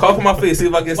 Yeah. Cough in my face, see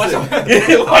if I get Watch sick. out.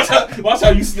 Yeah, watch how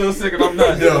you still sick and I'm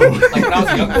not. Yo. Like when I was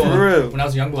a young boy, For real. when I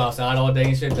was a young boy outside all day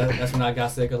and shit, that's when I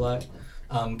got sick a lot.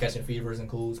 Catching fevers and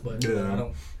colds, but Yeah. I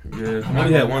don't. Yeah, I'm I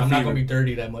only had one not fever. gonna be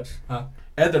dirty that much, huh?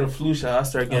 After the flu shot, I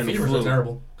started getting the Fevers flu. are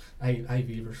terrible. I hate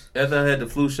fevers. After I had the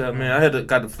flu shot, man,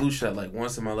 got the flu shot like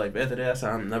once in my life. After that, I said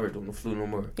I'm never doing the flu no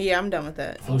more. Yeah, I'm done with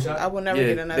that. Flu shot? I will never Yeah,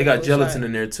 get another they got flu gelatin shot.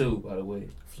 in there too, by the way.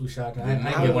 Flu shot. I Yeah,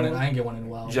 ain't get one. I ain't get one in a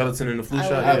while. Gelatin in the flu I shot.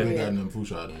 would I Yeah. haven't Yeah. gotten them flu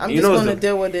shot. I'm You just know going to it's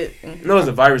deal with it. You know, there's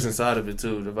a virus inside of it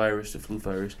too. The virus, the flu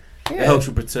virus. It Yeah. helps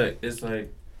you protect. It's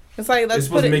like It's like, let's it's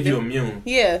supposed put to it. make you immune.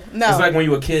 Yeah, no. It's like when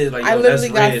you were a kid, like I yo, literally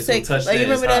that's got red, sick. so touch Like, you that.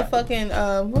 remember it's that hot.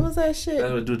 fucking, what was that shit? That's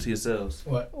what it do to your cells.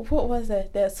 What? What was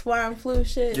that? That swine flu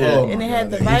shit? Yeah. Oh And my it had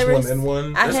God, the virus.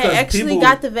 H1N1. I That's had 'cause actually people-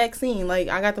 got the vaccine. Like,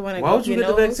 I got the one that Why would you your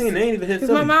get the nose. vaccine? They ain't even hit Because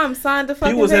my Philly. mom signed the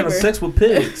fucking People was paper. having sex with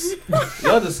pigs.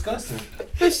 Y'all disgusting.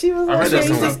 But she was I like, read sure, that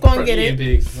you somewhere. just gonna get Eating it.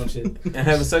 pigs or some shit. And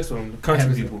having sex with them, country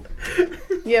Having people.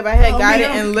 Yeah, but I had got it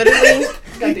and literally.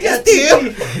 Got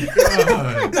the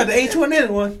God. Got the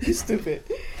H1N1. Stupid.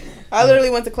 I literally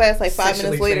went to class like 5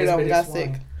 Sexually minutes later though and got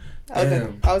transmitted sick.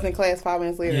 I was in class 5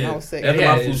 minutes later and I was sick. After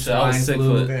my flu shot, I was sick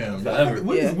for forever.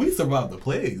 We survived the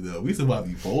plague though. We survived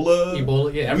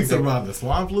Ebola. Yeah. We survived the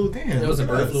swine flu. Damn. There was a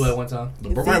bird flu at one time.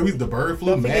 The bird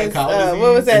flu, mad college.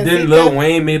 What was that? And then Lil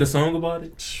Wayne made a song about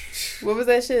it. What was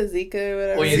that shit? Zika or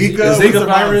whatever? Oh, yeah, Zika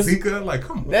virus. Zika, like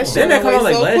come on. That shit Didn't that come out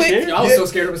like so last quick. year? I was so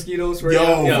scared of mosquitoes.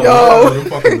 Yo. Them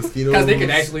fucking mosquitoes. Because they can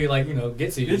actually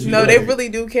get to you. No, they really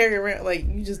do carry around. Like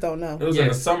you just don't know. It was in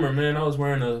the summer, man. I was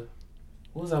wearing a.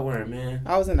 What was I wearing, man?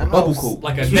 I was in the bubble house. coat,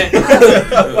 like a net.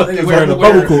 Wearing a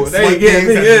bubble coat. There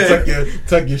you go.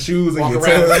 Tuck your shoes and your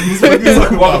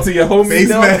toes. Walk to your homie. Face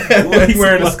mask. He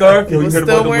wearing a scarf. You heard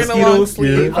about the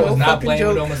mosquitoes? I was not playing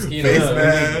with no mosquitoes. Face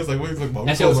mask. Like what are you talking about?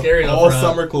 That shit was scary though. All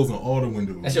summer, closing all the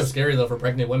windows. That shit was scary though for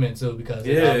pregnant women too because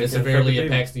it severely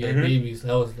impacts the babies.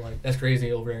 That was that's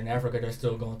crazy over here in Africa. They're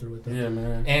still going through it. Yeah,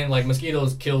 man. And like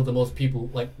mosquitoes kill the most people.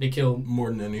 Like they kill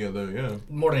more than any other. Yeah.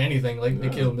 More than anything. Like they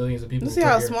kill millions of people. You see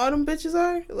how small them bitches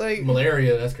are? Like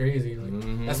malaria. That's crazy.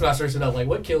 Like, that's why I searched it up. Like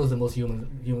what kills the most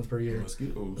humans per year?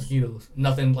 Mosquitoes.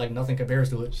 Nothing compares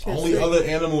to it. Only other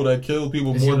animal that kills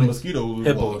people more than mosquitoes.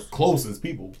 Hippos. Closest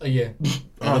people. Yeah.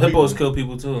 Hippos kill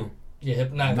people too. Yeah,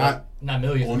 not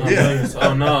millions. Not millions.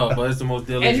 Oh no, but it's the most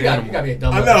deadly animal. You gotta be a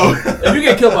dumb. I know. If you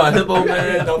get killed by a hippo,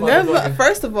 man.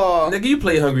 First of all, nigga, you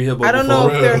play Hungry Hippo. I don't know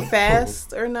if they're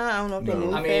fast or not. I don't know if they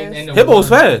move fast. Hippos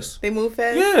fast. They move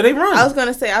fast. Yeah, they run. I was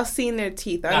gonna say I've seen their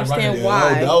teeth. I understand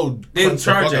why. They'll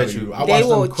charge at you. They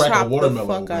will chop the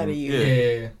fuck out of you.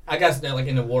 Yeah, I guess that like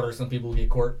in the water, some people get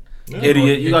caught.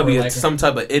 Idiot, you gotta be some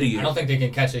type of idiot. I don't think they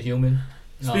can catch a human.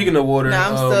 Speaking of water,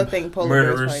 I'm still thinking polar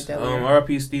murderers.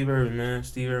 R.P. Steve Irwin, man.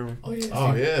 Steve Irwin. Oh yeah.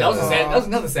 Oh yeah. That was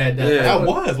another sad death. Yeah, that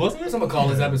wasn't it? Someone call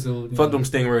this episode. Fuck them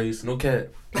stingrays. No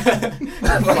cat. Fuck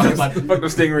them Fuck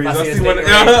stingrays. I see one.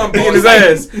 I'm beating his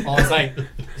ass on site,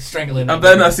 strangling. I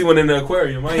better not see one in the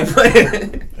aquarium. I ain't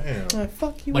playing. Damn.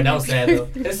 Fuck you. But that was sad though.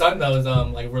 His son though is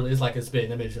like really, it's like a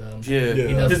spitting image. Yeah.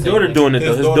 His daughter doing it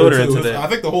though. His daughter into that. I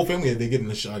think the whole family they get in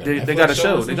the show. They got a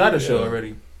show. They got a show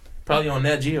already. Probably on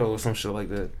Nat Geo or some shit like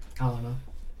that. I don't know.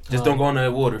 Just don't go in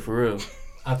that water for real.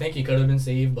 I think he could have been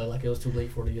saved, but like it was too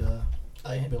late for the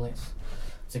ambulance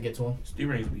to get to him.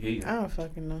 Stingrays be hating. I don't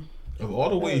fucking know. Of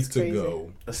all the ways to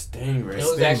go, a stingray.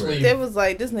 It was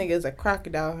like this nigga is a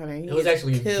crocodile hunter. He it was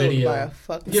actually killed video. by a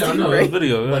fucking I know it was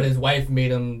video. Yeah. But his wife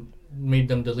made them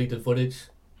delete the footage.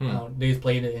 They just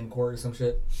played it in court or some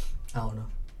shit. I don't know.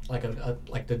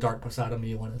 Like the dark side of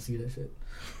me want to see that shit.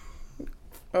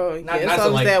 Oh, not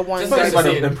so like, that one. Just like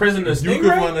in prison, you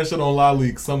could find that shit on La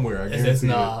League somewhere. I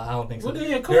guarantee I don't think so.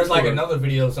 There's like another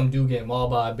video of some dude getting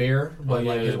mauled by a bear, but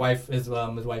his wife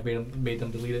made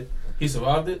them delete it. He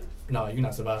survived it. No, you're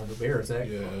not surviving the bear attack.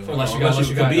 Yeah. Unless you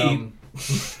got yeah.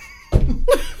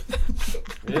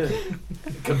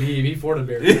 Khabib, he fought the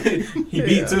bear. He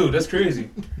beat too. That's crazy.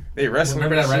 They wrestling.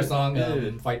 Remember that rap song?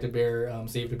 Fight the bear,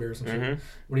 save the bear, or some shit.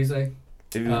 What do you say?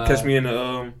 If you catch me in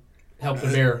the help the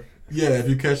bear. Yeah, if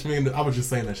you catch me I was just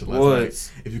saying that shit last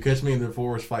night. If you catch me in the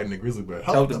forest fighting the grizzly bear,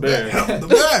 help the bear. Help the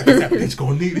bear. That bitch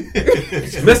gonna need it.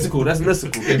 It's mystical. That's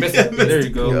mystical. Yeah, mystical. There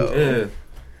you go.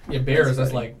 Yeah, bears.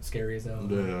 That's like scary as hell.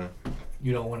 Yeah.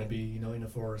 You don't want to be, in the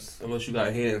forest unless you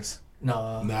got hands.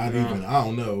 No, not even. I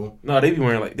don't know. No, they be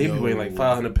wearing like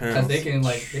 500 pounds. Because they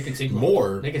can take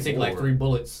more. They can take like 3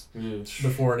 bullets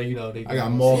before they. I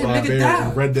got mauled by a bear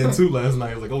in Red Dead 2 last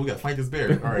night. I was like, we gotta fight this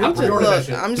bear. All right, I'm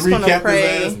just gonna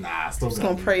pray. Still just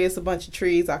gonna pray it's a bunch of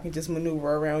trees. I can just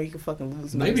maneuver around. You can fucking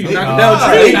lose me. Maybe you knock down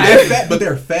trees, but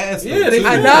they're fast. Yeah,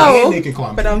 I know. And they can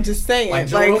climb. But I'm just saying. Like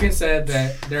Joe Rogan said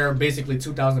that they're basically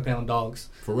 2,000-pound dogs.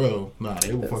 For real, nah,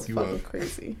 they will fuck you up.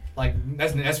 Crazy. Like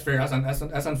that's fair.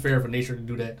 That's unfair for nature to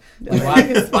do that. Like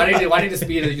why did the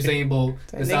speed of Usain Bolt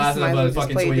the size of a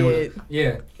fucking Toyota?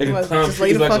 Yeah, they can climb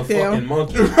trees like a fucking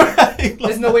monkey. Right?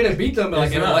 There's no way to beat them.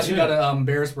 Like unless you got a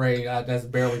bear spray, that's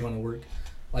barely going to work.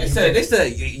 Like they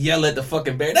said yell at the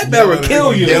fucking bear. That bear would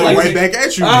kill you. Yell right back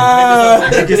at you.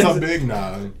 Get something big,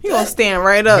 nah. He gonna stand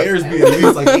right up. Bears be at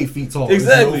least like 8 feet tall.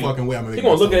 Exactly. No fucking way I'm he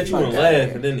gonna look at you and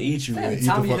laugh and then eat you.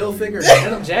 Tommy Hilfiger,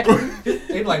 Adam Jackson.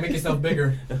 They be like, make yourself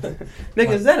bigger.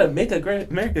 Nigga, is that a make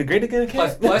America great again?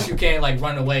 Plus, you can't like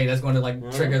run away. That's going to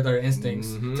like trigger their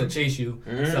instincts to chase you.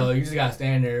 So you just gotta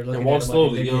stand there looking and walk at them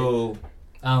slowly. Yo,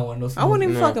 I don't want no. I wouldn't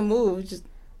even fucking move. Just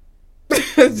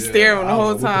stare the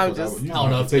whole time. Just I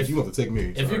don't know. You want to take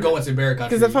me? If you go into bear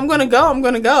country, because if I'm gonna go, I'm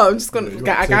gonna go. I'm just gonna.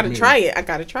 I gotta try it. I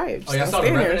gotta try it. Oh, y'all saw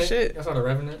the Revenant? Shit. Y'all saw the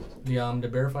Revenant? The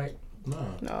bear fight?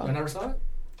 No. I never saw it.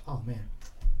 Oh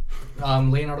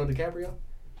man. Leonardo DiCaprio.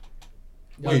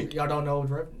 Wait, y'all don't know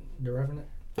the Revenant?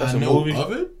 That's a movie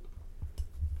of it.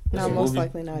 No, most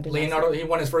likely not. Leonardo, he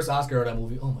won his first Oscar of that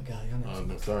movie. Oh my god,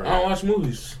 no, sorry. I don't watch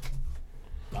movies.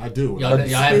 I I do. Y'all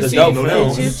haven't seen dope the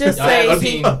film. Did you just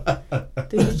say?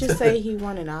 Did you just say he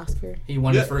won an Oscar? He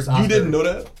won his first Oscar. You didn't know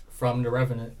that? From The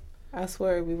Revenant. I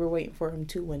swear we were waiting for him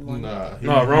to win one.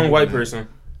 No, wrong white person.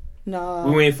 No.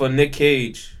 We waiting for Nick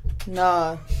Cage.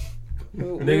 Nah.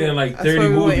 They getting like 30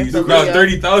 movies. No, About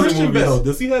 30,000 Christian movies. Bale,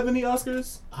 does he have any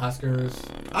Oscars?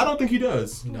 I don't think he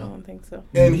does. I don't think so.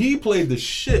 And he played the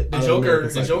shit. The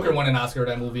Joker won an Oscar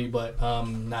that movie, but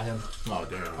not him. Oh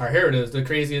damn! All right, here it is. The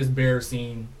craziest bear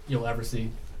scene you'll ever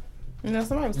see. You know,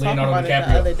 somebody was Leonardo talking about DiCaprio.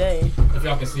 it the other day. If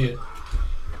y'all can see it.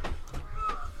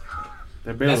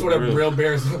 That's what a real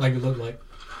bear look like.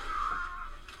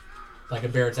 Like a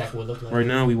bear attack would look like. Right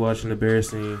now we watching the bear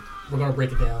scene. We're gonna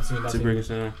break it down. To break it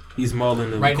down. He's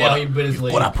mauling them. Right now he bit his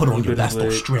leg. What I put on you, that's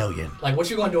Australian. Like, what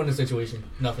you gonna do in this situation?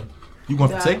 Nothing. You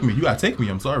gonna have to take me? You gotta take me.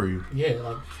 I'm sorry. Yeah,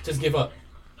 like just give up.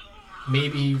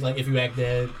 Maybe like if you act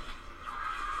dead.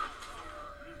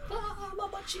 My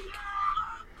butt cheek.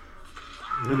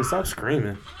 Nigga, stop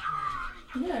screaming.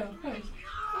 Yeah, right.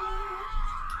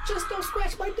 Just don't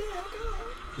scratch my dick.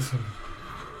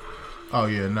 Oh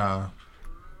yeah, nah.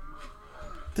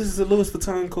 This is a Louis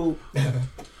Vuitton coat.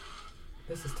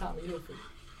 This is Tommy Hilfiger.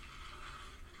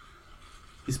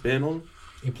 He spitting on him?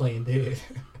 He playing dead.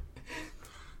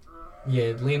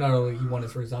 Yeah, Leonardo, he won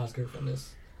his first Oscar from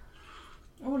this.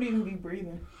 I wouldn't even be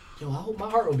breathing. Yo, I hope my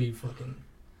heart will be fucking.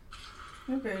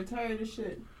 I'm very tired of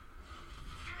shit.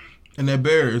 And that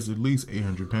bear is at least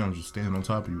 800 pounds just standing on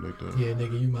top of you like that. Yeah,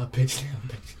 nigga, you my bitch now,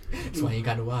 bitch. That's why you ain't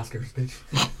got no Oscars, bitch.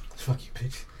 Fuck you,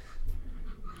 bitch.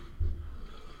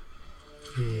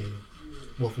 Yeah.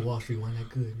 Wolf of Wall Street wasn't that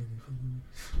good,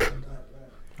 nigga.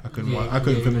 I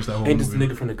couldn't finish that whole Ain't movie. this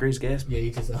nigga from the Great Gatsby? Yeah,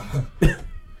 he just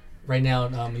right now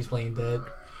he's playing dead.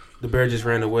 The bear just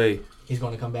ran away. He's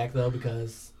going to come back though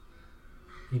because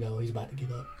he's about to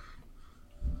give up.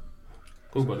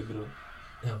 Who's about to get up?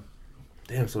 Him.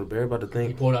 Damn, so the bear about to He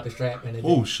think. pulled out the strap and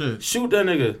Oh shit! Shoot that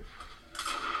nigga.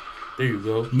 There you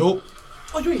go. Nope.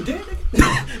 Oh, you ain't dead,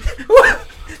 nigga. What?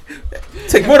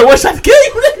 Take more than one shot to kill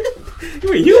you, nigga.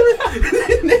 You ain't human.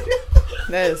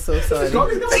 That is so sorry. You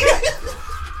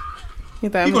thought He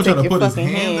I'm gonna try gonna to take put your his fucking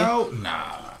hand hand. out?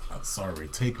 Nah. I'm sorry.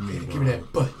 Take me, bro. Give me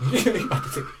that butt.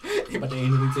 He about to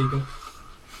anally take him.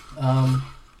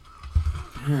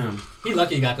 Damn. He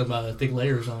lucky he got them thick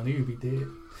layers on. He would be dead.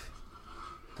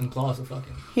 Them claws are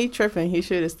fucking. He tripping. He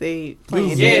should have stayed playing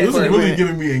This dead is for a really minute.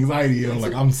 giving me anxiety. I'm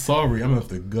like, I'm sorry. I'm gonna have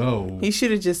to go. He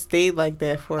should have just stayed like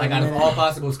that for a Like out minute. of all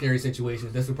possible scary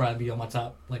situations, this would probably be on my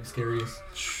top scariest.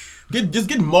 Just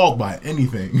get mauled by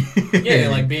anything. Yeah,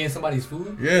 like being somebody's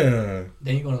food. Yeah.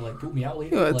 Then you're gonna poop me out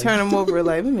later. You gonna like, turn him over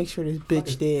like, let me make sure this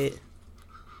bitch dead.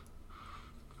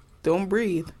 Don't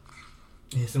breathe.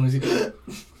 As soon as he.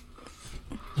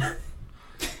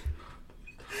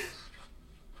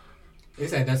 They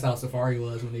said that's how Safari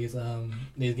was when they was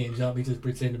getting jumped. He just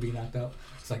pretended to be knocked out.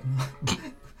 It's like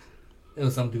it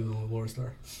was some dude on War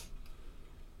Star.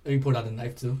 He pulled out a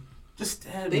knife too. Just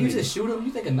stab They me. used to shoot him.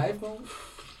 You think a knife going?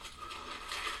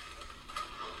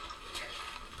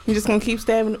 You just gonna keep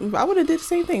stabbing him? I would have did the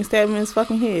same thing. Stab him in his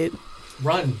fucking head.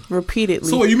 Run. Repeatedly.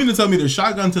 So what, you mean to tell me the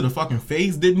shotgun to the fucking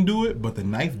face didn't do it, but the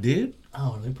knife did?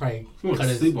 Oh, they probably You want cut to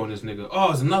his. sleep on this nigga.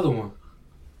 Oh, it's another one.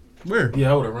 Where?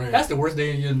 Yeah, I would have ran. That's the worst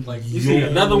day you like. You see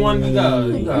another one? You got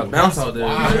to bounce out there.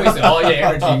 You wasted all your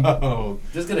energy. Oh.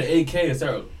 Just get an AK and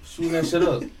start shooting that shit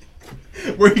up.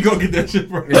 Where you gonna get that shit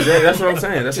from? Yeah, that's what I'm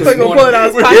saying. That's He's what like gonna pull it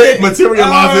out his pocket.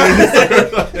 Materialize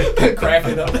it. Craft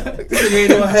it up. This nigga ain't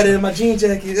know I had it in my jean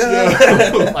jacket.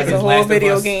 Like The his whole Last of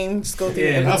video Us. game. Just go through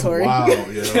Yeah, the That's inventory. wild, yo.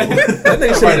 That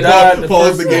nigga should Right, have died.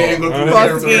 pause the game, go through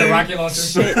Pause the the game. Rocket launcher.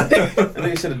 Shit. That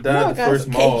nigga should have No, died the guys, first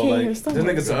cake mall. in Like your this stomach.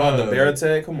 nigga survived the bear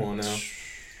attack. Come on now.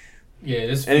 Yeah,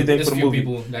 there's Anything there's for the few movie.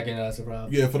 people that can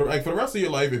survive. Yeah, for the rest of your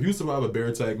life, if you survive a bear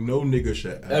attack, no nigga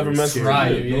should Ever mess scare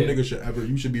right, you. yeah. No nigga should ever.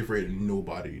 You should be afraid of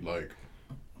nobody. Like,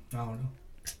 I don't know.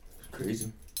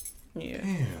 Crazy. Yeah.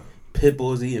 damn. Pit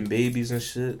bulls eating babies and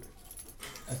shit.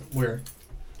 Where?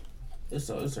 It's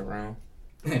around.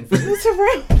 It's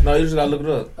around. No, you just gotta look it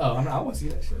up. Oh, I want to see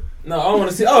that shit. No, I don't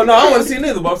want to see. Oh no, I don't want to see it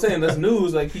neither. But I'm saying that's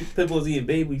news. Like pit bulls eating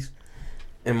babies,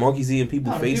 and monkeys eating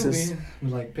people's faces.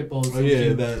 Like pit bulls. Oh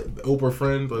yeah, that Oprah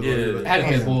friend. Like, Yeah. like, I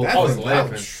had a pit bull. that's I was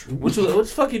laughing. What the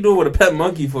fuck you doing with a pet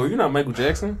monkey for? You're not Michael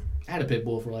Jackson. I had a pit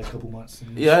bull for like a couple months.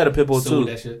 Yeah, I had a pit bull sold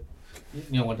too. that shit.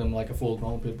 You don't want them like a full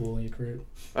grown pit bull in your crib.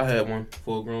 I had one,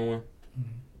 full grown one.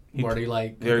 Or are they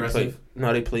like Very aggressive?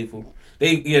 No, they playful.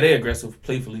 They aggressive,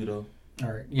 playfully though.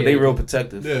 All right. But they real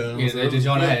protective. Yeah. Yeah, the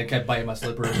joint I had kept biting my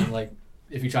slippers and like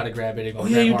if you try to grab it, it Oh gonna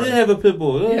yeah, grab you harder. did have a pit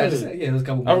bull. Yeah, it was a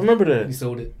couple I months. remember We that.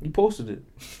 sold it. You posted it.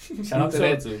 Shout out to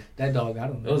You sold it. that dog. I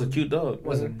don't know. That was a cute dog.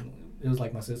 Wasn't It was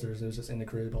like my sister's. It was just in the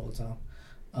crib all the time.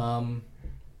 What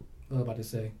was I about to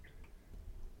say?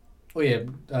 Oh yeah,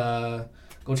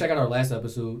 go check out our last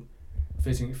episode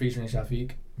featuring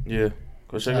Shafiq. Yeah,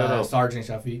 go check that out. Sergeant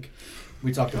Shafiq.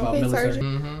 We talked about military.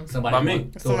 Mm-hmm.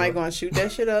 Somebody gonna shoot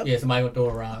that shit up. Yeah, somebody gonna throw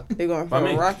a rock. They gonna throw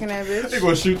a rock in that bitch. They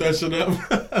gonna shoot that shit up.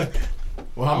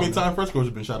 Well, how many times Fresco's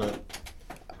been shot up?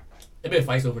 There been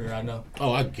fights over there, I know.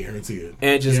 Oh, I guarantee it.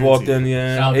 Ant just walked in,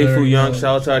 yeah. Afu Young,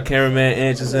 shout out to our cameraman.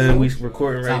 Ant just in. We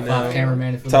recording right now.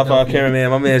 Top 5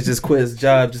 cameraman. My man's just quit his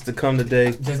job just to come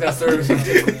today. Just got service.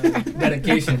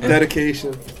 Dedication.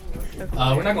 Dedication.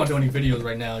 We're not gonna do any videos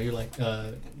right now. You're like,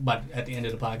 but at the end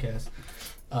of the podcast,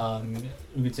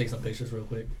 we could take some pictures real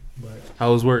quick. But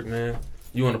how was work, man?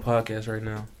 You on the podcast right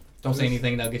now? Don't say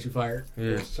anything that'll get you fired.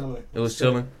 Yeah, it was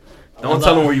chilling. Don't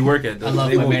tell them where you work at, though. I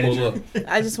love my manager.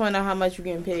 I just want to know how much you're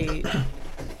getting paid.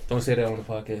 Don't say that on the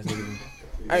podcast, nigga.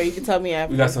 Alright, you can tell me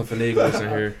after. We got some finagles in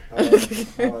here. I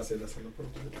want to say that's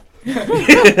inappropriate.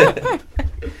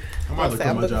 I'm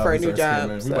looking for a new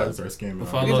job. We about to start scamming.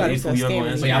 Follow Afu Young on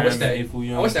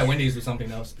Instagram. I wish that Wendy's was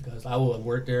something else because I would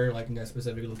work there like in that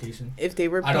specific location. If they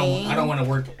were paying. I don't want to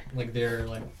work like there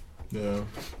like. Yeah.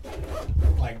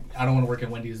 Like I don't want to work at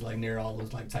Wendy's like near all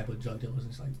those like type of drug dealers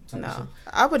and like. No,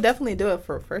 I would definitely do it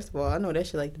for. First of all, I know that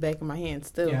shit like the back of my hand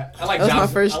still. Yeah, I like that jobs. Was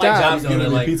my first I like job. Jobs though,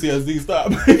 like PTSD.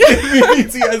 Stop.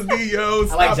 PTSD, yo.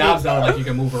 Stop I like jobs though, like you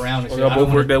can move around. And shit. Y'all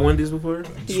both worked at Wendy's before?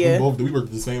 Yeah. We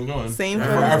worked the same joint. Same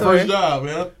our first job,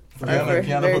 man.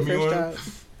 Keana put me on.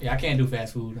 Yeah, I can't do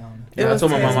fast food. I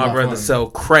told my mom I'd rather sell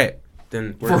crack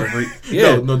than work at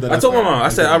Yeah, I told my mom. I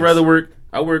said I'd rather work.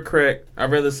 I work crack. I'd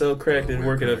rather sell crack than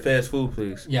work at a fast food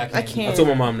place. Yeah, I can't. I told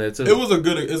my mom that too.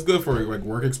 It's good for like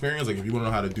work experience. Like if you want to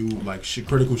know how to do like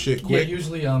critical shit quick. Yeah,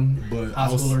 usually but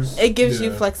hospitals. It gives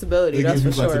you flexibility. It gives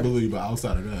gives you flexibility, but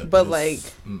outside of that, but like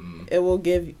you will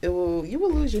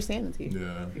lose your sanity.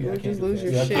 Yeah, you will just lose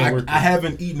your shit. I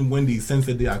haven't eaten Wendy's since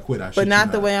the day I quit. But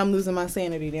not the way I'm losing my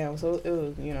sanity now. So it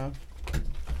was, I don't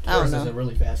know. This isn't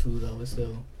really fast food though. It's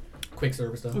still quick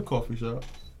service though. It's a coffee shop.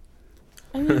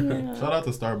 Yeah. Shout out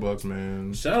to Starbucks,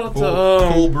 man. Shout out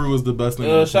to Cold Brew is the best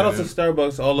thing. Shout out to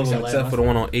Starbucks, all of them except for the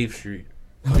one on 8th Street.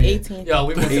 18. Yo,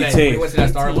 we went to that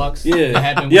Starbucks.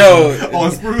 Yeah.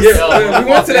 On Spruce. Yeah,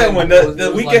 we went to that one.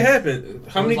 The week it happened.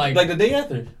 How many? Like the day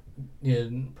after. Yeah,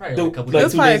 probably a couple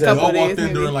days. 2 days. I walked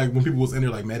in during like when people was in there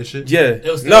like mad as shit. Yeah.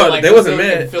 They wasn't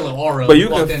mad. But you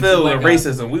can feel the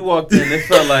racism. We walked in, it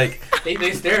felt like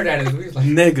they stared at us. We was like,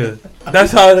 nigga.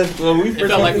 That's how when we first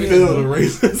felt like we feel the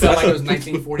racism. Felt like it was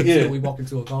 1942. Yeah. We walked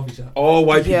into a coffee shop. All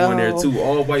white people in there too.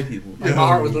 All white people. Like, my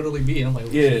heart was literally beating. I'm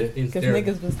like, because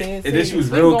niggas been staying. And then she was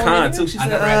real kind too. She said, I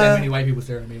never had that many white people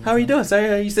staring at me. How are you doing,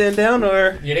 sir? Are you sitting down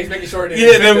or? Yeah, they making sure.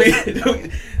 Yeah, then we.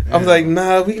 I was like,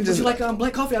 nah, we can just. Would you like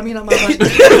black coffee? I mean, I'm like.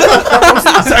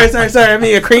 Sorry. I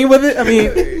mean, a cream with it. I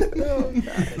mean,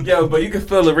 yo, but you can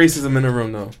feel the racism in the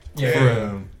room though.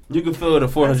 Yeah. You can feel the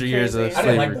 400 years of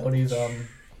slavery. I didn't like all these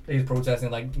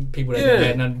protesting, like people that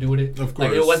had nothing to do with it. Of course,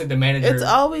 like it wasn't the manager. It's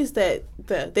always that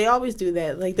they always do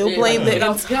that. Like they'll blame the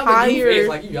entire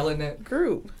like you yelling at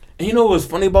group. And you know what was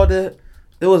funny about that?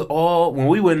 It was all when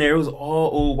we went there. It was all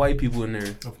old white people in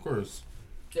there. Of course.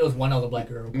 It was one other black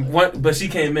girl. But she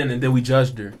came in and then we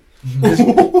judged her.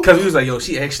 Because we was like, yo,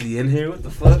 she actually in here? What the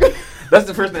fuck? That's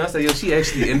the first thing I said, yo, she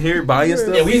actually in here buying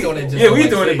stuff? Yeah, we doing it. We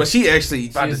doing it, but she actually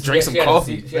about to drink some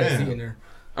coffee. She had a seat in there.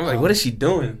 I'm like, what is she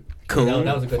doing? Cool.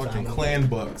 That was a good fucking time. Clan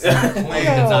bucks.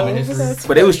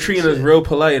 But they was treating us real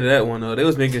polite at that one, though. They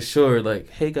was making sure, like,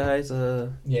 hey, guys.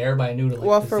 Yeah, everybody knew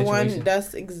well, for one,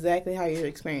 that's exactly how your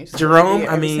experience. Jerome,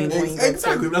 I mean.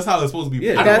 Exactly. That's how it's supposed to be.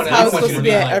 Yeah, that's how it's supposed to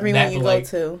be at everyone you go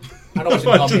to. I don't want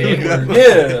you to call me the N-word.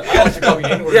 Yeah. I want you to call me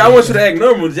the N-word. Yeah, I want you to act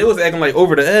normal. They was acting like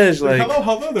over the edge. Like,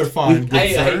 hello, they're fine. I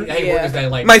hate workers that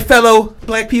like. My fellow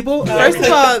black people. First of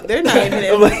all, they're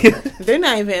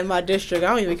not even in my district. I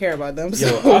don't even care about them.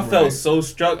 So. Yo, I felt so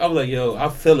struck. I was like, yo, I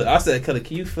feel it. I said, Kelly,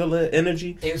 can you feel that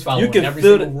energy? He was following every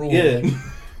single rule. Yeah.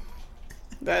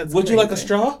 That's would you like a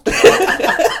straw?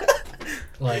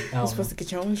 Like, you're supposed to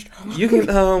get your own straw. You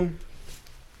can,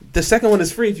 the second one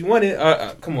is free if you want it.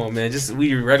 Come on, man. Just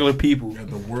we regular people. Yeah,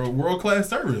 the world class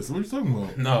service. What are you talking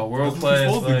about? No, world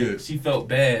class. Like, she felt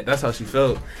bad. That's how she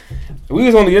felt. We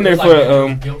was only in there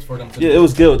for guilt for them. Yeah, it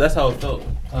was guilt. That's how it felt.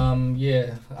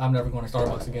 Yeah, I'm never going to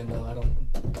Starbucks again though. I don't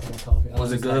coffee.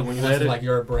 Was it good when you had it? Like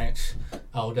your branch,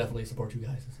 I will definitely support you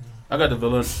guys. I got the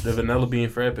vanilla bean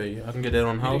frappe. I can get that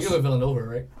on the house. You live in Villanova,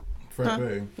 right?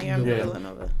 Frappe. Yeah, I'm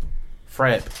Villanova.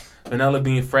 Frappe. Vanilla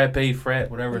bean, frappe,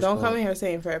 whatever it's Don't called. come in here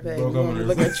saying frappe. Don't come in here.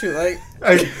 Look at you like.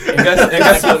 And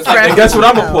guess what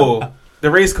I'm going to pull?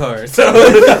 the race car. So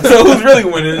who's really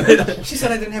winning? She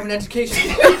said I didn't have an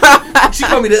education. She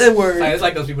called me the N word. It's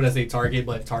like those people that say Target,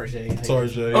 but Target.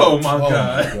 Target. Oh my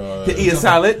god. To eat a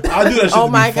salad. I do that shit. Oh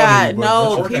to my be funny, god, but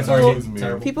no! that shit confuses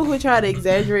me. People who try to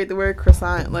exaggerate the word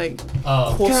croissant, like Can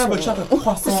I have a chocolate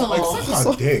croissant? Like, suck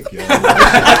my dick, yo.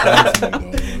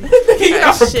 You're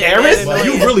not from shit, Paris? man.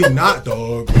 You really not,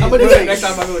 dog. I'm gonna do that next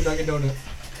time I go to Dunkin' Donuts.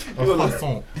 A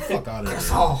croissant. Fuck out of here.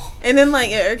 Oh. And then like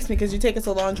it irks me because you take it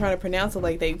so long trying to pronounce it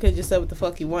like that. You could have just said what the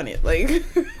fuck you wanted. Like,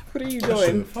 what are you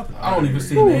doing? I don't even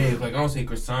say names. Like I don't say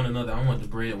croissant or nothing. I want the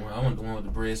bread one. I want the one with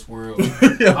the bread swirl. When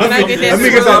I get that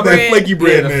niggas swirl out that flaky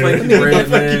bread, Yeah, the man.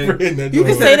 flaky bread, man. You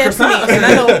can say that to me, and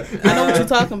I know what you're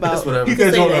talking about. That's whatever. You You can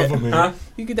can say that for that. me. Huh?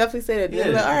 You could definitely say that. Yeah,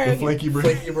 Like, all The right. flaky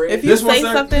bread. If you This say one,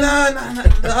 sir? something, Nah,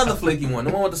 the other flaky one,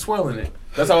 the one with the swirl in it.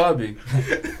 That's how I be.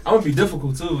 I'm gonna be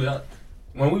difficult too.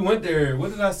 When we went there,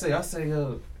 what did I say? I say,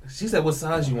 she said, what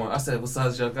size you want? I said, what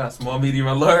size y'all got? Small, medium,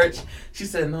 or large? She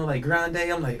said, no, like grande.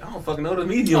 I'm like, I don't fucking know the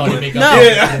medium one. No.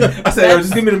 Yeah. I said, yo,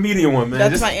 just give me the medium one, man.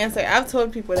 that's Just, my answer. I've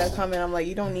told people that come in, I'm like,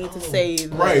 you don't need to say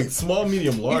like, Right, small,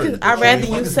 medium, large. I'd rather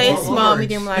you say Small, small,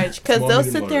 medium, large, because Small, they'll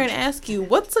medium, sit there and large. ask you,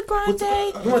 what's a grande?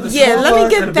 You want the Yeah, small, let me large, or the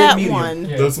get big that medium? one.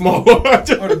 Yeah. The small,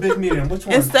 large. Or the big medium. Which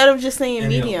one? Instead of just saying And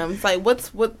medium, it's like,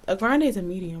 what a grande is a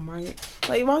medium, right?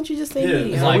 Like, why don't you just say Yeah,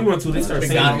 medium? it's like we went to, they start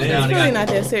saying McDonald's names. down It's they really got- not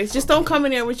that serious. Just don't come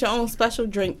in there with your own special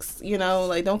drinks, you know?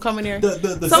 Like, don't come in there.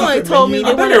 The Someone secret told me menu-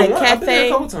 they I've been wanted there a once. I've been there a cafe.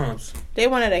 couple times. They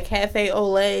wanted a cafe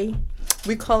au lait.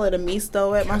 We call it a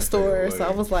misto at my Cafe store. au So I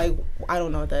lait. was like, I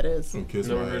don't know what that is. Kiss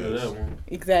Never my heard of ass. that one.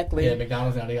 Exactly. Yeah,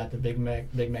 McDonald's now they got the Big Mac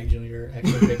Junior,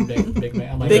 extra Big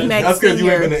Mac. I'm like, Big Mac That's because you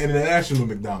ain't Senior. been to international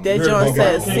McDonald's. That You heard joint about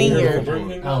says Burger King? senior. You heard Burger about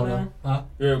King I Burger don't now? know. Huh?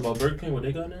 You heard about Burger King? What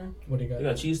they got now? What do you They got?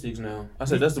 got cheese sticks now. I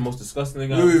said that's the most disgusting thing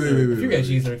King? I've Wait, ever wait, wait, seen. wait, If you wait. get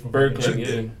cheese sticks from Burger King, King,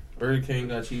 Chicken. yeah. Burger King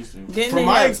got cheese sticks. Didn't From they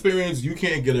my have- experience, you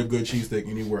can't get a good cheesesteak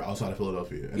anywhere outside of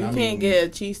Philadelphia. And you I can't mean, get a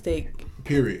cheesesteak.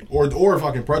 period. Or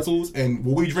fucking pretzels. And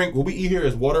what we eat here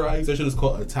is water ice. That shit is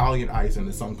called Italian ice, and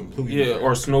it's something completely Yeah, different.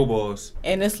 or snowballs.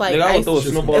 And it's like Nigga, I would ice. throw a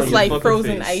snowball in It's your like fucking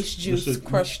frozen face. ice juice This shit-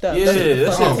 crushed up. Yeah, That's what the that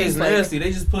fuck shit it tastes like. nasty.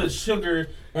 They just put sugar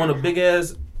on a big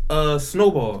ass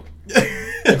snowball.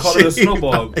 They call it a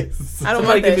snowball. I don't Somebody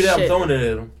want give me that that, I'm shit. throwing it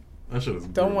at them. That shit is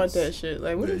Don't want gross. that shit.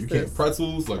 Like, what Yeah, is you this? can't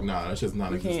pretzels. Like, nah, that shit's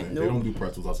not You existent. can't, They nope. don't do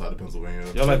pretzels outside of Pennsylvania.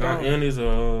 Y'all like No. Aunt Annie's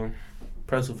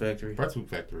pretzel factory? Pretzel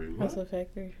factory. What? Pretzel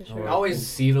factory for I sure. always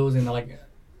see those and like,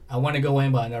 I want to go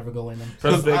in, but I never go in them.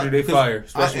 Pretzel factory, they fire. Aunt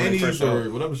Especially when they Annie's fresh or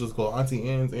out. whatever it's just called. Auntie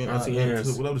Anne's. Auntie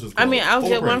Anne's. Whatever it's just I called. mean, I'll Full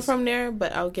get one price. from there,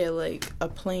 but I'll get like a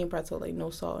plain pretzel, like no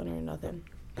salt in it or nothing.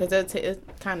 Because it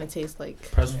kind of tastes like.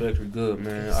 Pretzel factory, good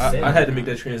man. I had to make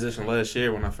that transition last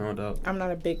year when I found out. I'm not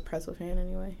a big pretzel fan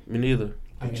anyway. Me neither.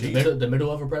 I mean, Cheese. the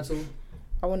middle of a pretzel.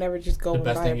 I will never just go The and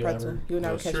best buy a thing you pretzel. ever- You'll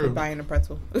never That's catch true. me buying a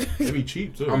pretzel. They be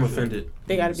cheap too. I'm offended.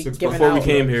 They gotta be Six- given Before out. we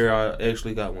came here, I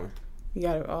actually got one You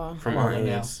gotta. from Oh, Aunt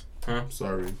now. Anne's. Huh?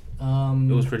 Sorry.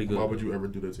 It was pretty good. Why would you ever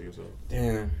do that to yourself?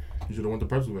 Damn, You should have went to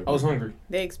pretzel factory. I was hungry.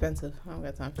 They expensive. I don't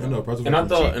got time for I that. know pretzel And I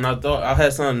factory thought I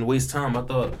had something to waste time. I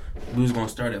thought we was gonna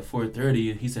start at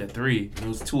 4:30. He said 3. And it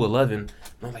was 2:11. And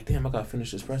I'm like, damn, I gotta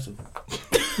finish this pretzel.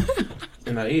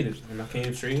 And I ate it, and I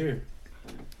came straight here.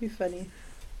 You funny.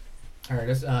 All right,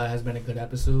 this has been a good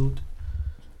episode.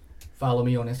 Follow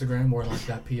me on Instagram,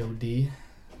 morelife.pod.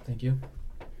 Thank you.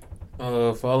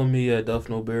 Follow me at Duff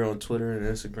No Bear on Twitter and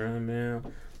Instagram, man.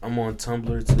 I'm on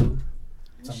Tumblr too.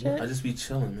 Shit. I just be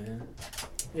chilling, man.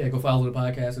 Yeah, go follow the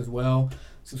podcast as well.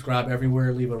 Subscribe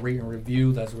everywhere. Leave a rate and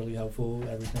review. That's really helpful.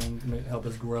 Everything help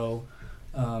us grow.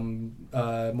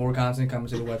 More content coming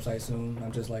to the website soon.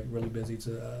 I'm just like really busy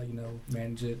to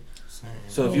manage it.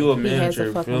 So if you a He has a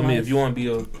manager, fucking feel me? life. If you want to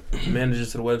be a manager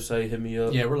to the website, hit me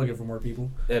up Yeah, we're looking for more people.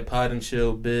 at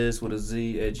podandchillbiz with a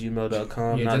Z at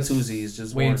gmail.com. Yeah, Not just two Z's,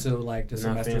 just wait one. until like the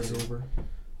Not semester is fancy. over.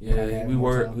 Yeah, we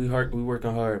more work. time. We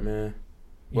working hard, man.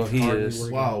 Well, Yeah, he hardly is.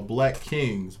 working. Wow, Black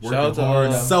Kings. Shout Working out to hard.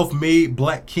 all- Self-made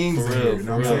Black Kings For in real, here. You know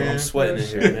for what real. I'm I'm saying? sweating in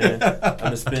here, man. I've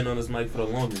been spinning on this mic for the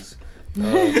longest.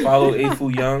 Follow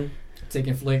Afu Young.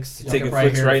 Taking flicks. Y'all Taking can probably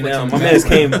flicks hear right flicks now. in My the man's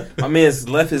background. my man's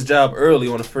left his job early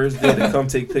on the first day to come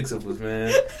take pics of us,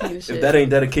 man. If that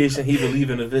ain't dedication, he believe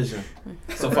in the vision.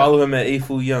 So follow him at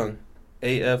Afu Young.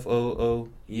 AFOO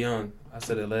Young. I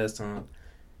said it last time.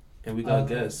 And we got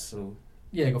guests, so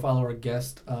Yeah, go follow our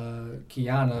guest,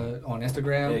 Keana, on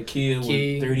Instagram. yeah, Kia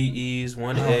Key. with 30 E's,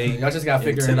 1 Y'all A, just gotta and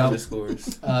figure 10 it out. underscores.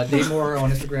 Daymor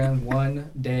on Instagram, 1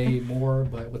 day more,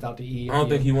 but without the E. I don't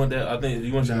think he want that. I think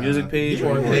you want your Nah. music page You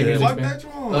or want you Maybe want music Plug man. that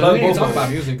joint. We ain't both talk of about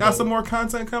them. music. Got though. some more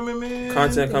content coming, man.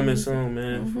 content coming soon,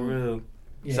 man. For Mhm. real.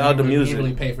 Yeah, Shout out to music. He didn't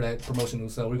really pay for that promotional,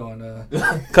 so we're going to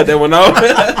cut that one out.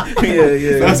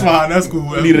 yeah. That's fine. That's cool.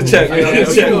 We need a check.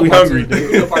 We hungry.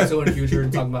 We'll do a part 2 in the future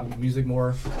and talk about music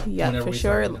more. Yeah, for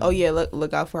sure. Oh yeah,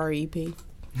 look out for our EP.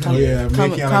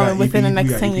 Coming within the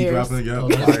next 10 years. Let's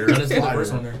get the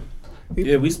first one there.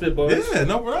 Yeah, we spit bars. Yeah,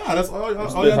 no, bro. That's all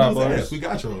y'all do is ask. We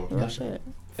got y'all. Oh shit.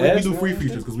 We do free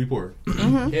features because we poor.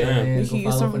 Mm-hmm. Yeah,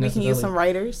 we can use some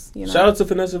writers. You know. Shout out to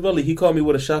Vanessa Velli. He called me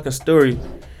with a shocking story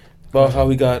about how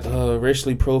he got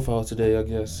racially profiled today, I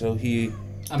guess. So he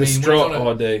distraught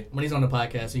all day. When he's on the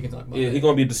podcast, he can talk about it. Yeah, he's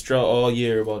going to be distraught all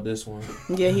year about this one.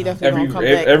 Yeah, he definitely going to come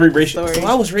back. Every racial. So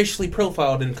I was racially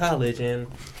profiled in college, and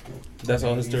that's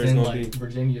all his story's going to be.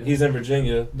 Virginia. He's in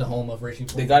Virginia. The home of racial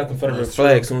profile. They got a Confederate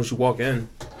flag as soon as you walk in.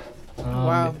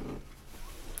 Wow.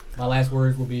 My last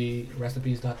words will be rest in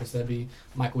peace, Dr. Sebi.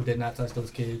 Michael did not touch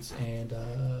those kids, and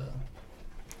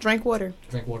drink water.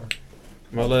 Drink water.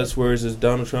 My last words is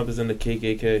Donald Trump is in the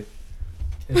KKK.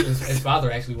 His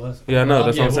father actually was. Yeah, I know.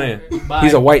 That's what I'm saying.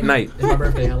 He's a white knight. It's my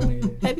birthday, Halloween. Happy